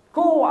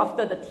go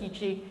after the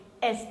teaching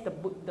as the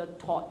Buddha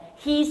taught.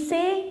 He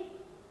say,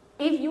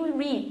 If you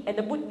read and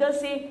the Buddha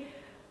say,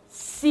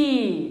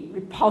 see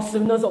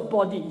repulsiveness of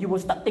body, you will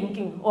start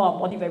thinking, oh,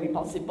 body very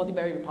repulsive, body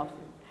very repulsive.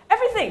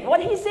 Everything,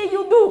 what he say,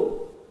 you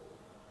do.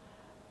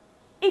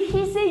 If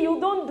he say you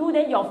don't do,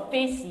 then your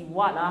faith is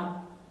what?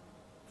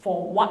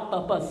 For what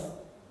purpose?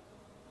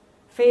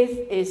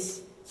 Faith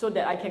is so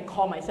that I can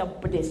call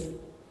myself Buddhist.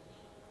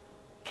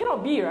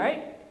 Cannot be,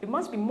 right? It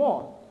must be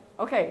more.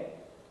 Okay.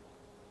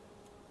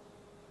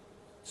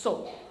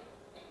 So,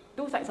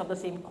 two sides of the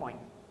same coin.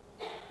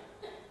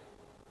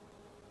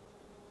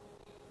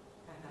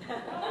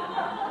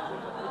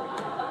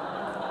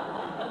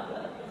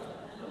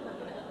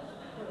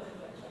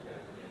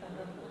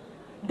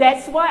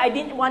 That's why I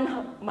didn't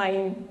want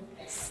my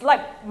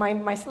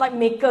slide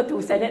maker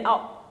to send it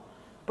out.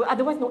 But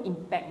otherwise, no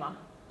impact, ma.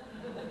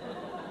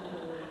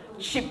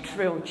 Cheap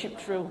thrill.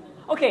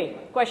 Okay,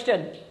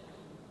 question.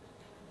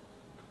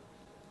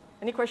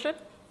 Any question?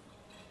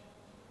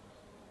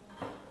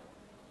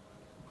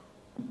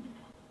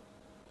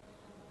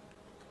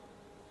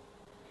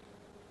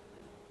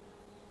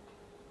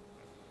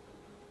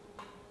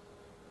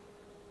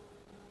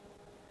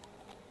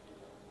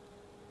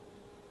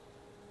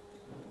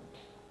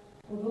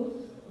 For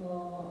those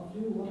of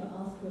you who want to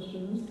ask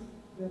questions,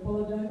 we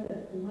apologize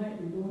that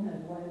tonight we don't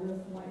have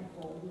wireless mic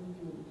for you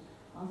to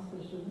ask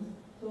questions.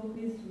 So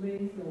please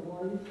raise your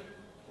voice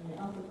when you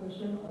ask a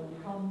question or you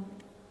come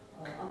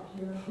up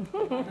here.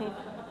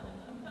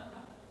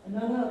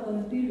 Another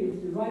alternative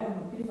is you write on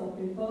a piece of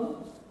paper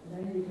and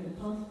then you can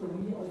pass to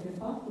me or you can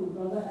pass to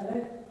Brother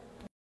Alex.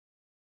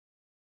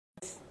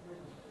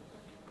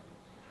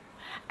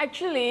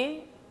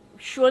 Actually,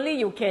 surely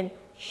you can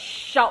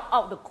shout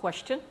out the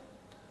question.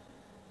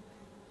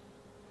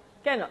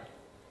 Can or not?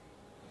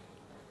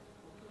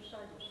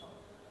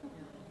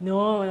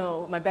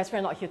 No, my best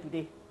friend not here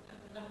today.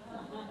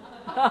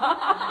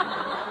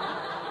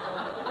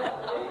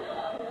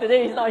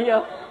 Today he's not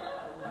here.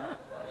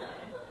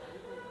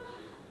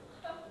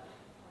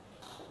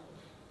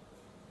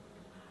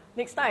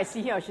 Next time I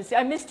see him, I should say,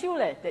 I missed you,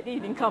 that day he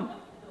didn't come.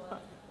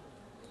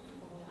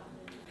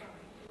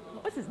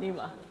 What's his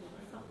name?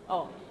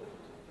 Oh.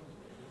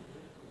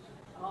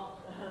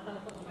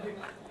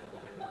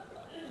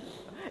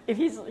 If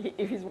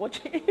he's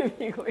watching, if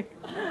he's going,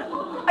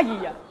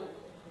 Ayya.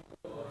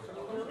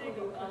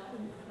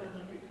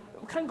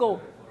 Can't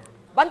go.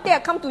 Bante, I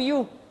come to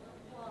you.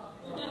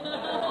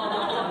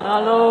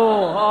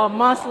 Hello. Oh,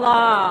 must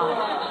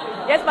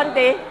lah. Yes,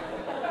 Bante.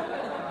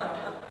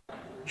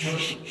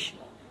 Shh.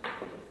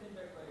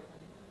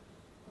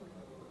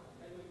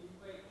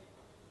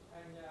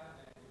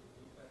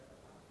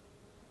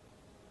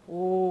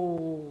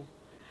 Oh,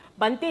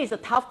 Bante is a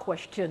tough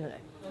question.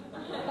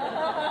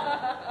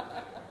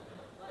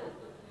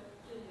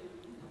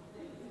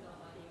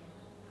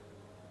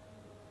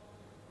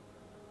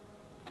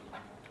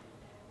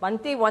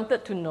 Bante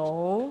wanted to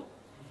know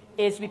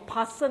if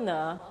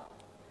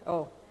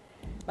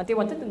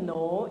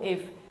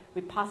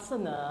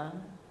Vipassana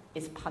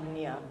is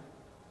Panya.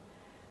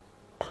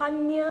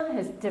 Panya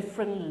has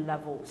different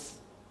levels.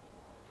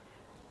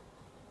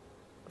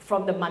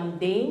 From the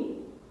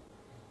mundane,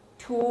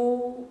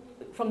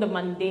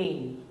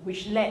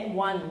 which led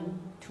one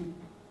to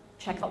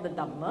check out the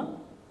Dhamma,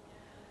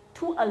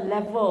 to a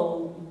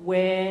level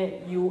where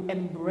you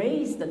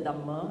embrace the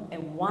Dhamma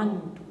and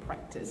want to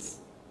practice.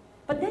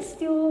 But that's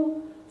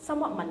still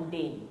somewhat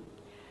mundane.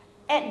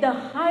 At the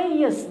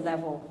highest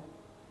level,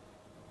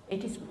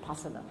 it is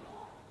Vipassana.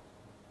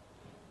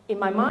 In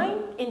my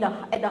mind,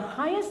 at the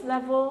highest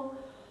level,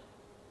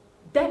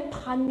 that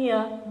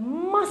Panya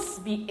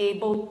must be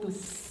able to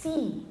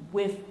see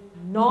with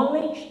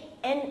knowledge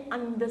and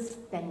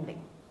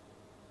understanding.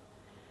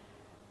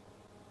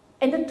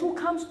 And the two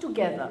comes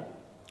together.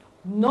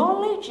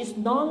 Knowledge is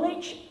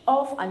knowledge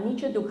of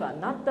anicca, dukkha,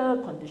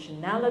 anatta,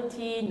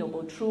 conditionality,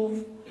 noble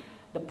truth,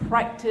 the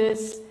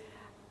practice,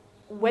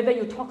 whether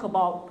you talk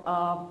about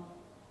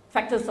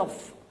factors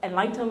of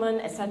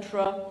enlightenment,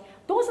 etc.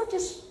 Those are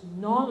just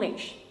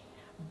knowledge.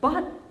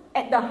 But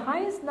at the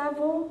highest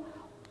level,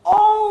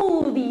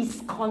 all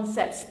these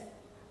concepts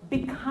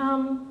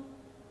become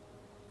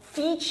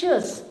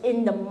features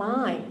in the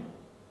mind.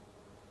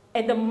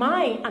 And the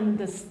mind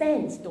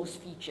understands those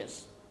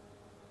features.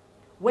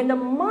 When the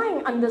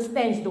mind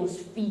understands those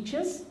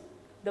features,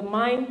 the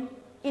mind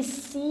is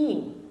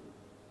seeing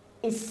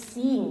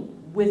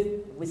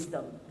with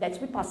wisdom. That's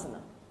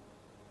Vipassana.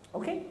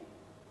 Okay?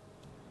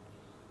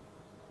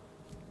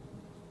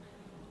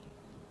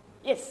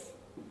 Yes?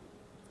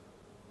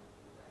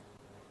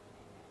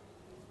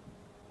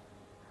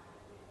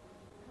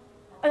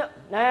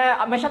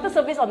 My shuttle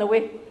service on the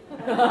way.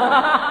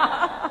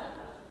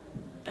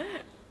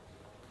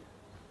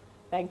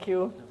 Thank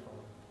you.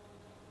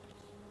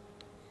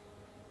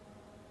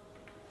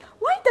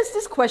 Why does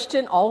this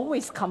question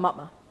always come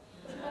up?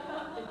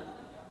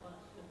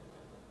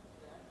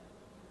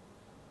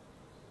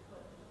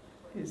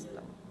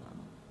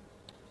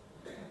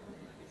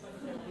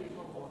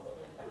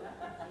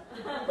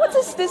 What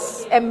is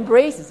this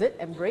embrace? Is it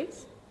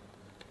embrace?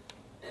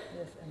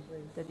 Yes,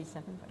 embrace.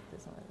 37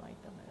 factors of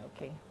enlightenment.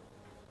 Okay.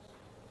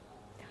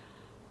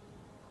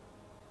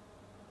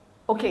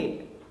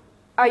 Okay.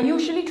 I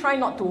usually try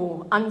not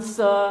to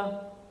answer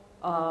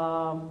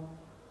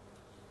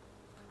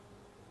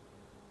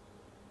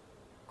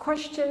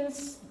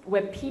questions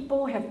where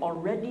people have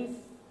already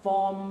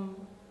formed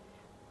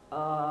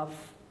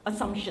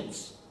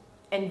assumptions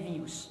and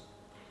views.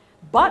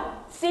 But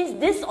since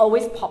this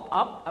always pop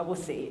up, I will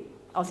say it.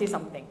 I'll say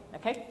something,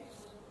 okay?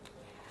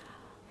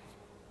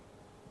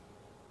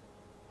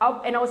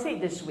 And I'll say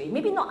it this way.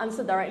 Maybe not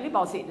answer directly, but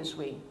I'll say it this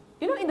way.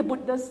 You know, in the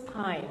Buddha's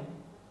time,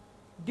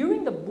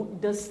 during the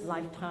Buddha's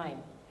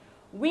lifetime,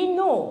 we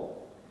know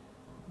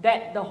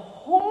that the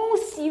whole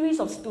series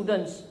of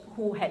students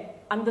who had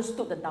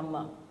understood the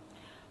Dhamma,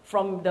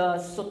 from the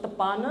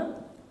Sotapanna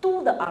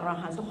to the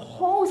Arahants, the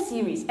whole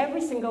series,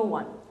 every single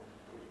one,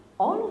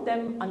 all of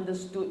them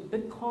understood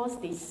because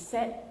they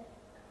sat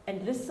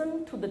and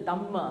listened to the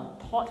Dhamma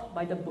taught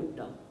by the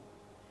Buddha.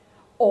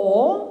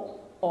 Or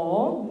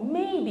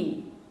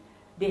maybe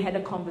they had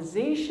a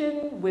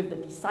conversation with the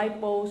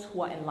disciples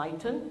who are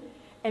enlightened,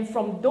 and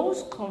from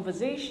those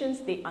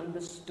conversations they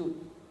understood,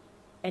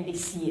 and they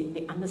see it,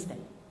 they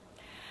understand.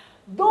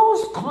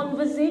 Those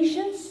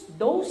conversations,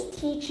 those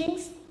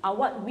teachings are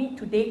what we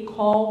today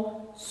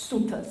call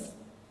suttas,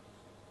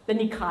 the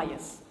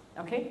Nikayas,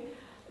 okay?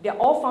 They're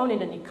all found in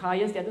the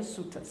Nikayas, they're the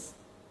suttas.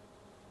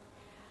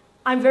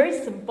 I'm very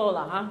simple,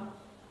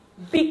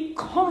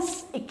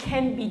 because it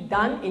can be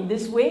done in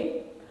this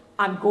way,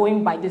 I'm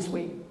going by this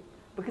way,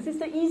 because it's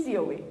the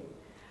easier way.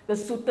 The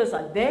suttas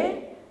are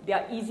there, they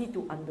are easy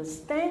to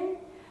understand,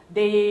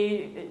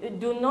 they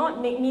do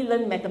not make me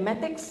learn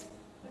mathematics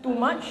too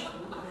much.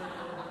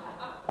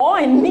 All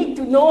I need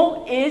to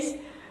know is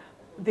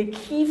the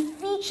key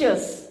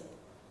features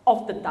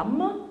of the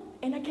Dhamma,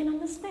 and I can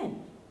understand.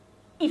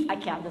 If I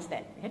can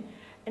understand. Okay?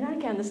 And I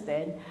can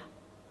understand.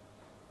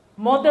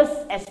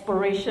 Modest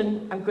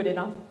aspiration, I'm good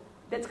enough.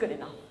 That's good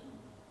enough.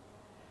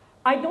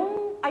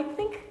 I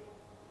think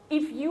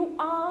if you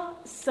are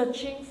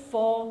searching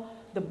for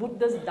the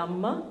Buddha's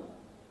Dhamma,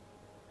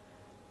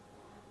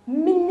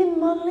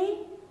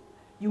 minimally,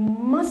 you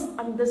must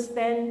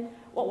understand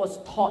what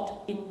was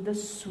taught in the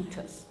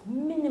suttas.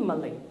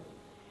 Minimally.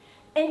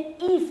 And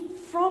if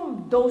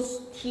from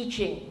those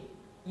teachings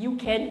you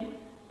can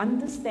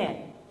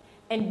understand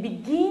and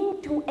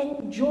begin to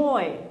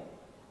enjoy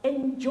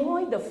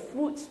the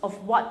fruits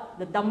of what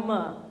the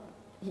Dhamma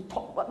he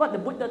taught, what the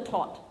Buddha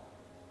taught,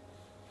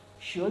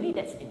 surely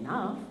that's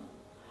enough.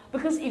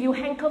 Because if you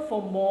hanker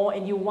for more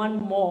and you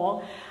want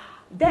more,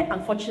 that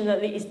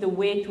unfortunately is the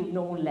way to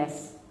know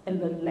less and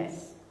learn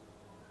less.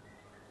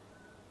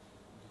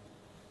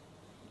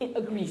 It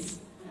agrees.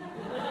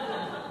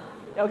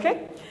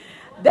 Okay?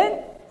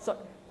 Then, so,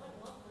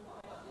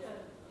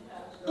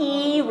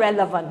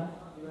 irrelevant.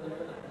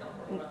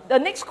 The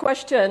next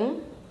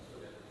question,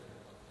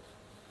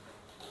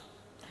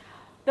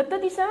 the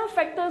 37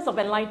 factors of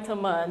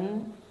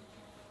enlightenment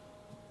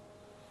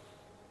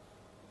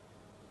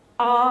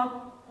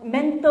are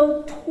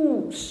mental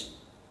tools,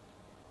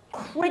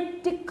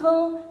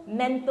 critical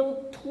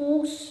mental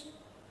tools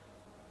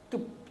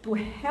to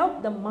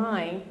help the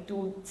mind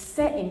to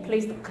set in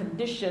place the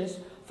conditions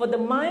for the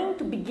mind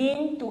to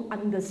begin to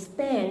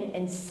understand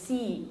and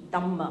see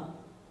Dhamma.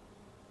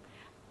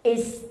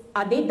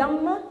 Are they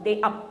Dhamma?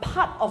 They are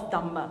part of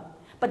Dhamma,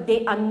 but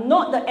they are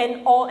not the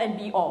end-all and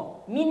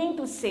be-all. Meaning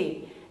to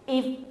say,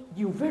 if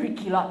you very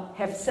kilat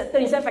have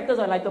 37 factors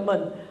of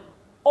enlightenment,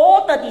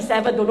 all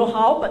 37, don't know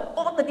how, but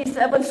all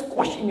 37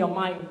 squash in your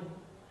mind,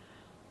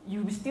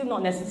 you still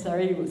not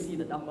necessarily will see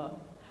the Dhamma.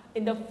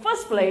 In the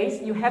first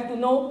place, you have to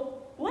know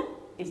what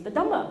is the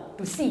Dhamma,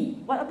 to see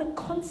what are the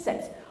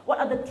concepts, what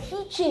are the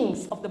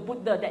teachings of the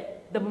Buddha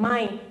that the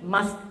mind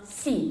must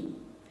see.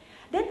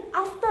 Then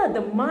after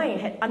the mind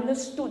had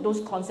understood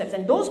those concepts,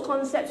 and those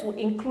concepts would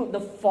include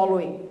the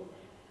following: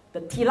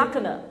 the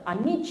tilakkhana,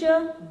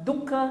 anicca,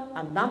 dukkha,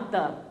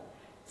 anatta,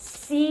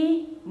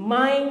 see,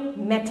 mind,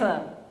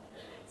 matter,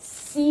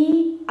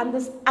 see and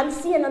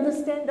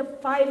understand the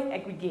 5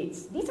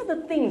 aggregates. These are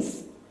the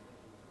things.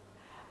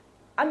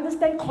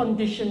 Understand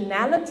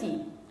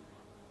conditionality.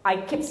 I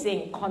keep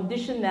saying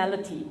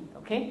conditionality,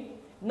 okay?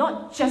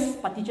 Not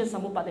just paticca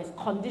samuppada, it's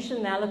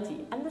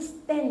conditionality.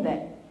 Understand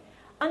that.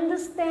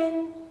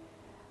 Understand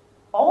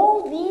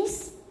all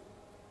these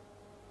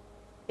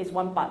is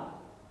one part.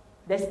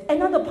 There's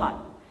another part.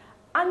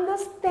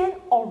 Understand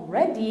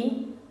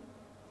already,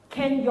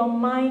 can your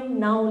mind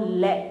now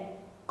let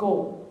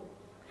go?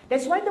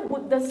 That's why the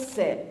Buddha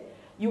said,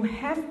 you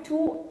have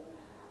to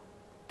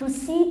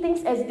see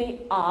things as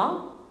they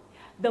are.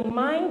 The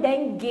mind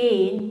then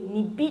gain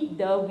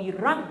nibbida,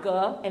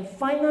 viraga, and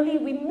finally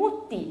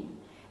vimutti.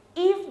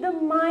 If the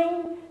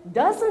mind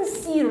doesn't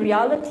see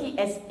reality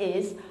as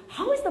is,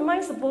 how is the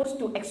mind supposed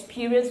to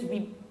experience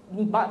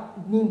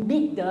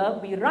nibbida,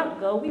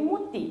 viraga,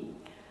 vimutti?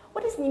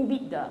 What is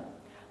nibbida?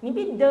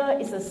 Nibbida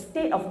is a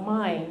state of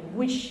mind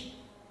which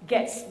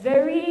gets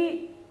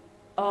very,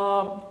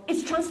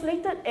 it's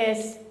translated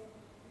as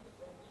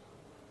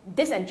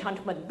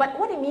disenchantment. But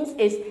what it means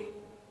is,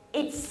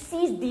 it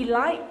sees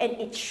delight and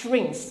it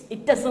shrinks.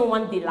 It doesn't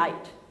want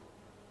delight.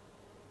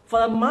 For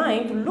the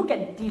mind to look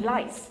at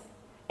delights,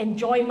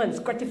 enjoyments,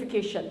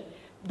 gratification,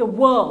 the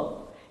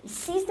world, it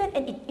sees that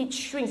and it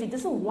shrinks. It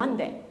doesn't want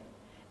that.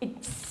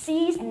 It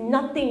sees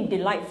nothing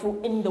delightful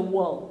in the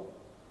world.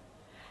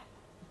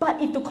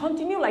 But if to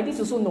continue like this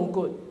is also no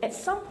good. At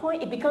some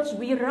point it becomes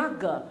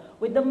viraga,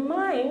 where the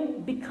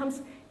mind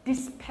becomes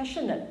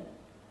dispassionate,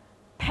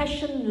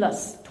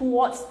 passionless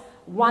towards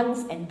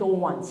wants and don't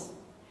wants.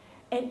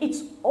 And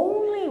it's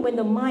only when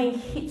the mind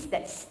hits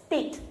that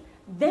state,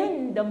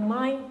 then the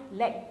mind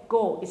let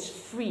go, is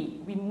free,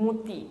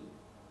 vimutti.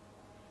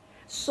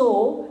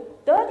 So,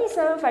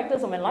 37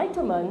 factors of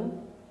enlightenment,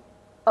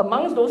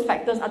 amongst those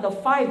factors are the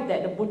 5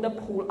 that the Buddha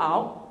pulled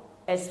out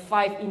as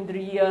 5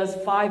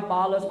 indriyas, 5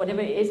 balas,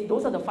 whatever it is.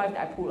 Those are the 5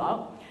 that I pull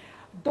out.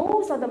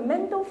 Those are the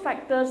mental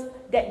factors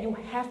that you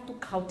have to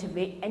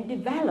cultivate and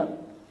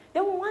develop.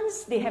 Then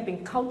once they have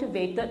been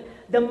cultivated,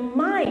 the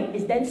mind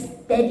is then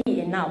steady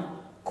enough,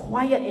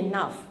 quiet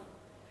enough,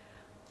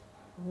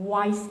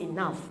 wise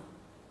enough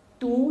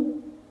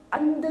to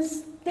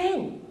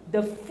understand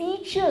the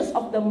features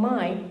of the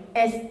mind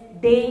as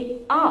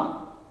they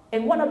are.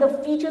 And what are the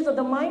features of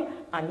the mind?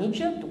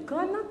 Anicca,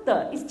 dukkha,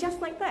 anatta. It's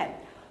just like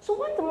that. So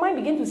once the mind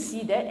begins to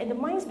see that, and the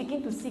minds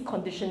begin to see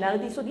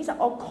conditionality, so these are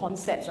all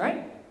concepts,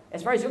 right?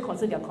 As far as you're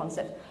concerned, they are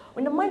concepts.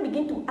 When the mind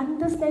begins to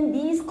understand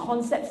these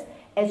concepts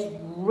as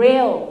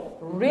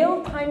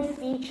real-time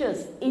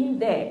features in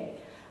there,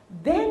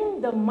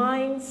 then the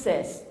mind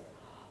says,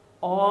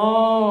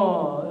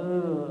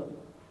 oh,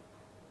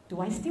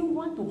 do I still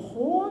want to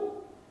hold on?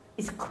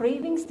 Is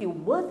craving still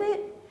worth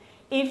it?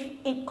 If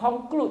it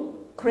concludes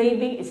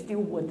craving is still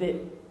worth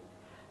it,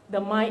 the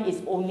mind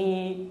is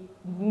only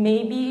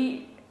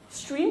maybe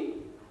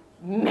stream,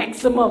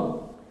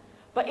 maximum.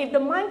 But if the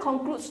mind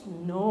concludes,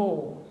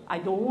 no, I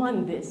don't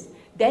want this,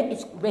 then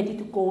it's ready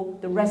to go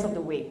the rest of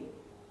the way.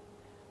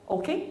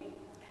 Okay?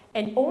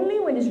 And only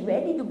when it's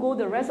ready to go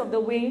the rest of the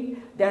way,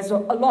 there's a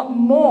lot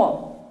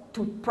more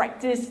to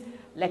practice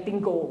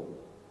letting go.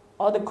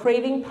 All the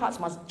craving parts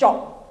must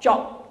jog.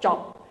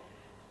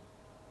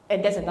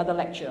 And that's another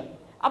lecture.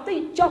 After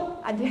you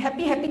jog, and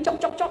happy,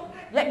 jog.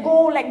 Let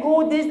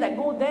go this, let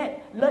go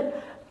that.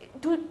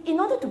 In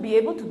order to be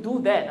able to do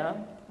that,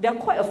 there are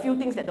quite a few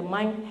things that the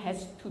mind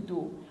has to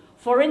do.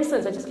 For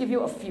instance, I'll just give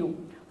you a few.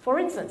 For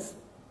instance,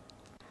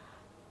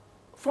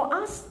 for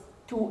us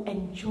to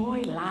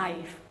enjoy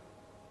life,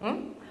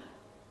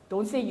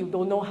 don't say you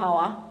don't know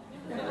how.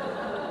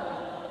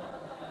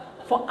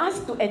 For us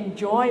to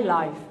enjoy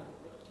life,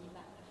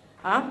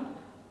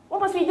 what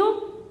must we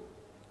do?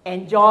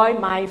 Enjoy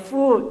my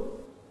food.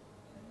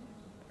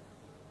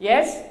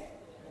 Yes?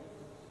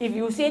 If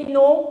you say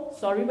no,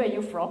 sorry, where are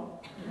you from?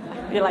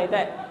 Be like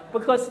that.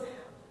 Because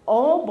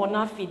all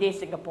bona fide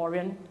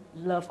Singaporeans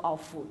love our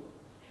food.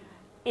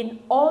 In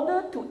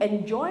order to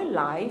enjoy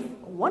life,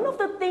 one of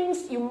the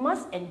things you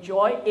must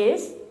enjoy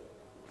is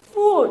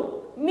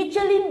food.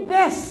 Michelin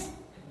best.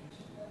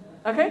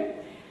 Okay?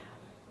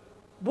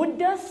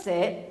 Buddha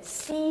said,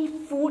 see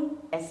food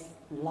as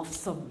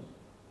loathsome.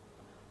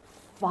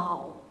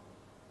 Foul.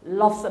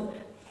 Loathsome.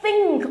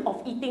 Think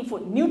of eating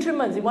food.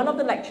 Nutriments in one of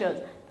the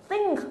lectures.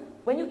 Think,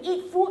 when you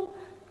eat food,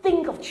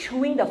 think of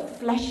chewing the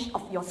flesh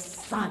of your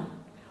son.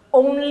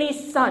 Only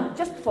son.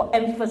 Just for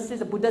emphasis,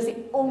 the Buddha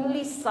said,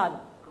 only son.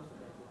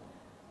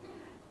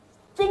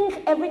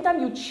 Think every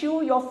time you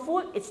chew your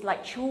food, it's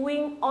like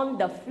chewing on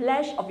the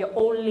flesh of your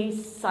only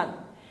son.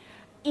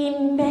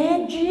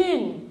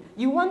 Imagine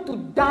you want to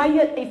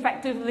diet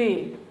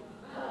effectively.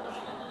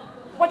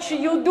 What should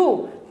you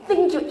do?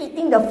 Think you're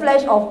eating the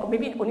flesh of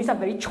maybe only some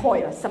very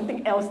choi or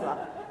something else.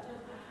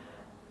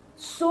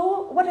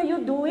 So what are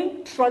you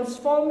doing?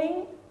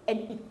 Transforming an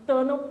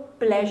eternal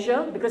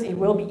pleasure, because it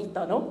will be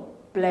eternal,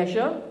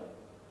 pleasure,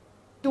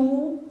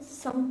 to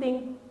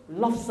something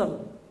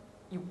loathsome.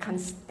 You can't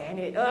stand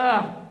it.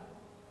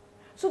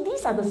 So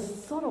these are the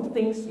sort of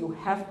things you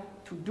have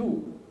to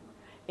do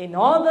in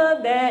order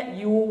that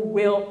you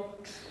will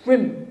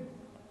trim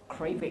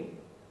craving.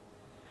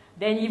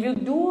 Then if you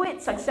do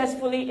it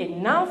successfully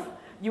enough,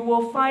 you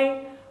will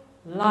find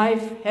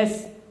life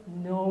has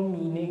no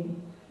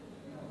meaning.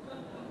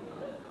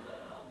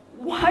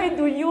 Why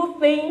do you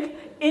think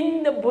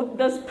in the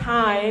Buddha's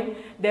time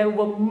there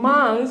were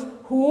monks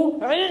who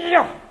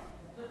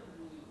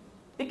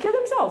they kill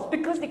themselves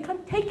because they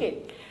can't take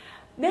it?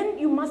 Then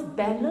you must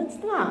balance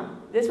lah.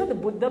 That's what the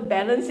Buddha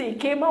balanced. He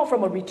came out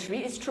from a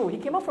retreat. It's true. He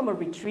came out from a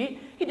retreat.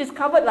 He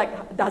discovered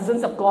like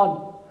dozens have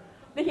gone.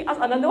 Then he asked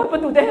Ananda, what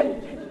happened to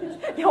them?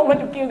 They all want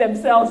to kill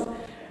themselves.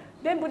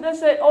 Then Buddha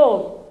said,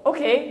 oh,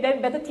 okay,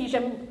 then better teach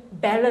them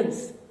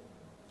balance.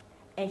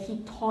 And he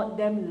taught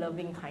them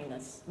loving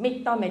kindness,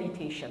 metta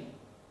meditation.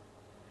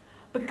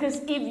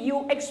 Because if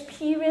you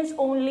experience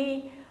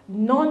only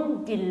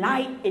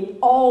non-delight in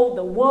all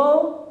the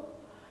world,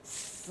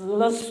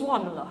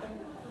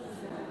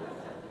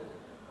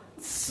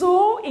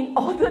 so in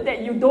order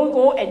that you don't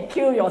go and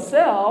kill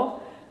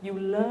yourself, you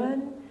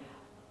learn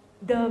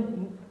The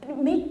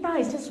metta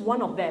is just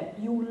one of them.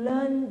 You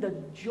learn the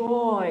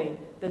joy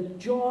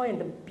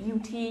and the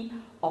beauty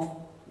of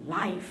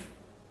life.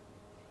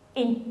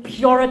 In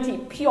purity,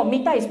 pure.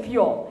 Metta is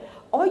pure.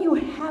 All you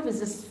have is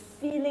this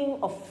feeling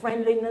of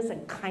friendliness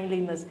and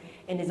kindliness,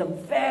 and it's a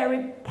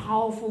very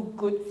powerful,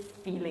 good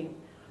feeling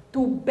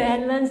to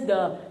balance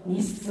the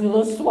你死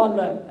了算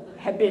了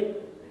habit,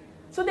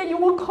 so that you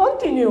will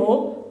continue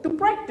to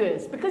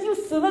practice, because you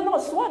死了 not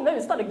算了, you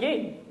start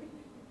again.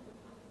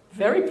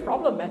 Very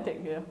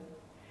problematic here.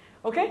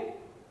 Okay?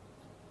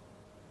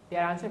 Did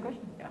I answer your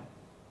question? Yeah.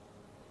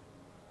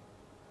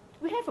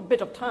 We have a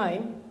bit of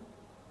time.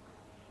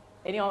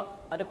 Any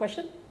other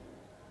question?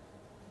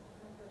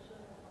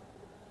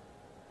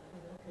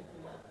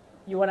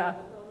 You wanna?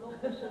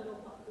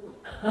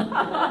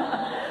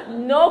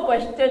 No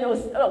question.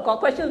 Got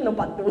questions, no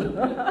part two.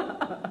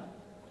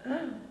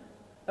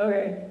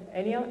 Okay.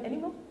 Any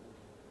more?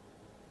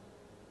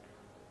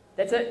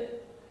 That's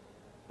it.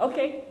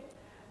 Okay.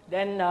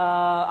 Then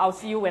I'll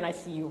see you when I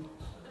see you.